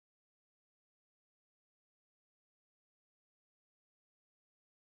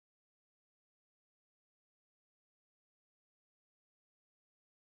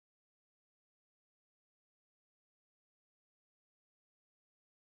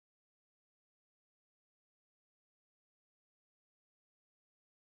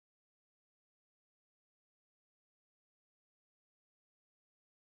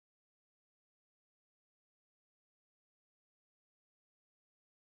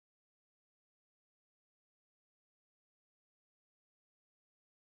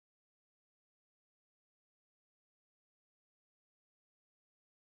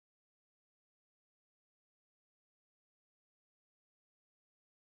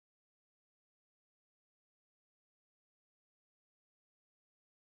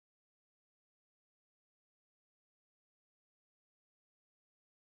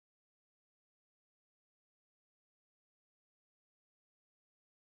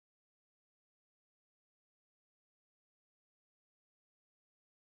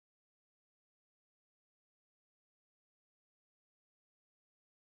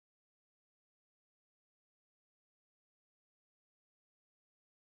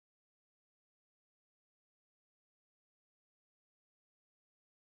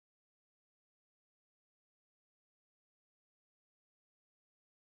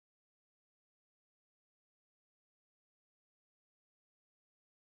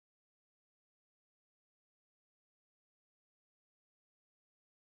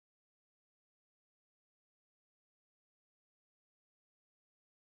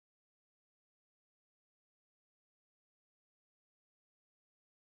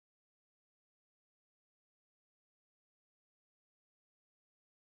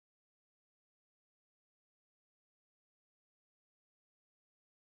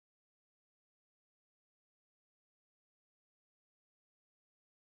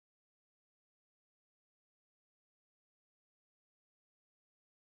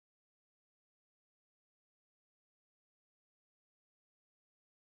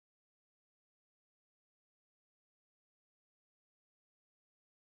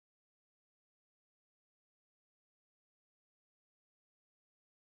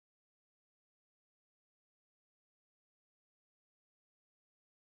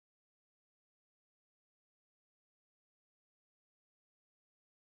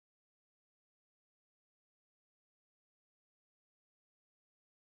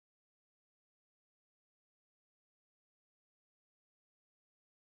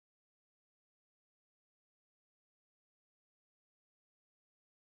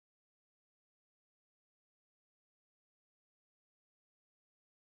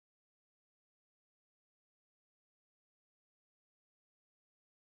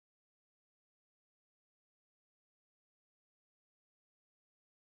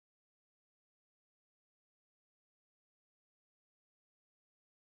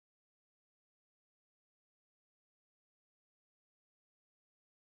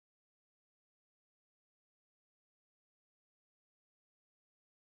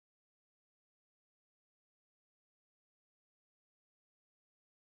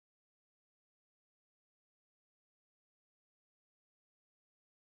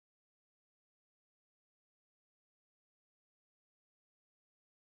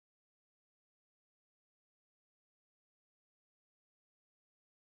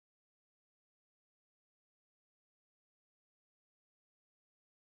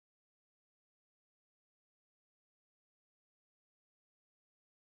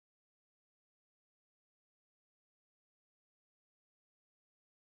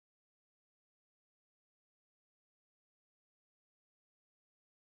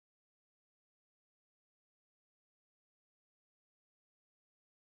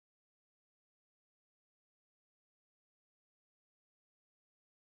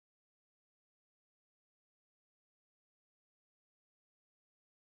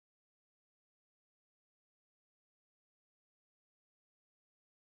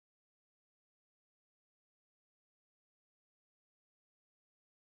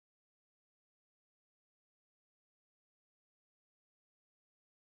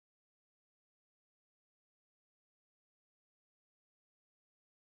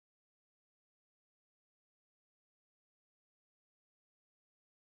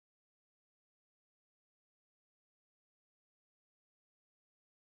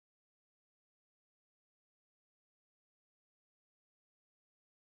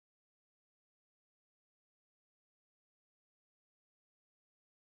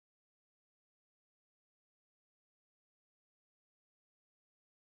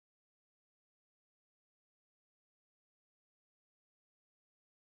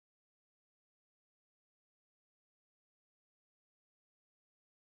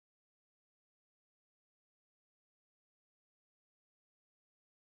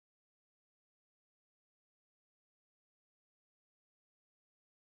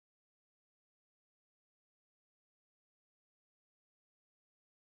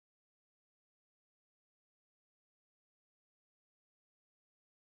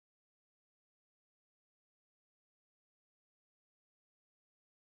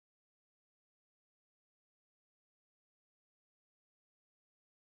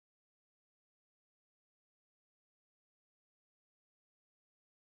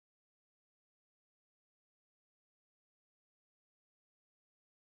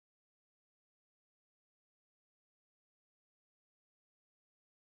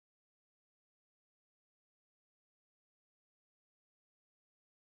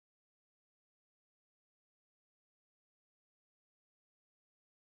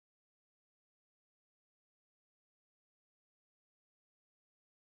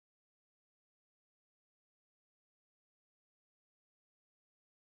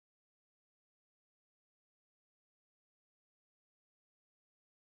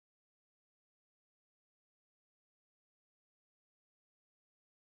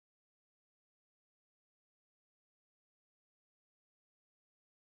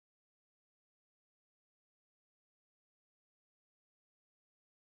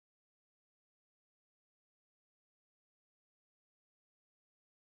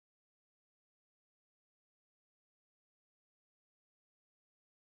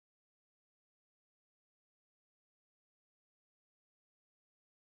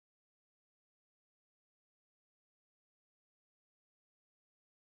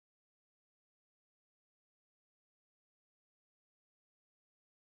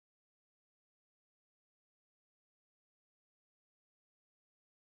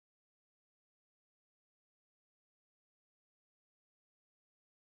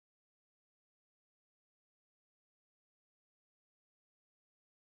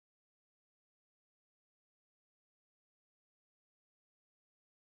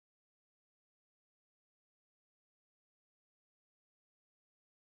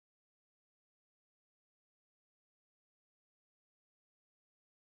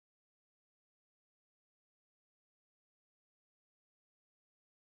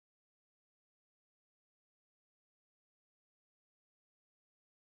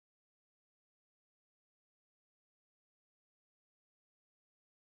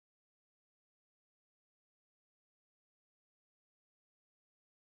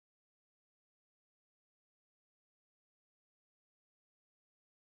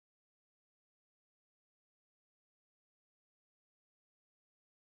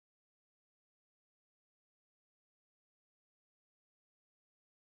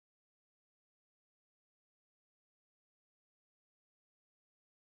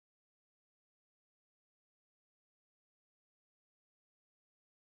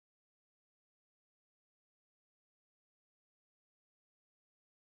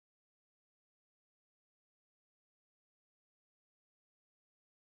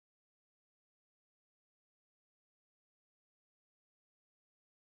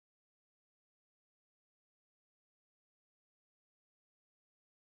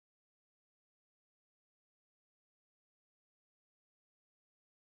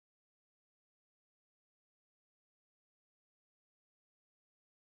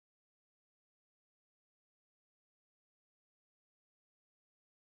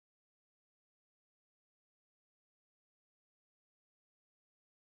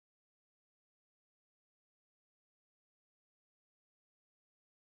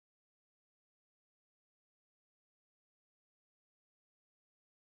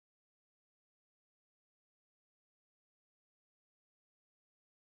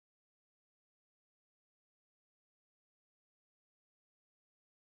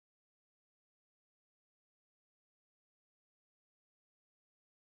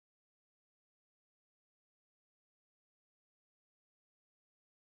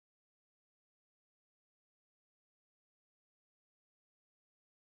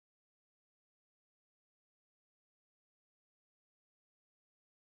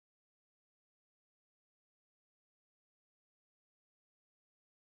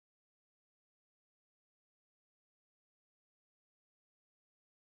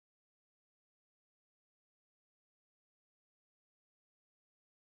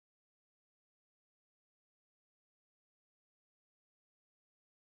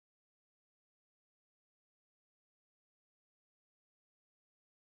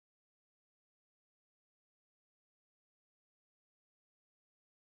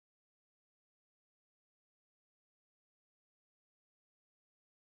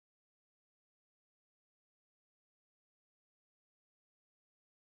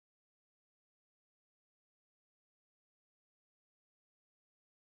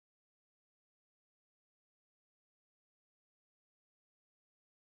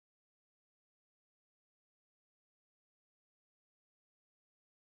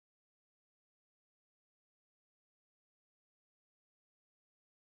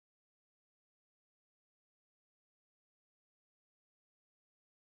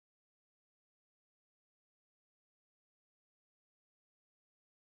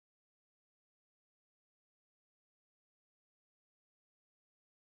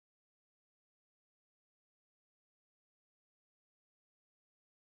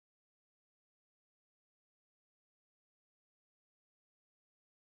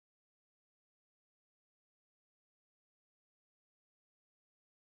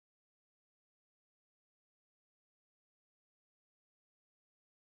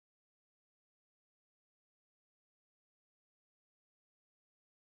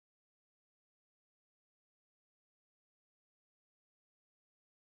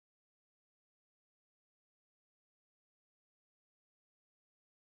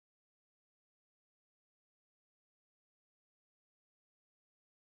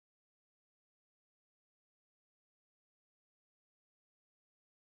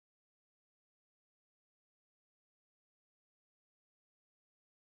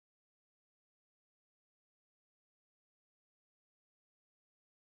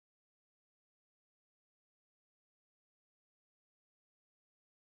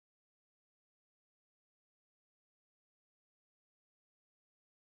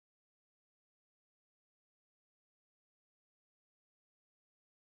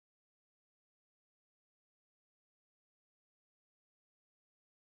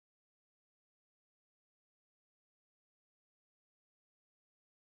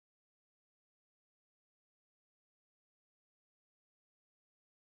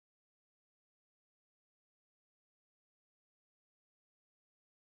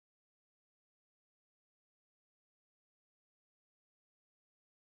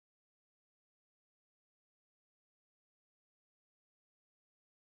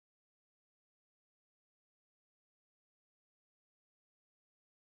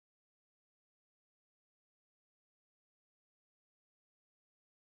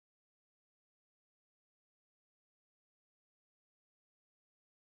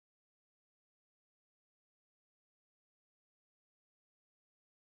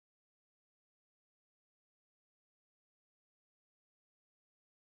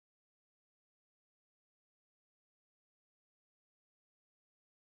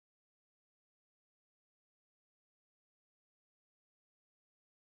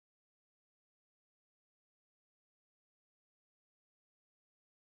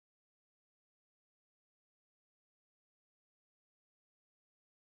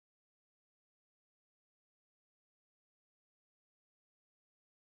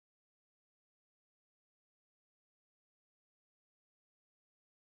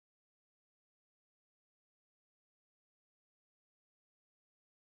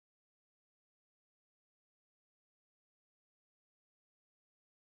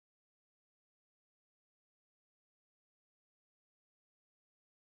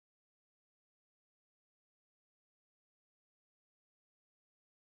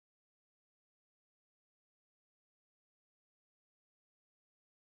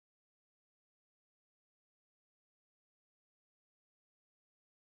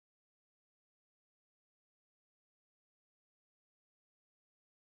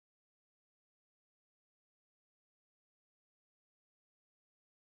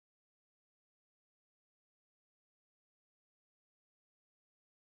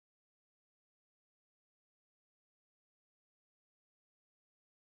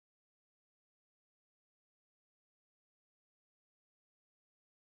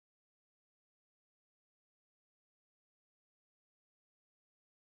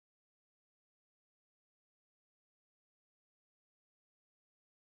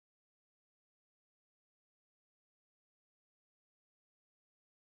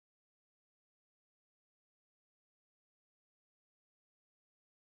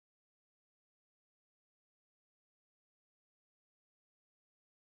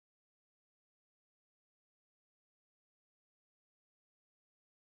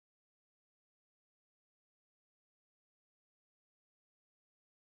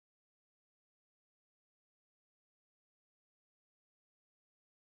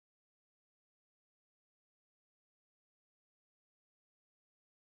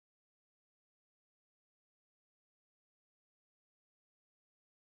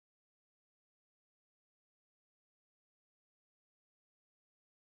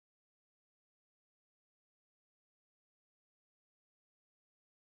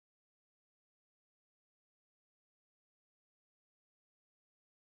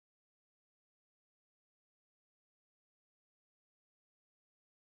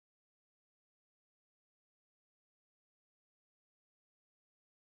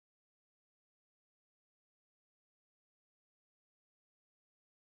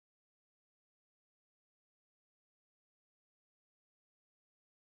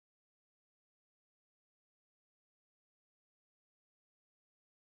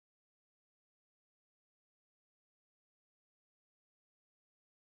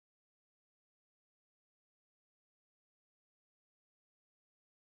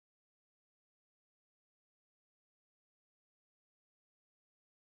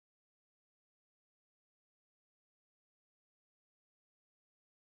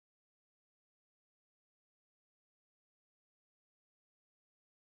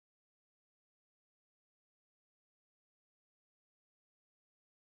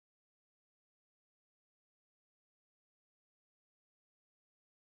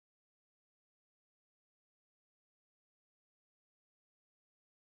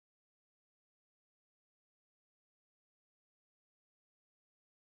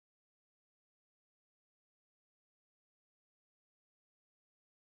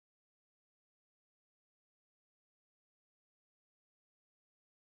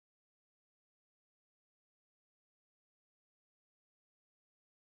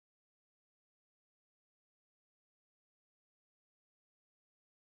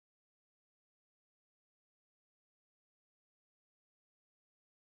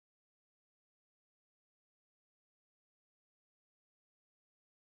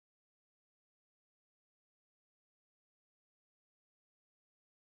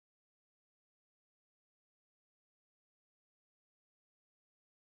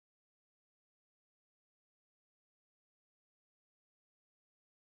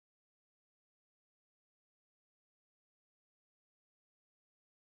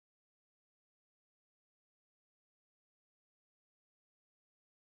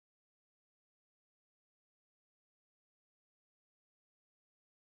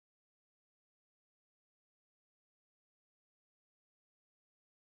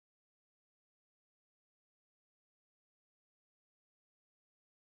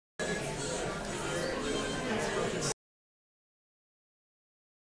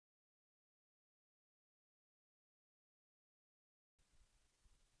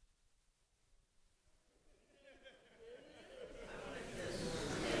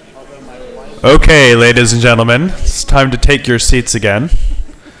Okay, ladies and gentlemen, it's time to take your seats again.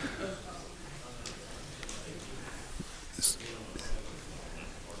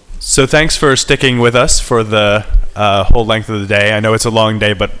 So thanks for sticking with us for the whole length of the day. I know it's a long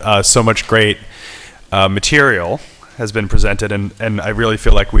day, but so much great material has been presented, and I really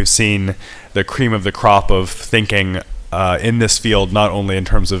feel like we've seen the cream of the crop of thinking in this field, not only in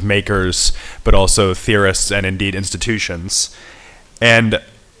terms of makers, but also theorists and indeed institutions. And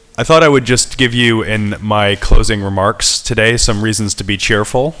I thought I would just give you, in my closing remarks today, some reasons to be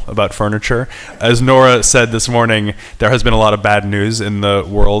cheerful about furniture. As Nora said this morning, there has been a lot of bad news in the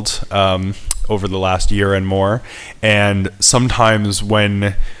world over the last year and more. And sometimes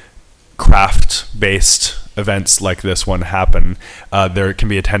when craft-based events like this one happen, there can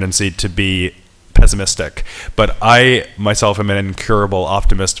be a tendency to be pessimistic. But I myself am an incurable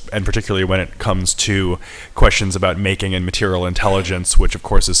optimist, and particularly when it comes to questions about making and material intelligence, which of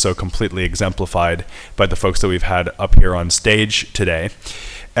course is so completely exemplified by the folks that we've had up here on stage today.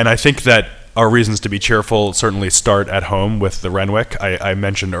 And I think that our reasons to be cheerful certainly start at home with the Renwick. I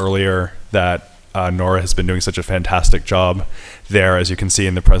mentioned earlier that Nora has been doing such a fantastic job there, as you can see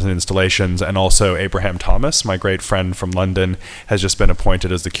in the present installations, and also Abraham Thomas, my great friend from London, has just been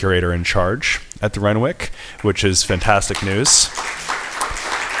appointed as the curator in charge at the Renwick, which is fantastic news.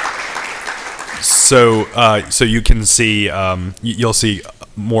 So you can see, you'll see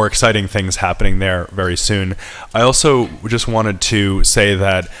more exciting things happening there very soon. I also just wanted to say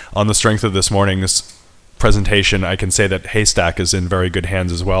that on the strength of this morning's presentation, I can say that Haystack is in very good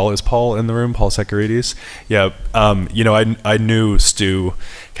hands as well. Is Paul in the room? Paul Securities? Yeah. You know, I knew Stu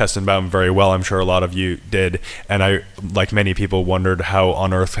Kestenbaum very well. I'm sure a lot of you did. And I, like many people, wondered how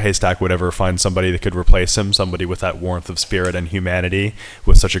on earth Haystack would ever find somebody that could replace him, somebody with that warmth of spirit and humanity,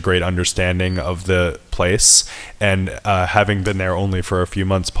 with such a great understanding of the place. And having been there only for a few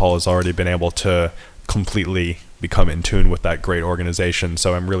months, Paul has already been able to completely become in tune with that great organization.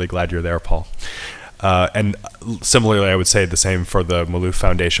 So I'm really glad you're there, Paul. And similarly, I would say the same for the Maloof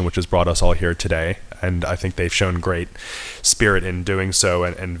Foundation, which has brought us all here today. And I think they've shown great spirit in doing so,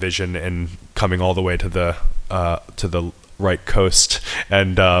 and vision in coming all the way to the right coast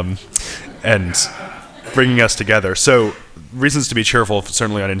and bringing us together. So reasons to be cheerful,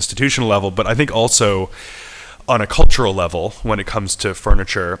 certainly on an institutional level, but I think also on a cultural level when it comes to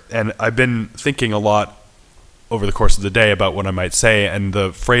furniture. And I've been thinking a lot over the course of the day about what I might say, and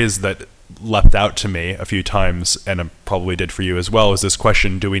the phrase that leapt out to me a few times, and it probably did for you as well, is this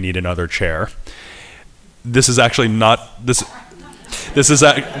question: do we need another chair? This is actually not this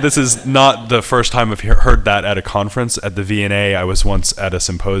is not the first time I've heard that at a conference. At the V&A, I was once at a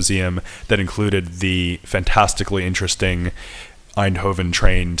symposium that included the fantastically interesting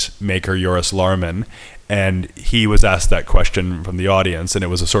Eindhoven-trained maker Joris Larman, and he was asked that question from the audience, and it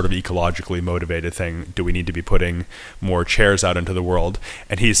was a sort of ecologically motivated thing. Do we need to be putting more chairs out into the world?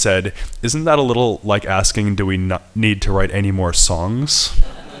 And he said, isn't that a little like asking, do we not need to write any more songs?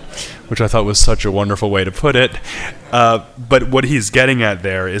 Which I thought was such a wonderful way to put it. But what he's getting at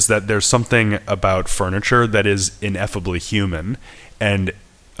there is that there's something about furniture that is ineffably human, and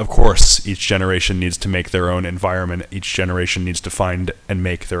of course, each generation needs to make their own environment. Each generation needs to find and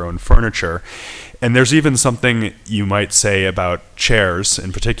make their own furniture. And there's even something you might say about chairs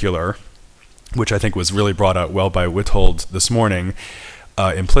in particular, which I think was really brought out well by Withold this morning,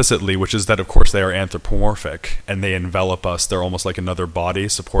 implicitly, which is that, of course, they are anthropomorphic and they envelop us. They're almost like another body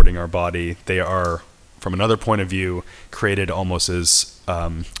supporting our body. They are, from another point of view, created almost as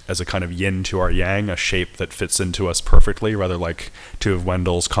a kind of yin to our yang, a shape that fits into us perfectly, rather like two of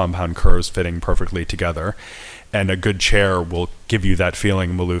Wendell's compound curves fitting perfectly together. And a good chair will give you that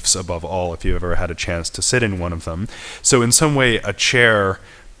feeling, Maloof's above all, if you've ever had a chance to sit in one of them. So in some way, a chair,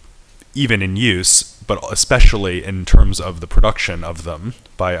 even in use, but especially in terms of the production of them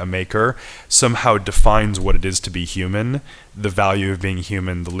by a maker, somehow defines what it is to be human, the value of being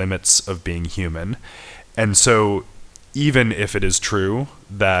human, the limits of being human. And so even if it is true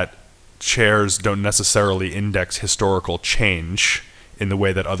that chairs don't necessarily index historical change in the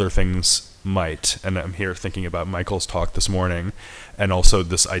way that other things might, and I'm here thinking about Michael's talk this morning, and also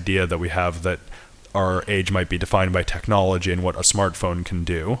this idea that we have that our age might be defined by technology and what a smartphone can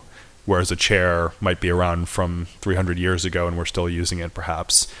do, whereas a chair might be around from 300 years ago and we're still using it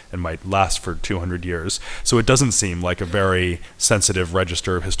perhaps, and might last for 200 years. So it doesn't seem like a very sensitive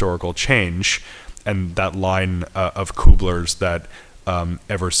register of historical change. And that line of Kubler's that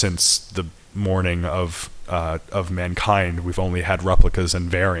ever since the morning of mankind, we've only had replicas and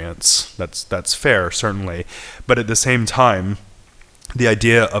variants. That's fair, certainly. But at the same time, the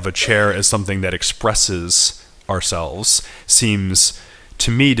idea of a chair as something that expresses ourselves seems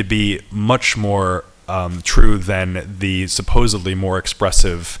to me to be much more true than the supposedly more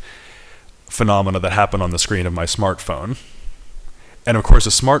expressive phenomena that happen on the screen of my smartphone. And of course, a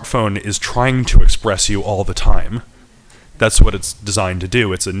smartphone is trying to express you all the time. That's what it's designed to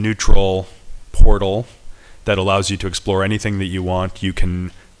do. It's a neutral portal that allows you to explore anything that you want. You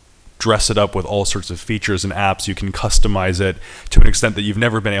can dress it up with all sorts of features and apps. You can customize it to an extent that you've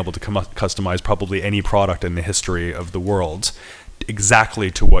never been able to customize probably any product in the history of the world, exactly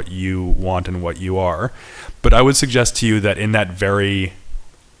to what you want and what you are. But I would suggest to you that in that very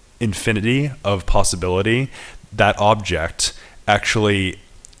infinity of possibility, that object actually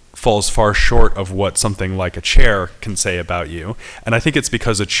falls far short of what something like a chair can say about you. And I think it's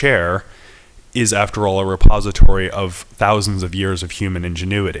because a chair is, after all, a repository of thousands of years of human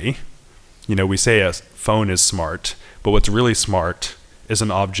ingenuity. You know, we say a phone is smart, but what's really smart is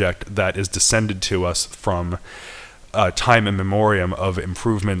an object that is descended to us from time immemorial of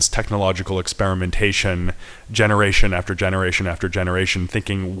improvements, technological experimentation, generation after generation after generation,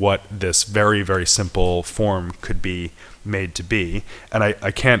 thinking what this very, very simple form could be made to be. And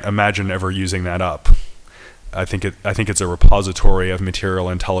I can't imagine ever using that up. I think it's a repository of material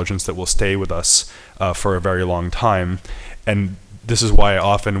intelligence that will stay with us for a very long time. And this is why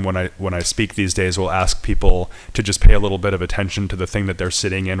often when I speak these days, we'll ask people to just pay a little bit of attention to the thing that they're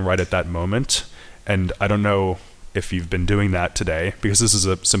sitting in right at that moment. And I don't know if you've been doing that today, because this is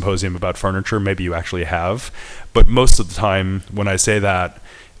a symposium about furniture, maybe you actually have. But most of the time when I say that,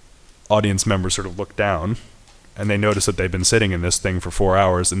 audience members sort of look down and they notice that they've been sitting in this thing for 4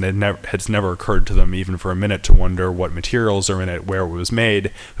 hours, and it's never occurred to them even for a minute to wonder what materials are in it, where it was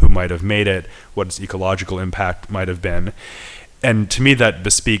made, who might have made it, what its ecological impact might have been. And to me, that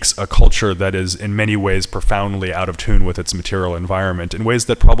bespeaks a culture that is in many ways profoundly out of tune with its material environment in ways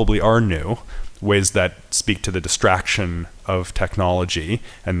that probably are new, ways that speak to the distraction of technology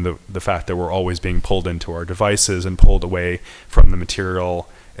and the fact that we're always being pulled into our devices and pulled away from the material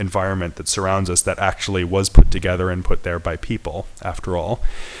environment that surrounds us that actually was put together and put there by people, after all.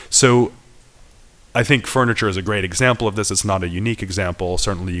 So I think furniture is a great example of this. It's not a unique example.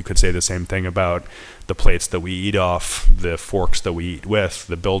 Certainly you could say the same thing about the plates that we eat off, the forks that we eat with,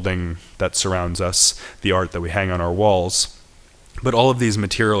 the building that surrounds us, the art that we hang on our walls. But all of these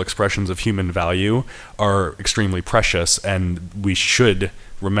material expressions of human value are extremely precious, and we should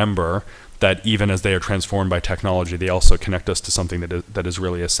remember that even as they are transformed by technology, they also connect us to something that is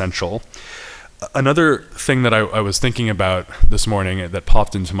really essential. Another thing that I was thinking about this morning that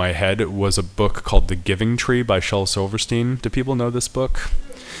popped into my head was a book called The Giving Tree by Shel Silverstein. Do people know this book?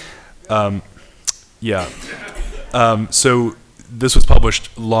 Yeah. So this was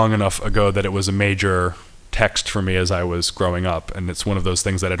published long enough ago that it was a major text for me as I was growing up, and it's one of those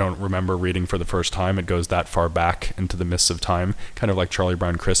things that I don't remember reading for the first time. It goes that far back into the mists of time, kind of like Charlie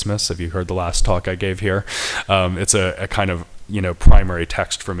Brown Christmas. Have you heard the last talk I gave here? It's a kind of, primary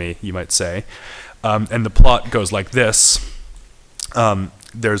text for me, you might say. And the plot goes like this.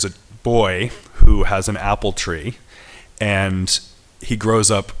 There's a boy who has an apple tree, and he grows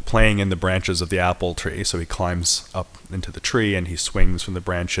up playing in the branches of the apple tree. So he climbs up into the tree and he swings from the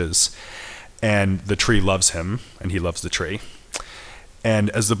branches. And the tree loves him, and he loves the tree. And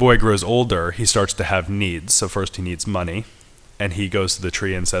as the boy grows older, he starts to have needs. So first he needs money, and he goes to the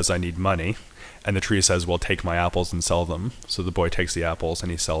tree and says, I need money. And the tree says, well, take my apples and sell them. So the boy takes the apples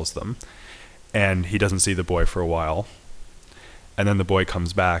and he sells them. And he doesn't see the boy for a while. And then the boy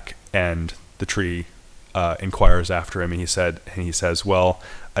comes back, and the tree inquires after him, and he says, well,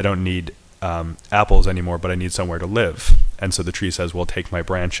 I don't need apples anymore, but I need somewhere to live. And so the tree says, well, take my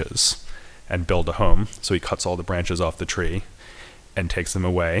branches and build a home. So he cuts all the branches off the tree and takes them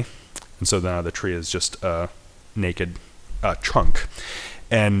away. And so now the tree is just a naked trunk.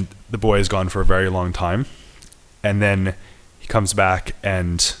 And the boy is gone for a very long time. And then he comes back,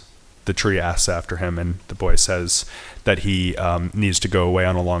 and the tree asks after him, and the boy says that he needs to go away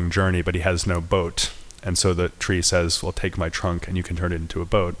on a long journey, but he has no boat. And so the tree says, well, take my trunk and you can turn it into a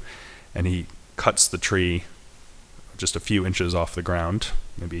boat. And he cuts the tree just a few inches off the ground,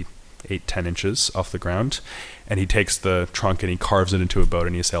 maybe 8-10 inches off the ground, and he takes the trunk and he carves it into a boat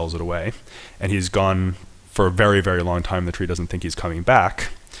and he sails it away. And he's gone for a very, very long time. The tree doesn't think he's coming back.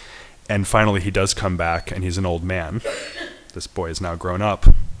 And finally he does come back, and he's an old man. This boy is now grown up.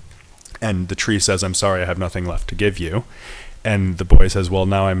 And the tree says, I'm sorry, I have nothing left to give you. And the boy says, well,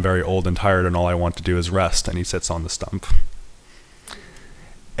 now I'm very old and tired, and all I want to do is rest. And he sits on the stump.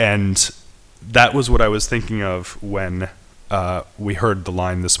 And that was what I was thinking of when we heard the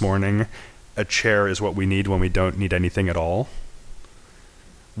line this morning, a chair is what we need when we don't need anything at all.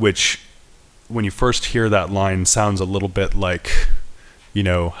 Which, when you first hear that line, sounds a little bit like you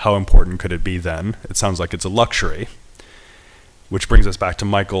know, how important could it be then? It sounds like it's a luxury. Which brings us back to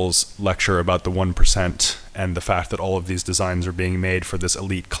Michael's lecture about the 1% and the fact that all of these designs are being made for this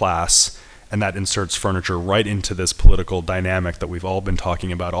elite class, and that inserts furniture right into this political dynamic that we've all been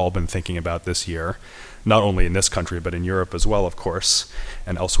talking about, all been thinking about this year, not only in this country, but in Europe as well, of course,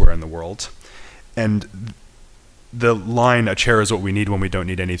 and elsewhere in the world. And the line, "a chair is what we need when we don't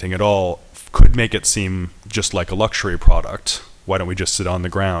need anything at all," could make it seem just like a luxury product. Why don't we just sit on the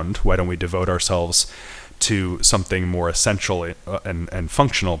ground? Why don't we devote ourselves to something more essential and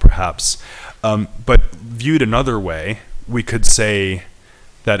functional, perhaps? But viewed another way, we could say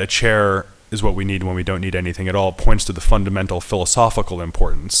that a chair is what we need when we don't need anything at all points to the fundamental philosophical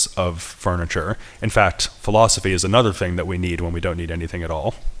importance of furniture. In fact, philosophy is another thing that we need when we don't need anything at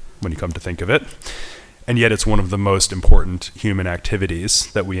all, when you come to think of it. And yet it's one of the most important human activities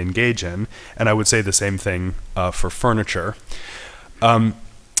that we engage in. And I would say the same thing for furniture.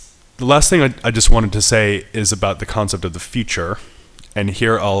 The last thing I just wanted to say is about the concept of the future. And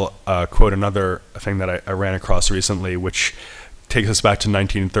here I'll quote another thing that I ran across recently, which takes us back to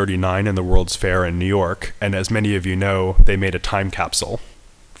 1939 and the World's Fair in New York. And as many of you know, they made a time capsule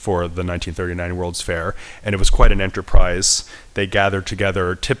for the 1939 World's Fair, and it was quite an enterprise. They gathered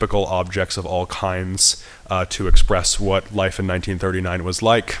together typical objects of all kinds to express what life in 1939 was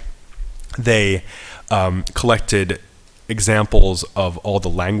like. They collected examples of all the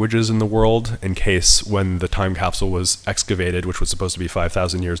languages in the world in case, when the time capsule was excavated, which was supposed to be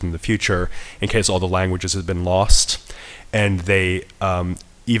 5,000 years in the future, in case all the languages had been lost. And they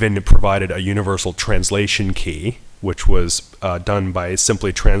even provided a universal translation key, which was done by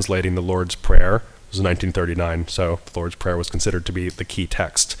simply translating the Lord's Prayer. It was 1939, so the Lord's Prayer was considered to be the key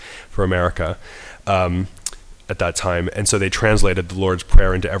text for America at that time. And so they translated the Lord's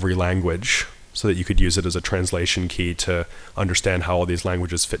Prayer into every language so that you could use it as a translation key to understand how all these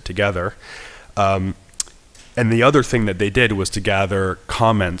languages fit together. And the other thing that they did was to gather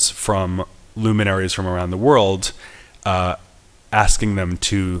comments from luminaries from around the world, asking them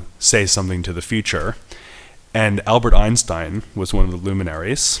to say something to the future. And Albert Einstein was one of the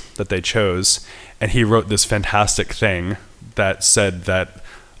luminaries that they chose, and he wrote this fantastic thing that said that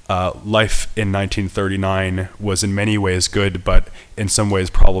life in 1939 was in many ways good, but in some ways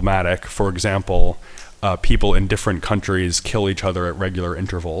problematic. For example, people in different countries kill each other at regular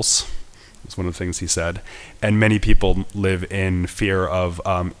intervals. That's one of the things he said. And many people live in fear of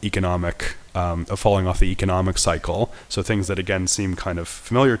falling off the economic cycle. So things that, again, seem kind of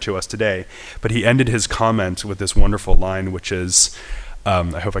familiar to us today. But he ended his comment with this wonderful line, which is,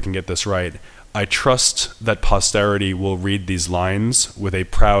 I hope I can get this right, "I trust that posterity will read these lines with a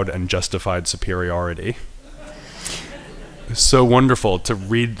proud and justified superiority." So wonderful to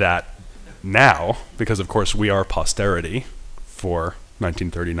read that now, because of course we are posterity for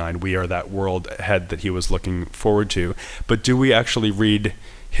 1939. We are that world ahead that he was looking forward to. But do we actually read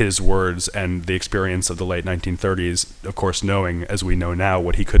his words and the experience of the late 1930s, of course knowing, as we know now,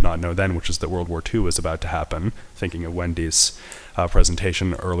 what he could not know then, which is that World War II was about to happen, thinking of Wendy's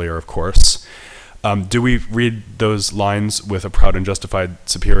presentation earlier, of course. Do we read those lines with a proud and justified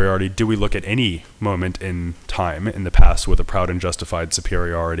superiority? Do we look at any moment in time in the past with a proud and justified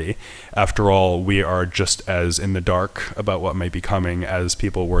superiority? After all, we are just as in the dark about what might be coming as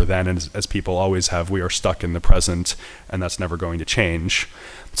people were then, and as people always have. We are stuck in the present, and that's never going to change.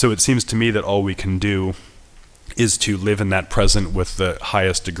 So it seems to me that all we can do is to live in that present with the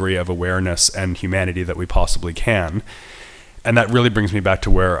highest degree of awareness and humanity that we possibly can. And that really brings me back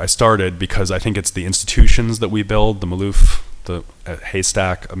to where I started, because I think it's the institutions that we build, the Maloof, the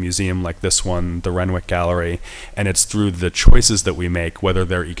Haystack, a museum like this one, the Renwick Gallery, and it's through the choices that we make, whether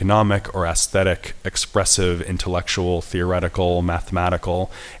they're economic or aesthetic, expressive, intellectual, theoretical,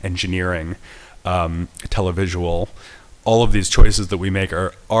 mathematical, engineering, televisual. All of these choices that we make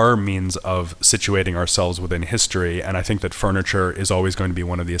are our means of situating ourselves within history, and I think that furniture is always going to be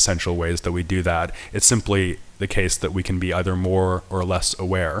one of the essential ways that we do that. It's simply the case that we can be either more or less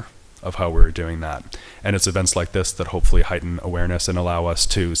aware of how we're doing that. And it's events like this that hopefully heighten awareness and allow us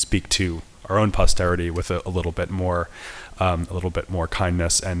to speak to our own posterity with a little bit more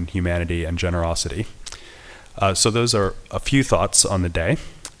kindness and humanity and generosity. So those are a few thoughts on the day.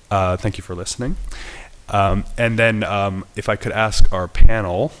 Thank you for listening. And then if I could ask our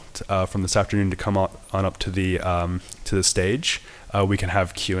panel from this afternoon to come on up to the stage, we can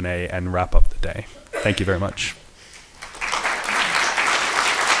have Q&A and wrap up the day. Thank you very much.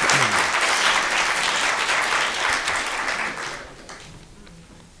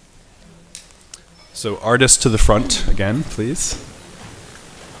 So artists to the front again, please.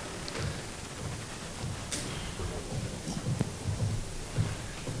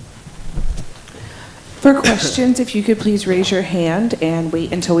 For questions, if you could please raise your hand and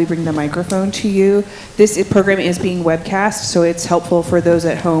wait until we bring the microphone to you. This program is being webcast, so it's helpful for those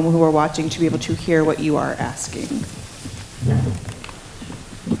at home who are watching to be able to hear what you are asking.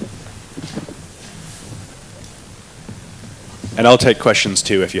 And I'll take questions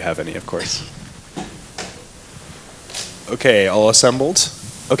too if you have any, of course. Okay, all assembled?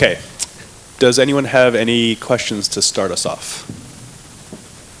 Okay. Does anyone have any questions to start us off?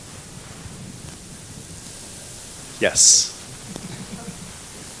 Yes.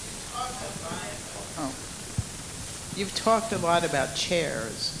 Oh. You've talked a lot about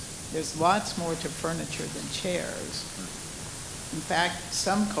chairs. There's lots more to furniture than chairs. In fact,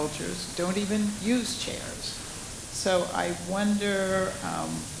 some cultures don't even use chairs. So I wonder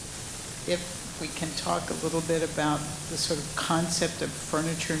if we can talk a little bit about the sort of concept of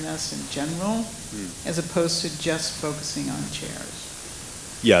furniture-ness in general, as opposed to just focusing on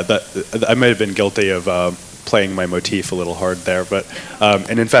chairs. Yeah, I might have been guilty of playing my motif a little hard there, but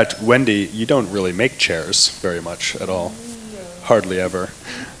and in fact, Wendy, you don't really make chairs very much at all, hardly ever.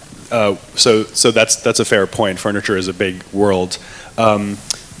 So that's a fair point. Furniture is a big world.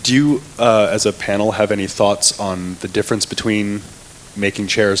 Do you, as a panel, have any thoughts on the difference between making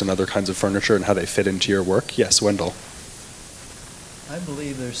chairs and other kinds of furniture and how they fit into your work? Yes, Wendell. I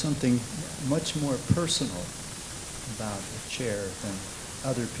believe there's something much more personal about a chair than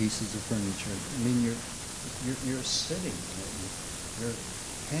other pieces of furniture. I mean, you're sitting in it, you're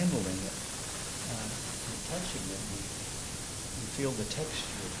handling it, you're touching it, you feel the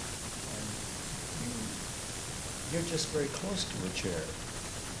texture, and you're just very close to a chair.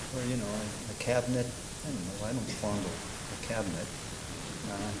 Or, you know, a cabinet, I don't fondle a cabinet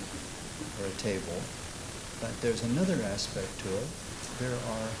or a table, but there's another aspect to it. There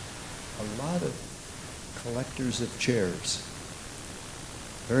are a lot of collectors of chairs.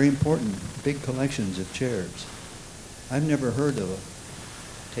 Very important, big collections of chairs. I've never heard of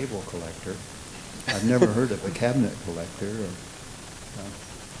a table collector. I've never heard of a cabinet collector.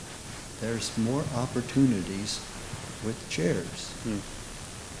 There's more opportunities with chairs.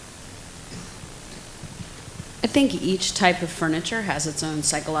 I think each type of furniture has its own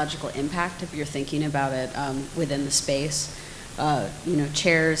psychological impact if you're thinking about it within the space. You know,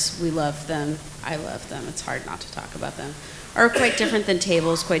 chairs, we love them. I love them. It's hard not to talk about them. Are quite different than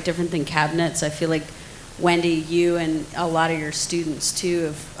tables, quite different than cabinets. I feel like, Wendy, you and a lot of your students, too,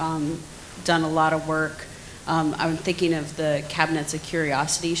 have done a lot of work. I'm thinking of the Cabinets of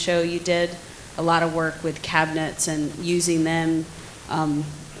Curiosity show you did. A lot of work with cabinets and using them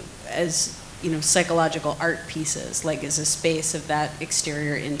as, you know, psychological art pieces, like as a space of that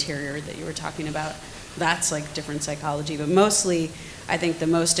exterior, interior that you were talking about. That's like different psychology. But mostly, I think the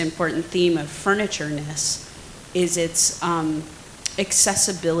most important theme of furniture-ness is its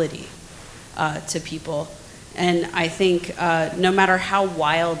accessibility to people. And I think no matter how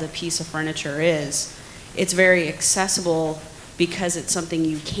wild a piece of furniture is, it's very accessible because it's something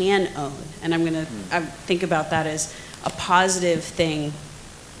you can own. And I think about that as a positive thing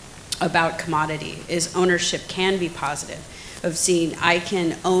about commodity, is ownership can be positive, of seeing I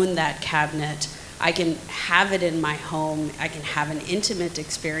can own that cabinet, I can have it in my home, I can have an intimate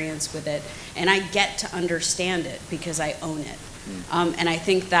experience with it, and I get to understand it because I own it. And I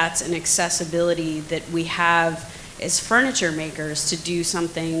think that's an accessibility that we have as furniture makers to do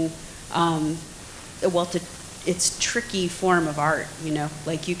something, it's tricky form of art, you know,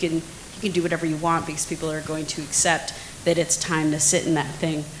 like you can do whatever you want because people are going to accept that it's time to sit in that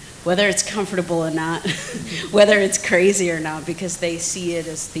thing, whether it's comfortable or not, whether it's crazy or not, because they see it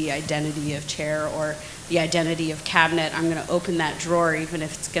as the identity of chair or the identity of cabinet. I'm going to open that drawer even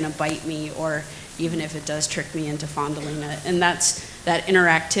if it's going to bite me or even if it does trick me into fondling it. And that's that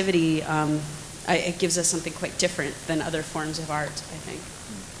interactivity, it gives us something quite different than other forms of art, I think.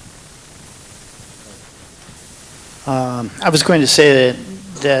 I was going to say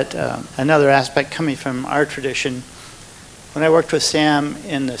that another aspect coming from our tradition, when I worked with Sam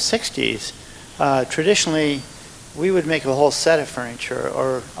in the 60s, traditionally we would make a whole set of furniture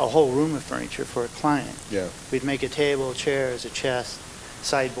or a whole room of furniture for a client. Yeah. We'd make a table, chairs, a chest,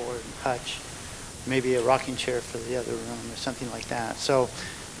 sideboard, hutch, maybe a rocking chair for the other room or something like that. So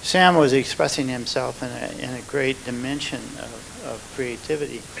Sam was expressing himself in a great dimension of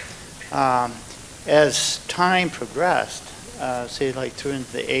creativity. As time progressed, say like through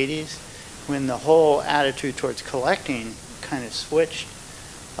into the 80s, when the whole attitude towards collecting kind of switched,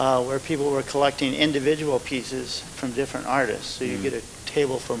 where people were collecting individual pieces from different artists. So you get a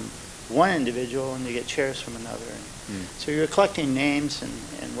table from one individual and you get chairs from another. So you're collecting names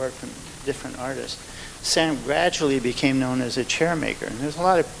and work from different artists. Sam gradually became known as a chair maker. And there's a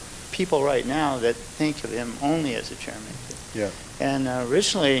lot of people right now that think of him only as a chair maker. Yeah. And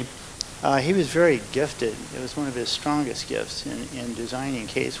originally, he was very gifted. It was one of his strongest gifts in designing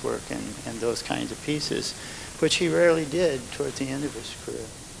casework and those kinds of pieces, which he rarely did towards the end of his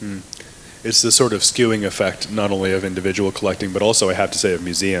career. It's the sort of skewing effect not only of individual collecting, but also, I have to say, of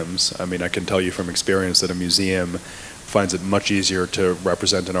museums. I mean, I can tell you from experience that a museum finds it much easier to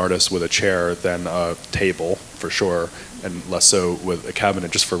represent an artist with a chair than a table, for sure, and less so with a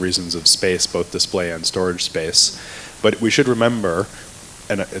cabinet, just for reasons of space, both display and storage space. But we should remember,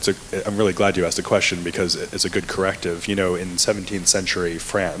 and I'm really glad you asked the question because it's a good corrective. You know, in 17th century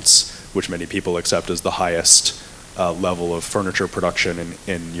France, which many people accept as the highest level of furniture production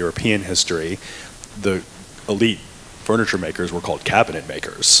in European history, the elite furniture makers were called cabinet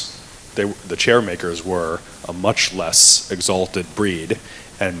makers. The chair makers were a much less exalted breed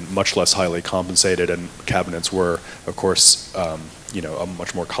and much less highly compensated, and cabinets were, of course, you know, a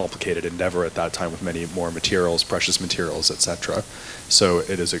much more complicated endeavor at that time with many more materials, precious materials, etc. So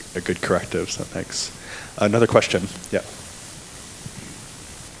it is a good corrective, so thanks. Another question, yeah.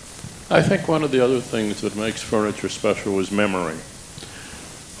 I think one of the other things that makes furniture special is memory.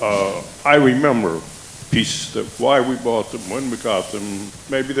 I remember pieces, that why we bought them, when we got them.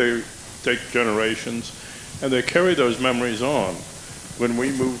 Maybe they take generations, and they carry those memories on. When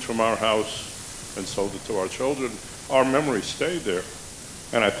we moved from our house and sold it to our children, our memories stayed there.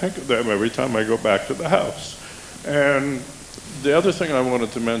 And I think of them every time I go back to the house. And the other thing I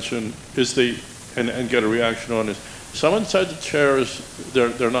wanted to mention is and get a reaction on is, someone said the chairs,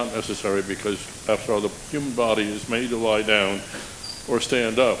 they're not necessary because, after all, the human body is made to lie down or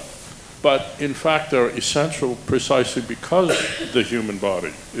stand up. But, in fact, they're essential precisely because the human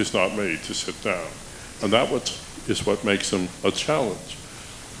body is not made to sit down. And that is what makes them a challenge.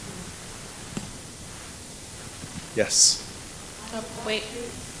 Yes. Wait.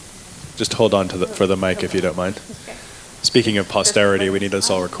 Just hold on for the mic if you don't mind. Okay. Speaking of posterity, we need this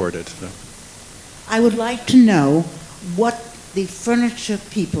all recorded. So. I would like to know what the furniture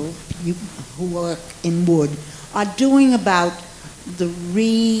people who work in wood are doing about the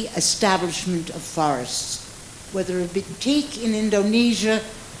re-establishment of forests, whether it be teak in Indonesia,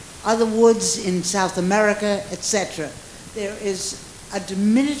 other woods in South America, etc. There is a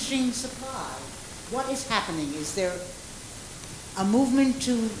diminishing supply. What is happening? Is there a movement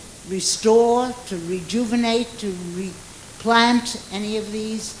to restore, to rejuvenate, to replant any of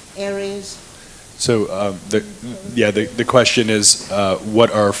these areas? So the question is,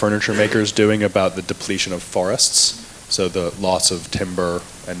 what are furniture makers doing about the depletion of forests? So the loss of timber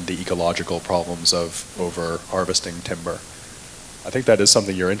and the ecological problems of over-harvesting timber. I think that is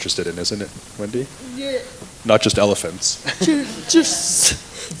something you're interested in, isn't it, Wendy? Yeah. Not just elephants. Just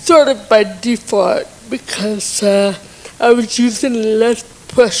sort of by default, because I was using less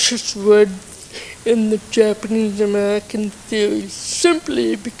precious wood in the Japanese-American series,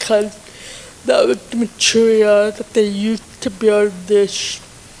 simply because that was the material that they used to build this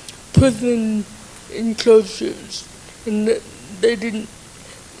prison enclosures. And they didn't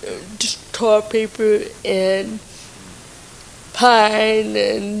just tar paper and pine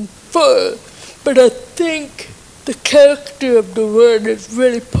and fir. But I think the character of the word is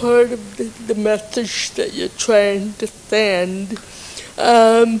really part of the message that you're trying to send.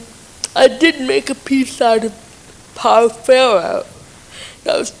 I did make a piece out of Alfreda.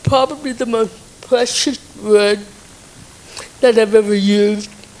 That was probably the most precious wood that I've ever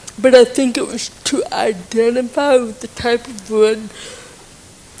used. But I think it was to identify with the type of wood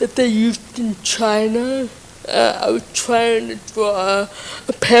that they used in China. I was trying to draw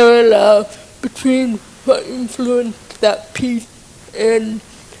a parallel between what influenced that piece, and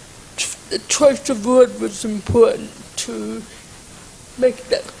the choice of wood was important to make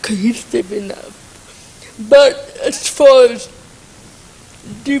that cohesive enough. But as far as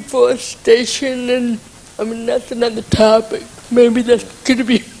deforestation, and I mean, that's another topic. Maybe that's going to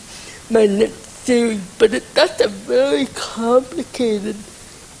be my next series, but that's a very complicated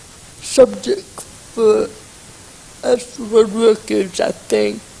subject for us woodworkers, I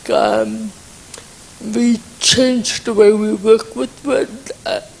think. We changed the way we work with wood.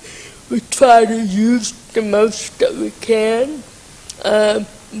 We try to use the most that we can,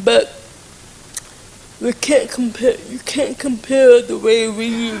 but you can't compare the way we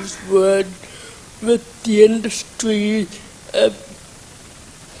use wood with the industry of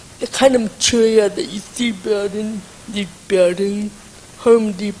the kind of material that you see building these buildings,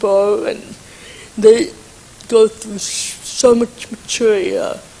 Home Depot, and they go through so much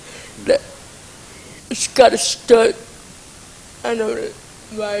material that it's got to start on a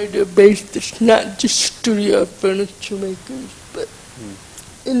wider basis, not just studio furniture makers, but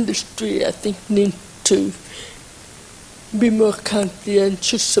industry, I think, need to be more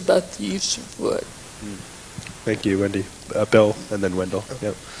conscientious about the use of wood. Thank you, Wendy. Bill, and then Wendell.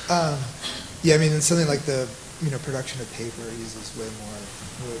 Yep. Yeah, I mean, something like the production of paper uses way more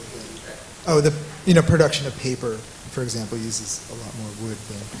wood than production of paper, for example, uses a lot more wood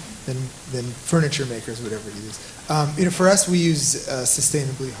than furniture makers would ever use. For us, we use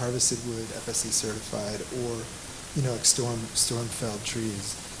sustainably harvested wood, FSC certified, or like storm felled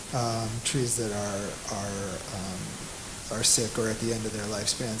trees, trees that are sick or at the end of their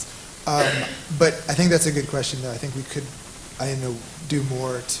lifespans. But I think that's a good question, though. I think we could, do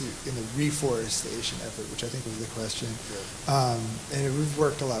more in the reforestation effort, which I think was the question. And we've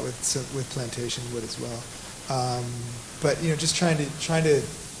worked a lot with plantation wood as well. But just trying to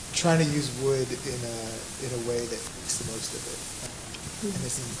use wood in a way that makes the most of it, and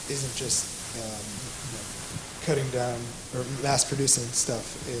isn't just cutting down or mass producing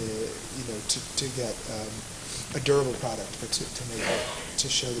stuff, to get a durable product, but to make it, to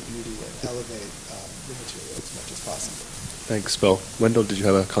show the beauty and elevate the material as much as possible. Thanks, Bill. Wendell, did you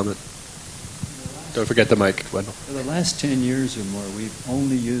have a comment? Don't forget the mic, Wendell. For the last 10 years or more, we've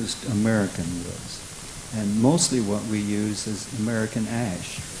only used American woods. And mostly what we use is American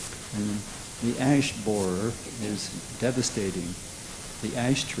ash. And the ash borer is devastating the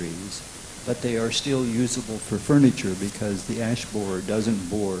ash trees, but they are still usable for furniture because the ash borer doesn't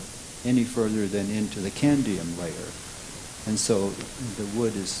bore any further than into the candium layer. And so the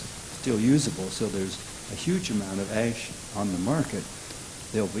wood is still usable, so there's a huge amount of ash on the market.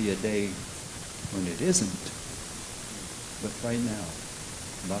 There'll be a day when it isn't, but right now,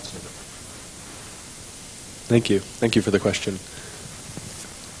 lots of it. Thank you. Thank you for the question.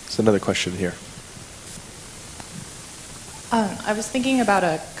 There's another question here. I was thinking about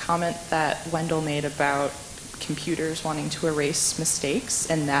a comment that Wendell made about computers wanting to erase mistakes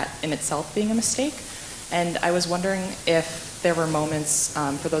and that in itself being a mistake. And I was wondering if there were moments,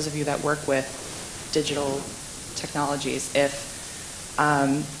 for those of you that work with digital technologies, if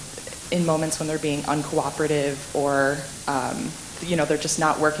in moments when they're being uncooperative or they're just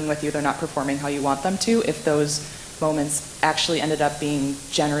not working with you, they're not performing how you want them to, if those moments actually ended up being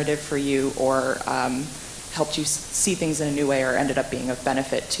generative for you or helped you see things in a new way or ended up being of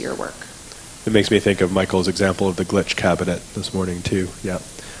benefit to your work. It makes me think of Michael's example of the glitch cabinet this morning, too. Yeah.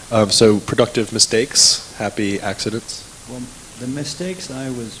 So productive mistakes, happy accidents? Well, the mistakes I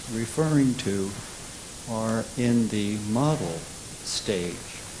was referring to are in the model stage.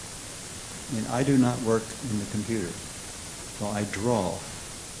 I mean, I do not work in the computer, so I draw.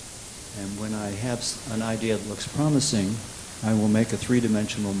 And when I have an idea that looks promising, I will make a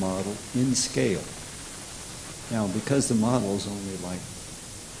three-dimensional model in scale. Now, because the model is only like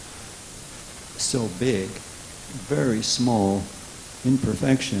so big, very small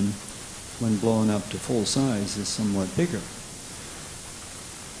imperfection when blown up to full size is somewhat bigger.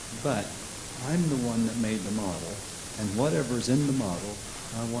 But I'm the one that made the model, and whatever's in the model,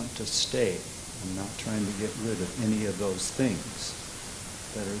 I want to stay. I'm not trying to get rid of any of those things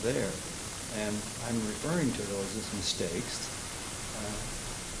that are there. And I'm referring to those as mistakes.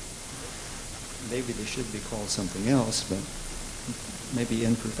 Maybe they should be called something else, but maybe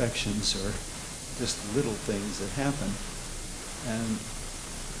imperfections or just little things that happen. And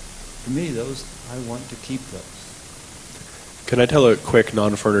to me, those, I want to keep those. Can I tell a quick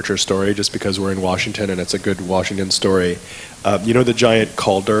non-furniture story, just because we're in Washington and it's a good Washington story? You know the giant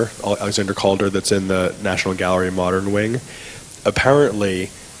Calder, Alexander Calder, that's in the National Gallery Modern Wing?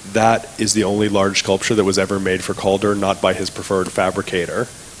 Apparently, that is the only large sculpture that was ever made for Calder, not by his preferred fabricator,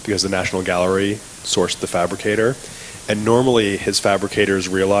 because the National Gallery sourced the fabricator. And normally, his fabricators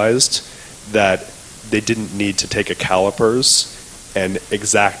realized that they didn't need to take a calipers and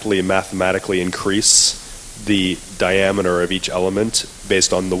exactly mathematically increase the diameter of each element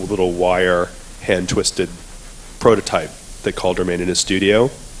based on the little wire hand-twisted prototype that Calder made in his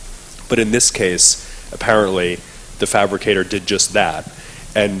studio. But in this case, apparently, the fabricator did just that.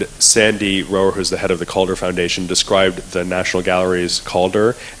 And Sandy Rower, who's the head of the Calder Foundation, described the National Gallery's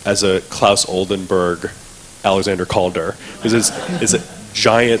Calder as a Klaus Oldenburg Alexander Calder, because it's a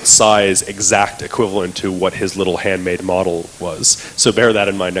giant size, exact equivalent to what his little handmade model was. So bear that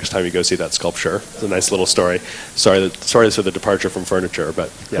in mind next time you go see that sculpture. It's a nice little story. Sorry for the departure from furniture, but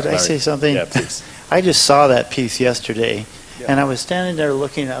yeah. Could I say something? Yeah, please. I just saw that piece yesterday, and I was standing there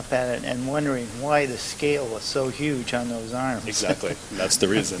looking up at it and wondering why the scale was so huge on those arms. Exactly. That's the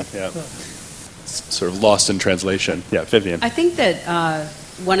reason, yeah. It's sort of lost in translation. Yeah, Vivian. I think that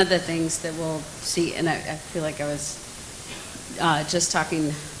one of the things that we'll see, and I feel like I was just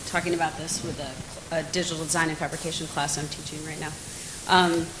talking about this with a digital design and fabrication class I'm teaching right now.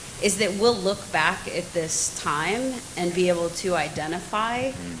 is that we'll look back at this time and be able to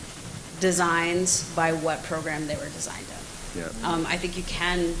identify designs by what program they were designed in. Yeah. I think you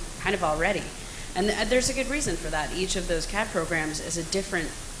can kind of already. And there's a good reason for that. Each of those CAD programs is a different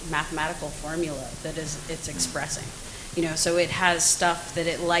mathematical formula that it's expressing. So it has stuff that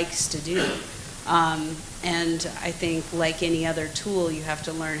it likes to do. And I think like any other tool, you have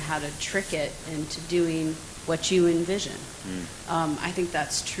to learn how to trick it into doing what you envision. I think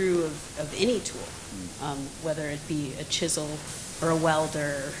that's true of any tool, whether it be a chisel or a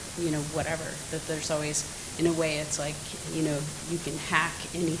welder, whatever. That there's always, in a way, it's like, you can hack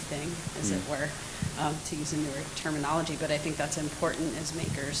anything, as it were, to use a newer terminology. But I think that's important as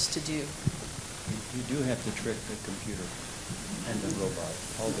makers to do. You do have to trick the computer and the robot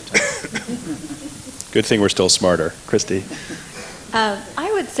all the time. Good thing we're still smarter. Christy?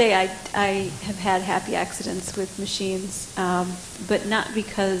 I would say I have had happy accidents with machines, but not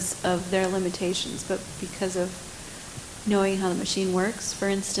because of their limitations, but because of knowing how the machine works. For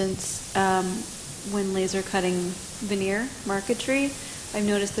instance, when laser cutting veneer marquetry, I've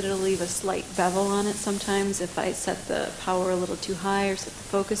noticed that it'll leave a slight bevel on it sometimes if I set the power a little too high or set the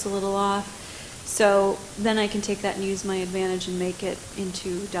focus a little off. So then I can take that and use my advantage and make it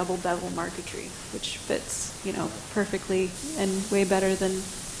into double bevel marquetry, which fits, perfectly and way better than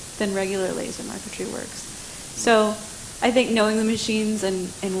regular laser marquetry works. So I think knowing the machines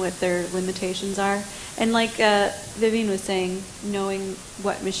and what their limitations are, and like Vivian was saying, knowing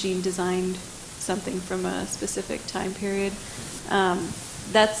what machine designed something from a specific time period, I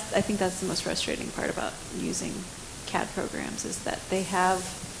think that's the most frustrating part about using CAD programs, is that they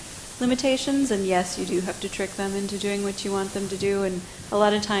have limitations, and yes, you do have to trick them into doing what you want them to do, and a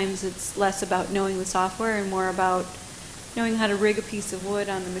lot of times it's less about knowing the software and more about knowing how to rig a piece of wood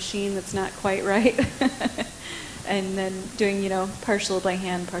on the machine that's not quite right, and then doing, partial by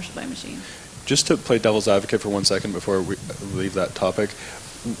hand, partial by machine. Just to play devil's advocate for 1 second before we leave that topic,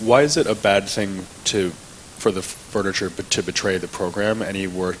 why is it a bad thing for the furniture to betray the program any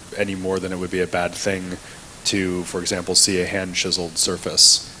more than it would be a bad thing to, for example, see a hand-chiseled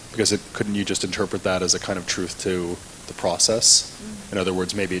surface? Because couldn't you just interpret that as a kind of truth to the process? In other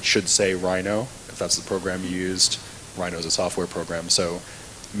words, maybe it should say Rhino, if that's the program you used. Rhino is a software program, so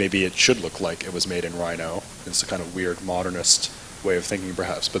maybe it should look like it was made in Rhino. It's a kind of weird modernist way of thinking,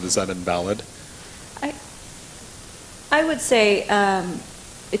 perhaps, but is that invalid? I would say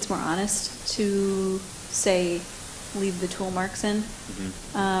it's more honest to say leave the tool marks in.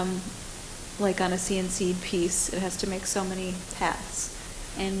 Like on a CNC piece, it has to make so many paths.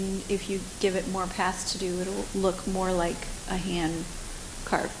 And if you give it more paths to do, it'll look more like a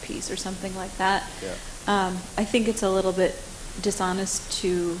hand-carved piece or something like that. Yeah. I think it's a little bit dishonest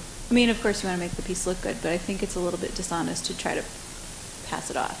to, of course you want to make the piece look good, but I think it's a little bit dishonest to try to pass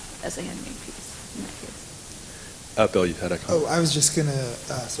it off as a handmade piece in that case. Bill, you had a comment. I was just going to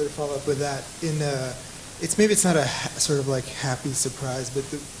sort of follow up with that. It's not a sort of like happy surprise, but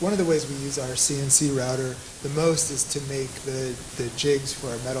one of the ways we use our CNC router the most is to make the jigs for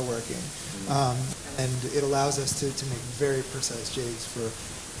our metalworking, and it allows us to make very precise jigs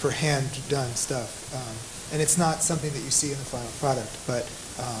for hand done stuff. And it's not something that you see in the final product, but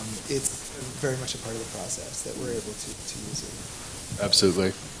it's very much a part of the process that we're able to use it.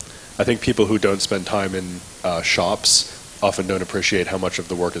 Absolutely. I think people who don't spend time in shops often don't appreciate how much of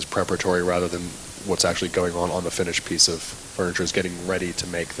the work is preparatory rather than what's actually going on the finished piece of furniture, is getting ready to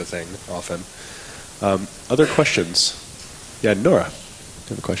make the thing often. Other questions? Yeah, Nora, you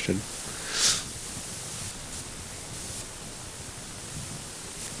have a question.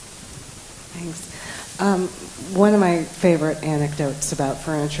 Thanks. One of my favorite anecdotes about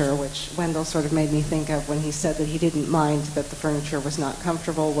furniture, which Wendell sort of made me think of when he said that he didn't mind that the furniture was not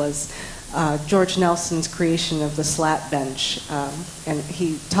comfortable, was George Nelson's creation of the slat bench. And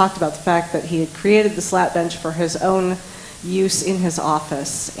he talked about the fact that he had created the slat bench for his own use in his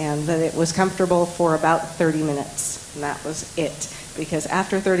office, and that it was comfortable for about 30 minutes, and that was it. Because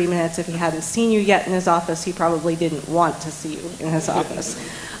after 30 minutes, if he hadn't seen you yet in his office, he probably didn't want to see you in his office.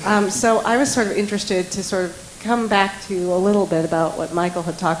 So I was sort of interested to sort of come back to a little bit about what Michael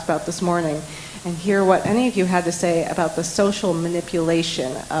had talked about this morning and hear what any of you had to say about the social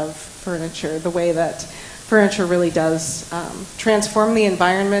manipulation of furniture, the way that furniture really does transform the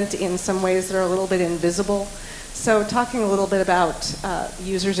environment in some ways that are a little bit invisible. So talking a little bit about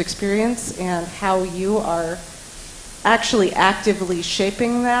users' experience and how you are actually actively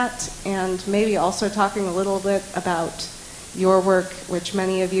shaping that, and maybe also talking a little bit about your work, which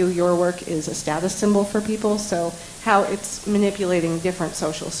many of you, your work is a status symbol for people, so how it's manipulating different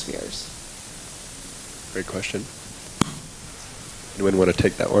social spheres. Great question. Anyone want to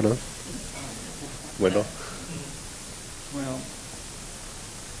take that one on? Wendell? Well,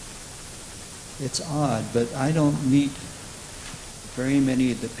 it's odd, but I don't meet very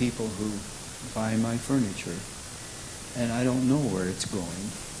many of the people who buy my furniture, and I don't know where it's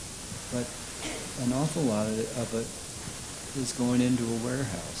going, but an awful lot of it is going into a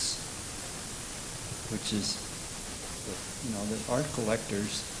warehouse, which is, the art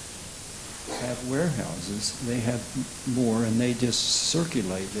collectors have warehouses. They have more, and they just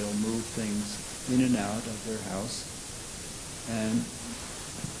circulate. They'll move things in and out of their house, and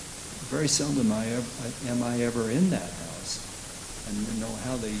very seldom am I ever in that house and know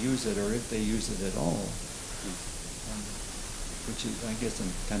how they use it or if they use it at all, which is, I guess,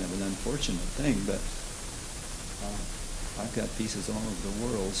 kind of an unfortunate thing, but I've got pieces all over the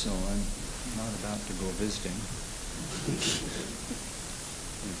world, so I'm not about to go visiting.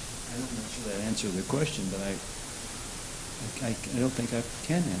 I'm not sure that answered the question, but I don't think I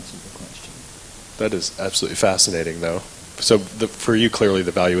can answer the question. That is absolutely fascinating, though. So for you, clearly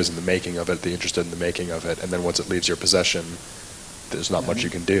the value is in the making of it, the interest in the making of it, and then once it leaves your possession, there's not much you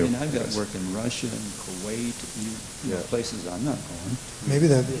can do. I mean, I've got work in Russia and Kuwait, places I'm not going. Maybe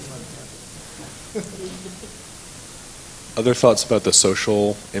that'd be a fun Other thoughts about the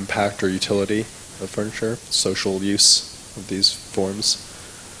social impact or utility of furniture, social use of these forms?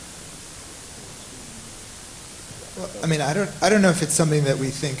 Well, I mean, I don't know if it's something that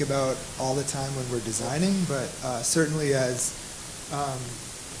we think about all the time when we're designing, but certainly as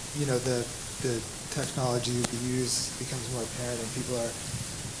the technology we use becomes more apparent and people are,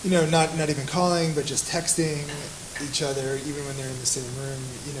 not even calling, but just texting each other, even when they're in the same room,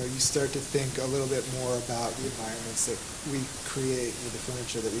 you start to think a little bit more about the environments that we create with the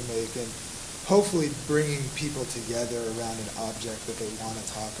furniture that we make, and hopefully bringing people together around an object that they want to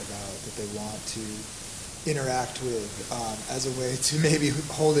talk about, that they want to interact with, as a way to maybe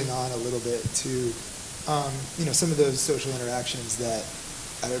holding on a little bit to, some of those social interactions that,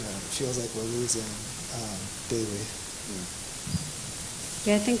 I don't know, it feels like we're losing daily.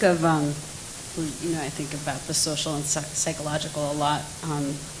 Yeah, I think of, I think about the social and psychological a lot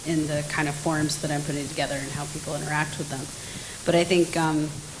in the kind of forms that I'm putting together and how people interact with them. But I think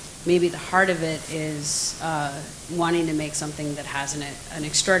maybe the heart of it is wanting to make something that has an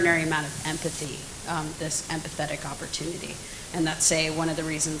extraordinary amount of empathy, this empathetic opportunity. And that's, say, one of the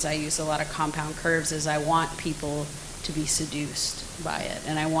reasons I use a lot of compound curves is I want people to be seduced by it,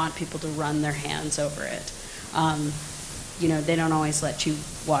 and I want people to run their hands over it. They don't always let you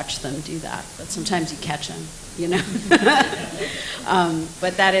watch them do that, but sometimes you catch them,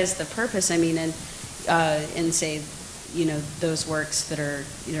 But that is the purpose. I mean, and say, those works that are,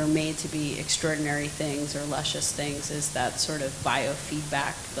 made to be extraordinary things or luscious things is that sort of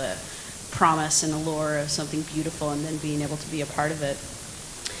biofeedback, the promise and allure of something beautiful and then being able to be a part of it.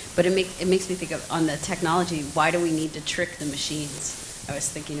 But it makes me think of, on the technology, why do we need to trick the machines? I was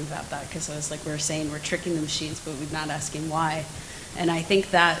thinking about that because I was like, we're saying we're tricking the machines, but we're not asking why. And I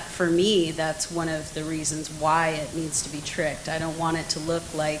think that, for me, that's one of the reasons why it needs to be tricked. I don't want it to look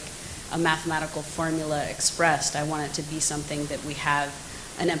like a mathematical formula expressed. I want it to be something that we have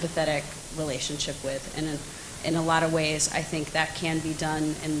an empathetic relationship with. And in a lot of ways, I think that can be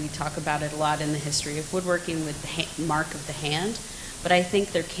done, and we talk about it a lot in the history of woodworking with the mark of the hand. But I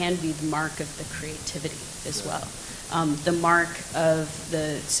think there can be the mark of the creativity as well. The mark of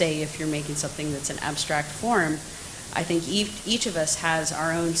say, if you're making something that's an abstract form, I think each of us has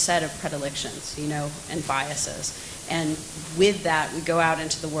our own set of predilections, and biases. And with that, we go out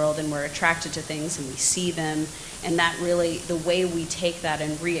into the world and we're attracted to things and we see them. And that really, the way we take that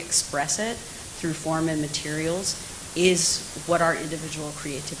and re-express it through form and materials is what our individual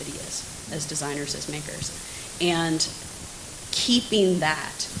creativity is as designers, as makers. And keeping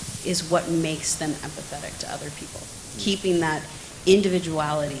that is what makes them empathetic to other people. Keeping that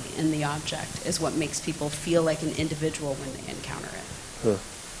individuality in the object is what makes people feel like an individual when they encounter it. Huh.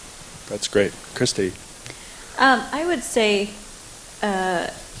 That's great. Christy? I would say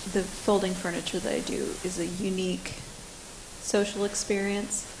the folding furniture that I do is a unique social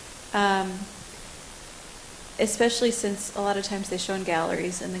experience, especially since a lot of times they show in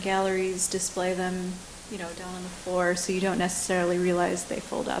galleries, and the galleries display them down on the floor, so you don't necessarily realize they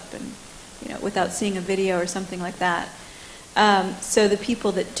fold up, and without seeing a video or something like that. So the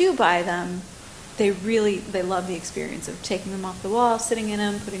people that do buy them, they love the experience of taking them off the wall, sitting in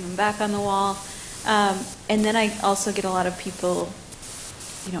them, putting them back on the wall. And then I also get a lot of people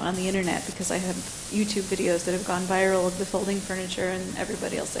on the internet, because I have YouTube videos that have gone viral of the folding furniture, and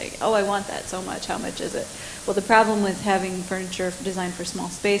everybody will say, oh, I want that so much, how much is it? Well, the problem with having furniture designed for small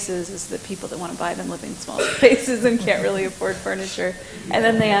spaces is that people that want to buy them live in small spaces and can't really afford furniture. And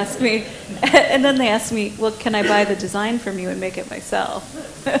then they ask me, well, can I buy the design from you and make it myself?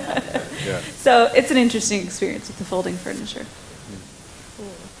 Yeah. So it's an interesting experience with the folding furniture.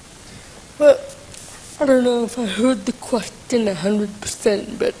 Well, I don't know if I heard the question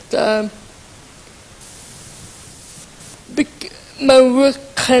 100%, but my work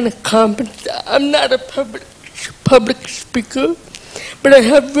kind of compensates. I'm not a public speaker, but I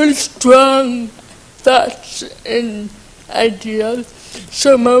have really strong thoughts and ideas.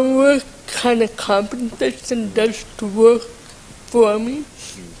 So my work kind of compensates and does the work for me.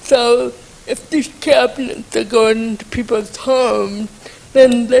 So if these cabinets are going into people's homes,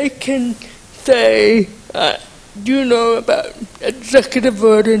 then they can say, do you know about Executive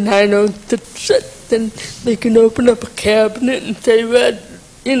Order 9066? And they can open up a cabinet and say, well,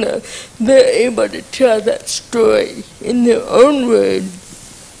 they're able to tell that story in their own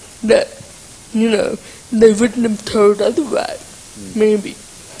words that, they wouldn't have told otherwise, maybe.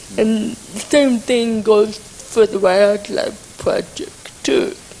 And the same thing goes for the wildlife project,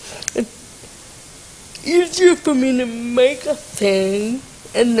 too. It's easier for me to make a thing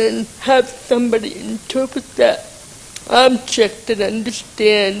and then have somebody interpret that object and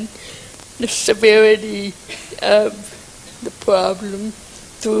understand the severity of the problem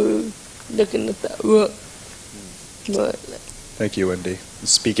through looking at that work. Thank you, Wendy.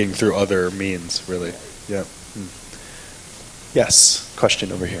 Speaking through other means, really. Yeah. Yes,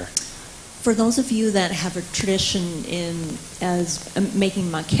 question over here. For those of you that have a tradition as making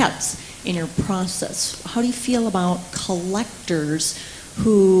maquettes in your process, how do you feel about collectors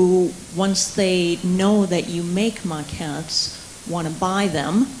who, once they know that you make maquettes, want to buy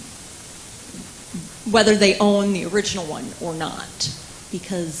them, whether they own the original one or not,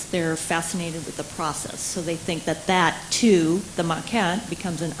 because they're fascinated with the process. So they think that that, too, the maquette,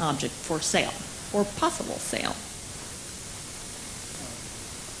 becomes an object for sale, or possible sale.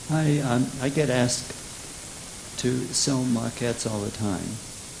 I get asked to sell maquettes all the time.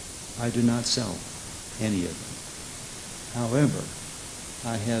 I do not sell any of them. However,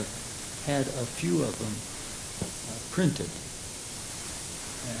 I have had a few of them printed.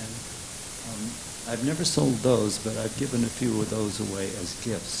 And I've never sold those, but I've given a few of those away as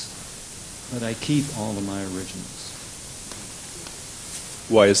gifts. But I keep all of my originals.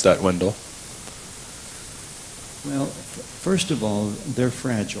 Why is that, Wendell? Well, first of all, they're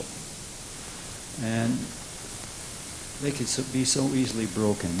fragile. And they can be so easily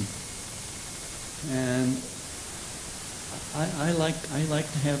broken. And I like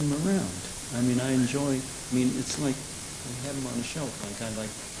to have them around. I mean, it's like I have them on a shelf. Like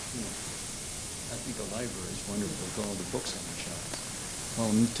I think a library is wonderful with all the books on the shelf. Well,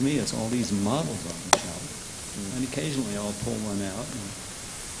 to me, it's all these models on the shelf. And occasionally I'll pull one out and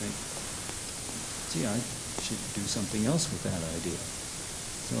think, gee, I should do something else with that idea.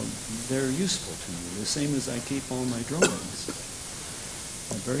 So they're useful to me, the same as I keep all my drawings.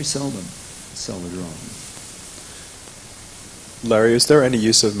 I very seldom sell a drawing. Larry, is there any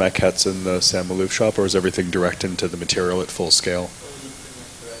use of maquettes in the Sam Maloof shop, or is everything direct into the material at full scale?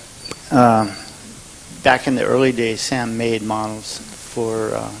 Back in the early days, Sam made models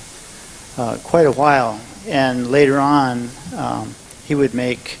for quite a while, and later on, he would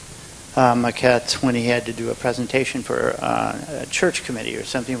make maquettes when he had to do a presentation for a church committee or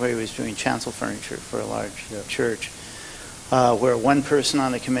something, where he was doing chancel furniture for a large church, where one person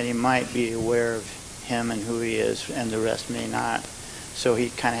on the committee might be aware of him and who he is, and the rest may not. So he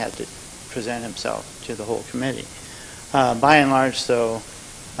kind of had to present himself to the whole committee. By and large, though,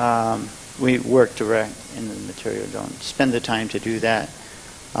 we work direct in the material, don't spend the time to do that.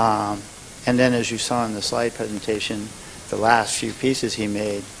 And then, as you saw in the slide presentation, the last few pieces he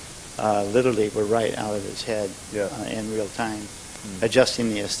made literally were right out of his head in real time,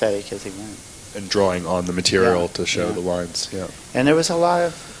 adjusting the aesthetic as he went. And drawing on the material to show the lines. Yeah. And there was a lot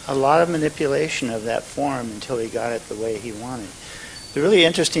of manipulation of that form until he got it the way he wanted. The really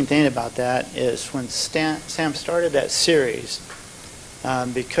interesting thing about that is when Sam started that series,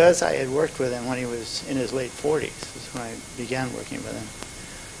 because I had worked with him when he was in his late 40s, that's when I began working with him.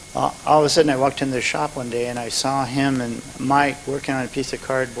 All of a sudden I walked into the shop one day and I saw him and Mike working on a piece of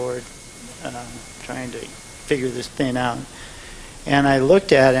cardboard, trying to figure this thing out. And I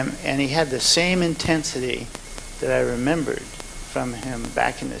looked at him, and he had the same intensity that I remembered from him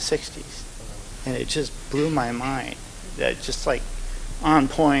back in the 60s. And it just blew my mind. That just like on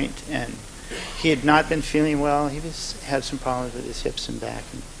point, and he had not been feeling well. He had some problems with his hips and back.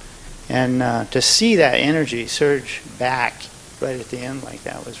 And to see that energy surge back right at the end like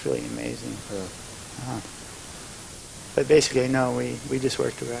that was really amazing. But basically, no, we just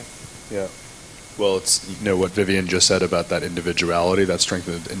worked direct. Yeah. Well, it's, you know, what Vivian just said about that individuality, that strength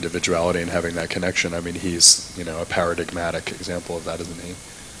of individuality and having that connection. I mean, he's, you know, a paradigmatic example of that, isn't he?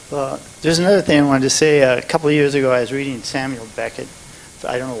 Well, there's another thing I wanted to say. A couple of years ago, I was reading Samuel Beckett.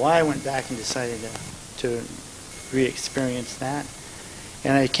 I don't know why I went back and decided to re-experience that.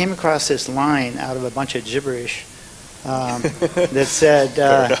 And I came across this line out of a bunch of gibberish that said,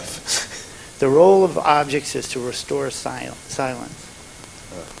 the role of objects is to restore silence.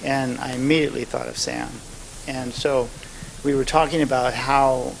 And I immediately thought of Sam. And so we were talking about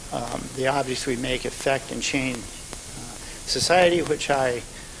how the objects we make affect and change society, which I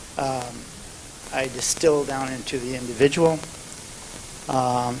distill down into the individual.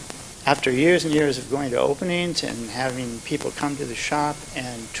 After years and years of going to openings and having people come to the shop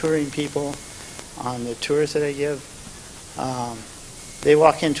and touring people on the tours that I give, they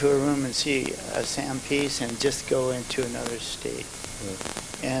walk into a room and see a Sam piece and just go into another state.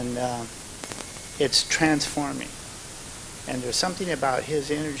 And it's transforming. And there's something about his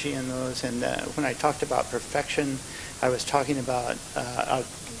energy in those. And when I talked about perfection, I was talking about a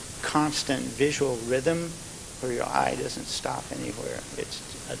constant visual rhythm where your eye doesn't stop anywhere. It's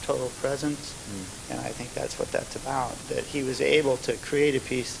a total presence. And I think that's what that's about, that he was able to create a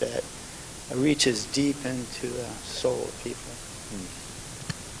piece that reaches deep into the soul of people.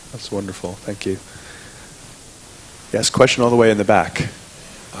 That's wonderful. Thank you. Yes, question all the way in the back.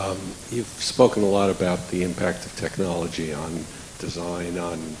 You've spoken a lot about the impact of technology on design,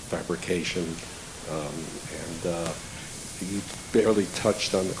 on fabrication, and you barely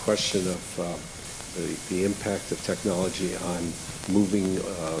touched on the question of the impact of technology on moving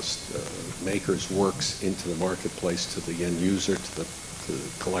makers' works into the marketplace, to the end user, to the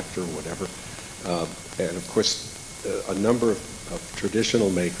collector, whatever. And of course, a number of traditional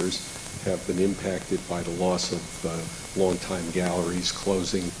makers have been impacted by the loss of longtime galleries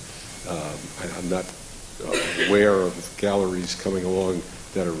closing. I'm not aware of galleries coming along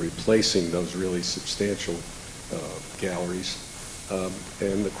that are replacing those really substantial galleries.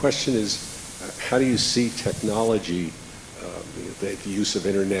 And the question is, how do you see technology, the use of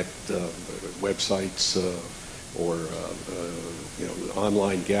internet websites or you know,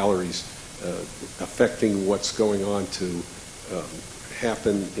 online galleries affecting what's going on to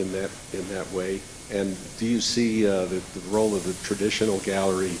happen in that way? And do you see the role of the traditional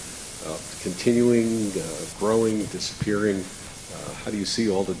gallery continuing, growing, disappearing? How do you see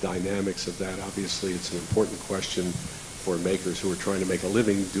all the dynamics of that? Obviously, it's an important question for makers who are trying to make a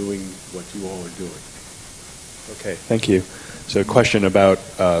living doing what you all are doing. Okay, thank you. So a question about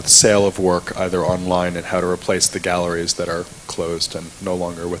sale of work either online and how to replace the galleries that are closed and no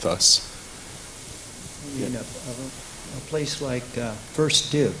longer with us. In a place like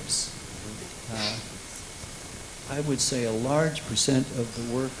First Dibs, I would say a large percent of the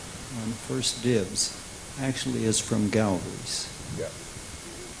work on First Dibs actually is from galleries. Yeah.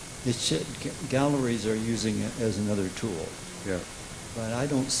 Galleries are using it as another tool. Yeah. But I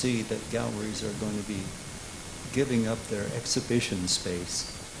don't see that galleries are going to be giving up their exhibition space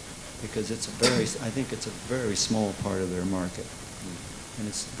because it's I think it's a very small part of their market. And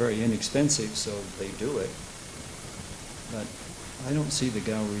it's very inexpensive, so they do it. But I don't see the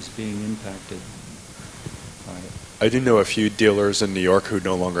galleries being impacted by it. I do know a few dealers in New York who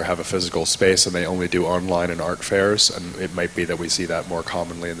no longer have a physical space and they only do online and art fairs, and it might be that we see that more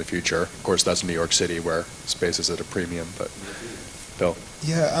commonly in the future. Of course, that's New York City where space is at a premium, but Bill.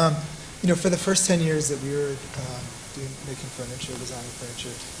 Yeah, you know, for the first 10 years that we were making furniture, designing furniture,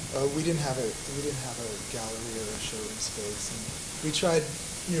 we didn't have a gallery or a showroom space, and we tried,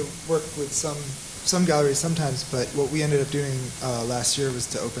 you know, work with some galleries sometimes, but what we ended up doing last year was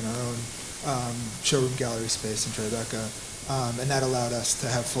to open our own showroom gallery space in Tribeca, and that allowed us to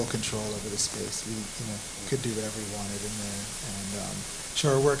have full control over the space. We, you know, could do whatever we wanted in there and show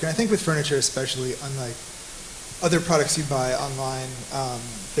our work. And I think with furniture especially, unlike other products you buy online,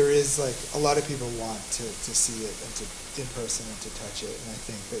 there is like a lot of people want to see it and to in person and to touch it, and I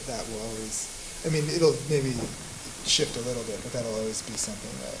think that will always, I mean, it'll maybe shift a little bit, but that'll always be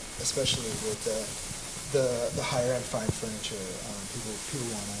something that, especially with the higher end fine furniture, people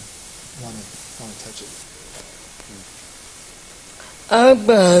want to touch it.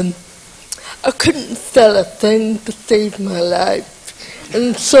 I couldn't sell a thing to save my life,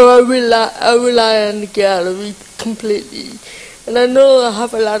 and so I rely on the gallery completely. And I know I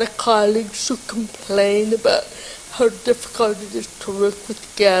have a lot of colleagues who complain about how difficult it is to work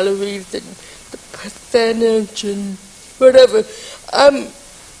with galleries and the percentage and whatever. I'm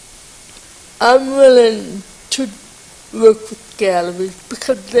willing to work with galleries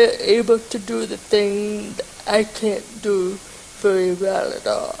because they're able to do the thing that I can't do very well at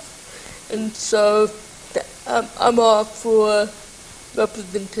all. And so I'm all for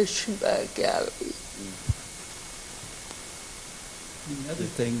representation by a gallery. The other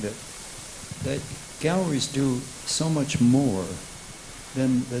thing that galleries do so much more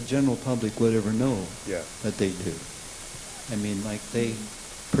than the general public would ever know that they do. I mean, like they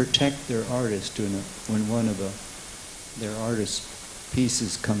protect their artist when one of their artist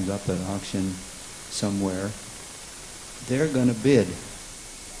pieces comes up at auction somewhere, they're going to bid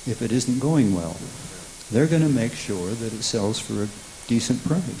if it isn't going well. They're going to make sure that it sells for a decent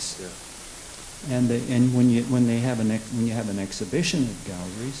price. And when you have an exhibition at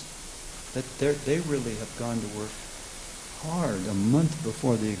galleries, they really have gone to work hard a month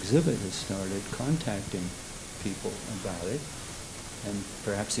before the exhibit has started, contacting people about it, and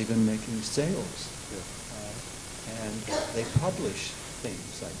perhaps even making sales. And they publish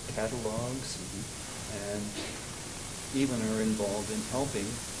things like catalogs, and even are involved in helping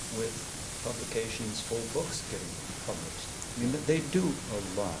with publications, full books getting published. I mean, they do a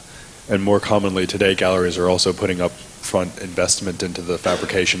lot. And more commonly today, galleries are also putting up front investment into the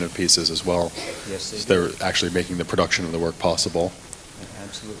fabrication of pieces as well. Yes, they're actually making the production of the work possible.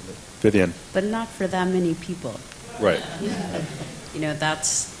 Absolutely. Vivian. But not for that many people. Right. You know,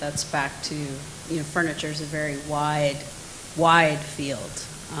 that's back to, you know, furniture is a very wide field,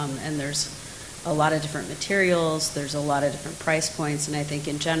 and there's a lot of different materials, there's a lot of different price points, and I think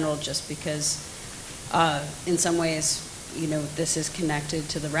in general, just because in some ways, you know, this is connected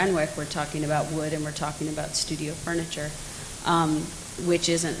to the Renwick, we're talking about wood and we're talking about studio furniture, which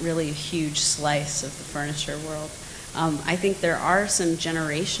isn't really a huge slice of the furniture world. I think there are some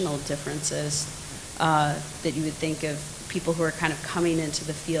generational differences that you would think of. People who are kind of coming into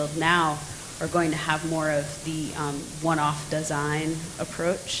the field now are going to have more of the one-off design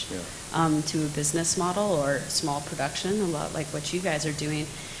approach to a business model or small production, a lot like what you guys are doing.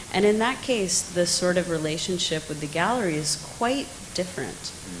 And in that case, the sort of relationship with the gallery is quite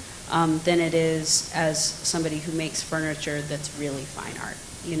different than it is as somebody who makes furniture that's really fine art,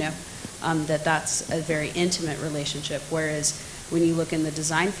 you know? That's a very intimate relationship, whereas when you look in the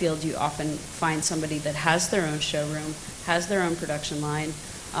design field, you often find somebody that has their own showroom, has their own production line,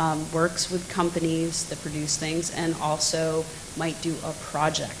 works with companies that produce things, and also might do a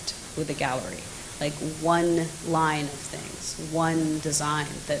project with a gallery, like one line of things, one design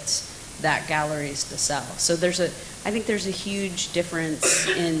that's that gallery's to sell. So I think there's a huge difference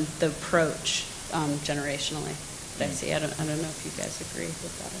in the approach generationally that I see. I don't know if you guys agree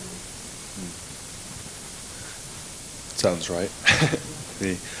with that or not. Sounds right.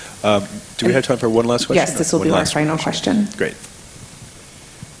 Do we have time for one last question? Yes, this will be our final question. Great.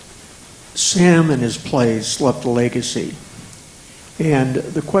 Sam and his plays left a legacy. And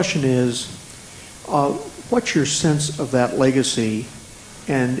the question is, what's your sense of that legacy?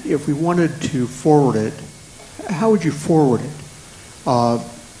 And if we wanted to forward it, how would you forward it?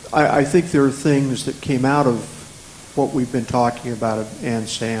 I think there are things that came out of what we've been talking about and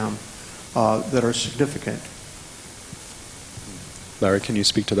Sam that are significant. Larry, can you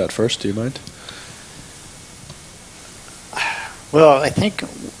speak to that first? Do you mind? Well, I think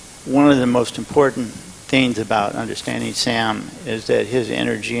one of the most important things about understanding Sam is that his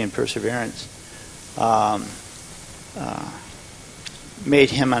energy and perseverance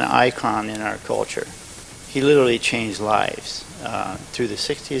made him an icon in our culture. He literally changed lives. Through the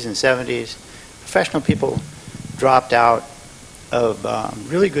 60s and 70s, professional people dropped out of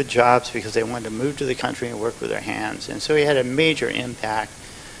really good jobs because they wanted to move to the country and work with their hands. And so he had a major impact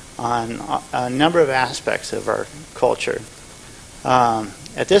on a number of aspects of our culture.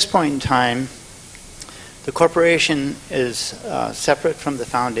 At this point in time, the corporation is separate from the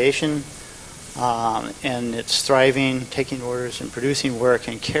foundation, and it's thriving, taking orders and producing work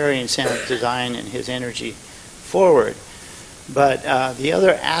and carrying Sam's design and his energy forward. But the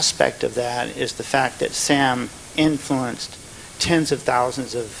other aspect of that is the fact that Sam influenced tens of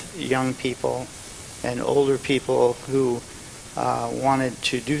thousands of young people and older people who wanted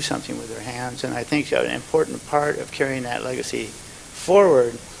to do something with their hands. And I think an important part of carrying that legacy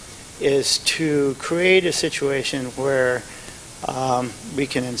forward is to create a situation where we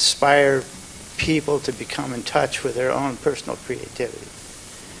can inspire people to become in touch with their own personal creativity.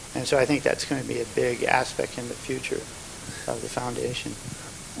 And so I think that's going to be a big aspect in the future of the foundation.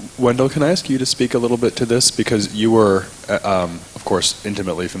 Wendell, can I ask you to speak a little bit to this? Because you were, of course,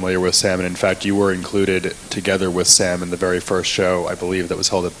 intimately familiar with Sam, and in fact, you were included together with Sam in the very first show, I believe, that was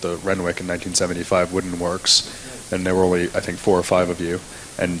held at the Renwick in 1975, Wooden Works, and there were only, I think, 4 or 5 of you.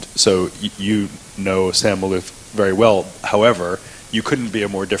 And so you know Sam Maloof very well. However, you couldn't be a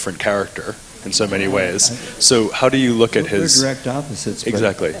more different character in so many ways. So how do you look at his... We're direct opposites.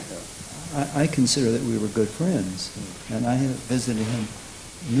 Exactly. I consider that we were good friends, and I have visited him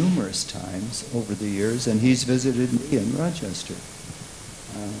numerous times over the years, and he's visited me in Rochester.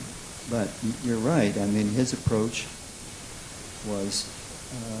 But you're right. I mean, his approach was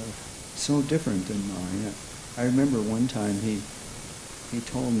so different than mine. I remember one time he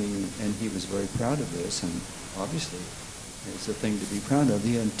told me, and he was very proud of this, and obviously it's a thing to be proud of.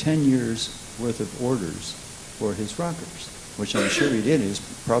 He had 10 years worth of orders for his rockers, which I'm sure he did. It was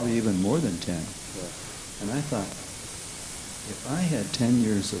probably even more than 10. And I thought, if I had 10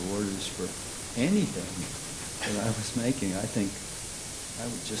 years of orders for anything that I was making, I think I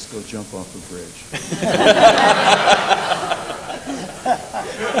would just go jump off a bridge.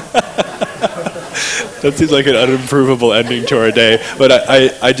 That seems like an unimprovable ending to our day. But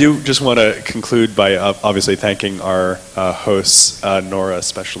I do just want to conclude by obviously thanking our hosts, Nora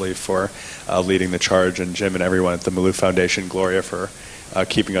especially for leading the charge, and Jim and everyone at the Maloof Foundation, Gloria for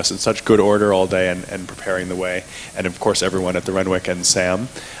keeping us in such good order all day and preparing the way. And of course everyone at the Renwick and Sam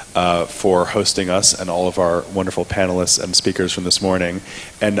for hosting us, and all of our wonderful panelists and speakers from this morning.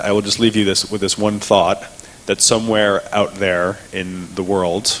 And I will just leave you with this one thought, that somewhere out there in the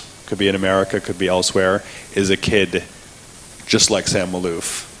world, could be in America, could be elsewhere, is a kid just like Sam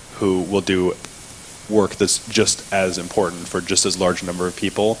Maloof who will do work that's just as important for just as large a number of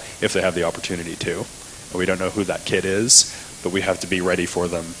people if they have the opportunity to. And we don't know who that kid is, but we have to be ready for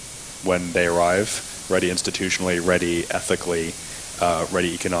them when they arrive, ready institutionally, ready ethically,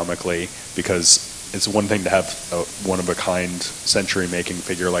 ready economically, because it's one thing to have a one-of-a-kind century-making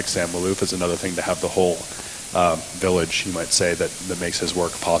figure like Sam Maloof. It's another thing to have the whole village, you might say, that makes his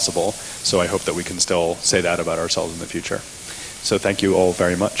work possible. So I hope that we can still say that about ourselves in the future. So thank you all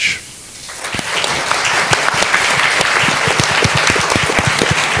very much.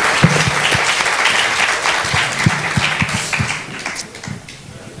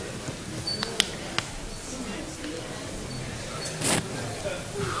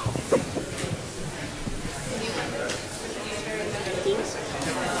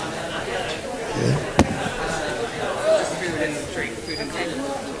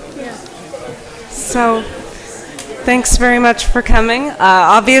 So, thanks very much for coming.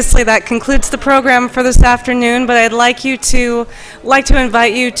 Obviously, that concludes the program for this afternoon, but I'd like to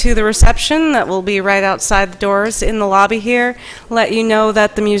invite you to the reception that will be right outside the doors in the lobby here. Let you know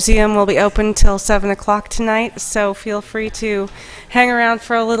that the museum will be open till 7 o'clock tonight, so feel free to hang around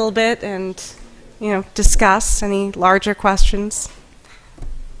for a little bit and, discuss any larger questions.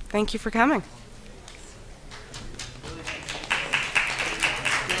 Thank you for coming.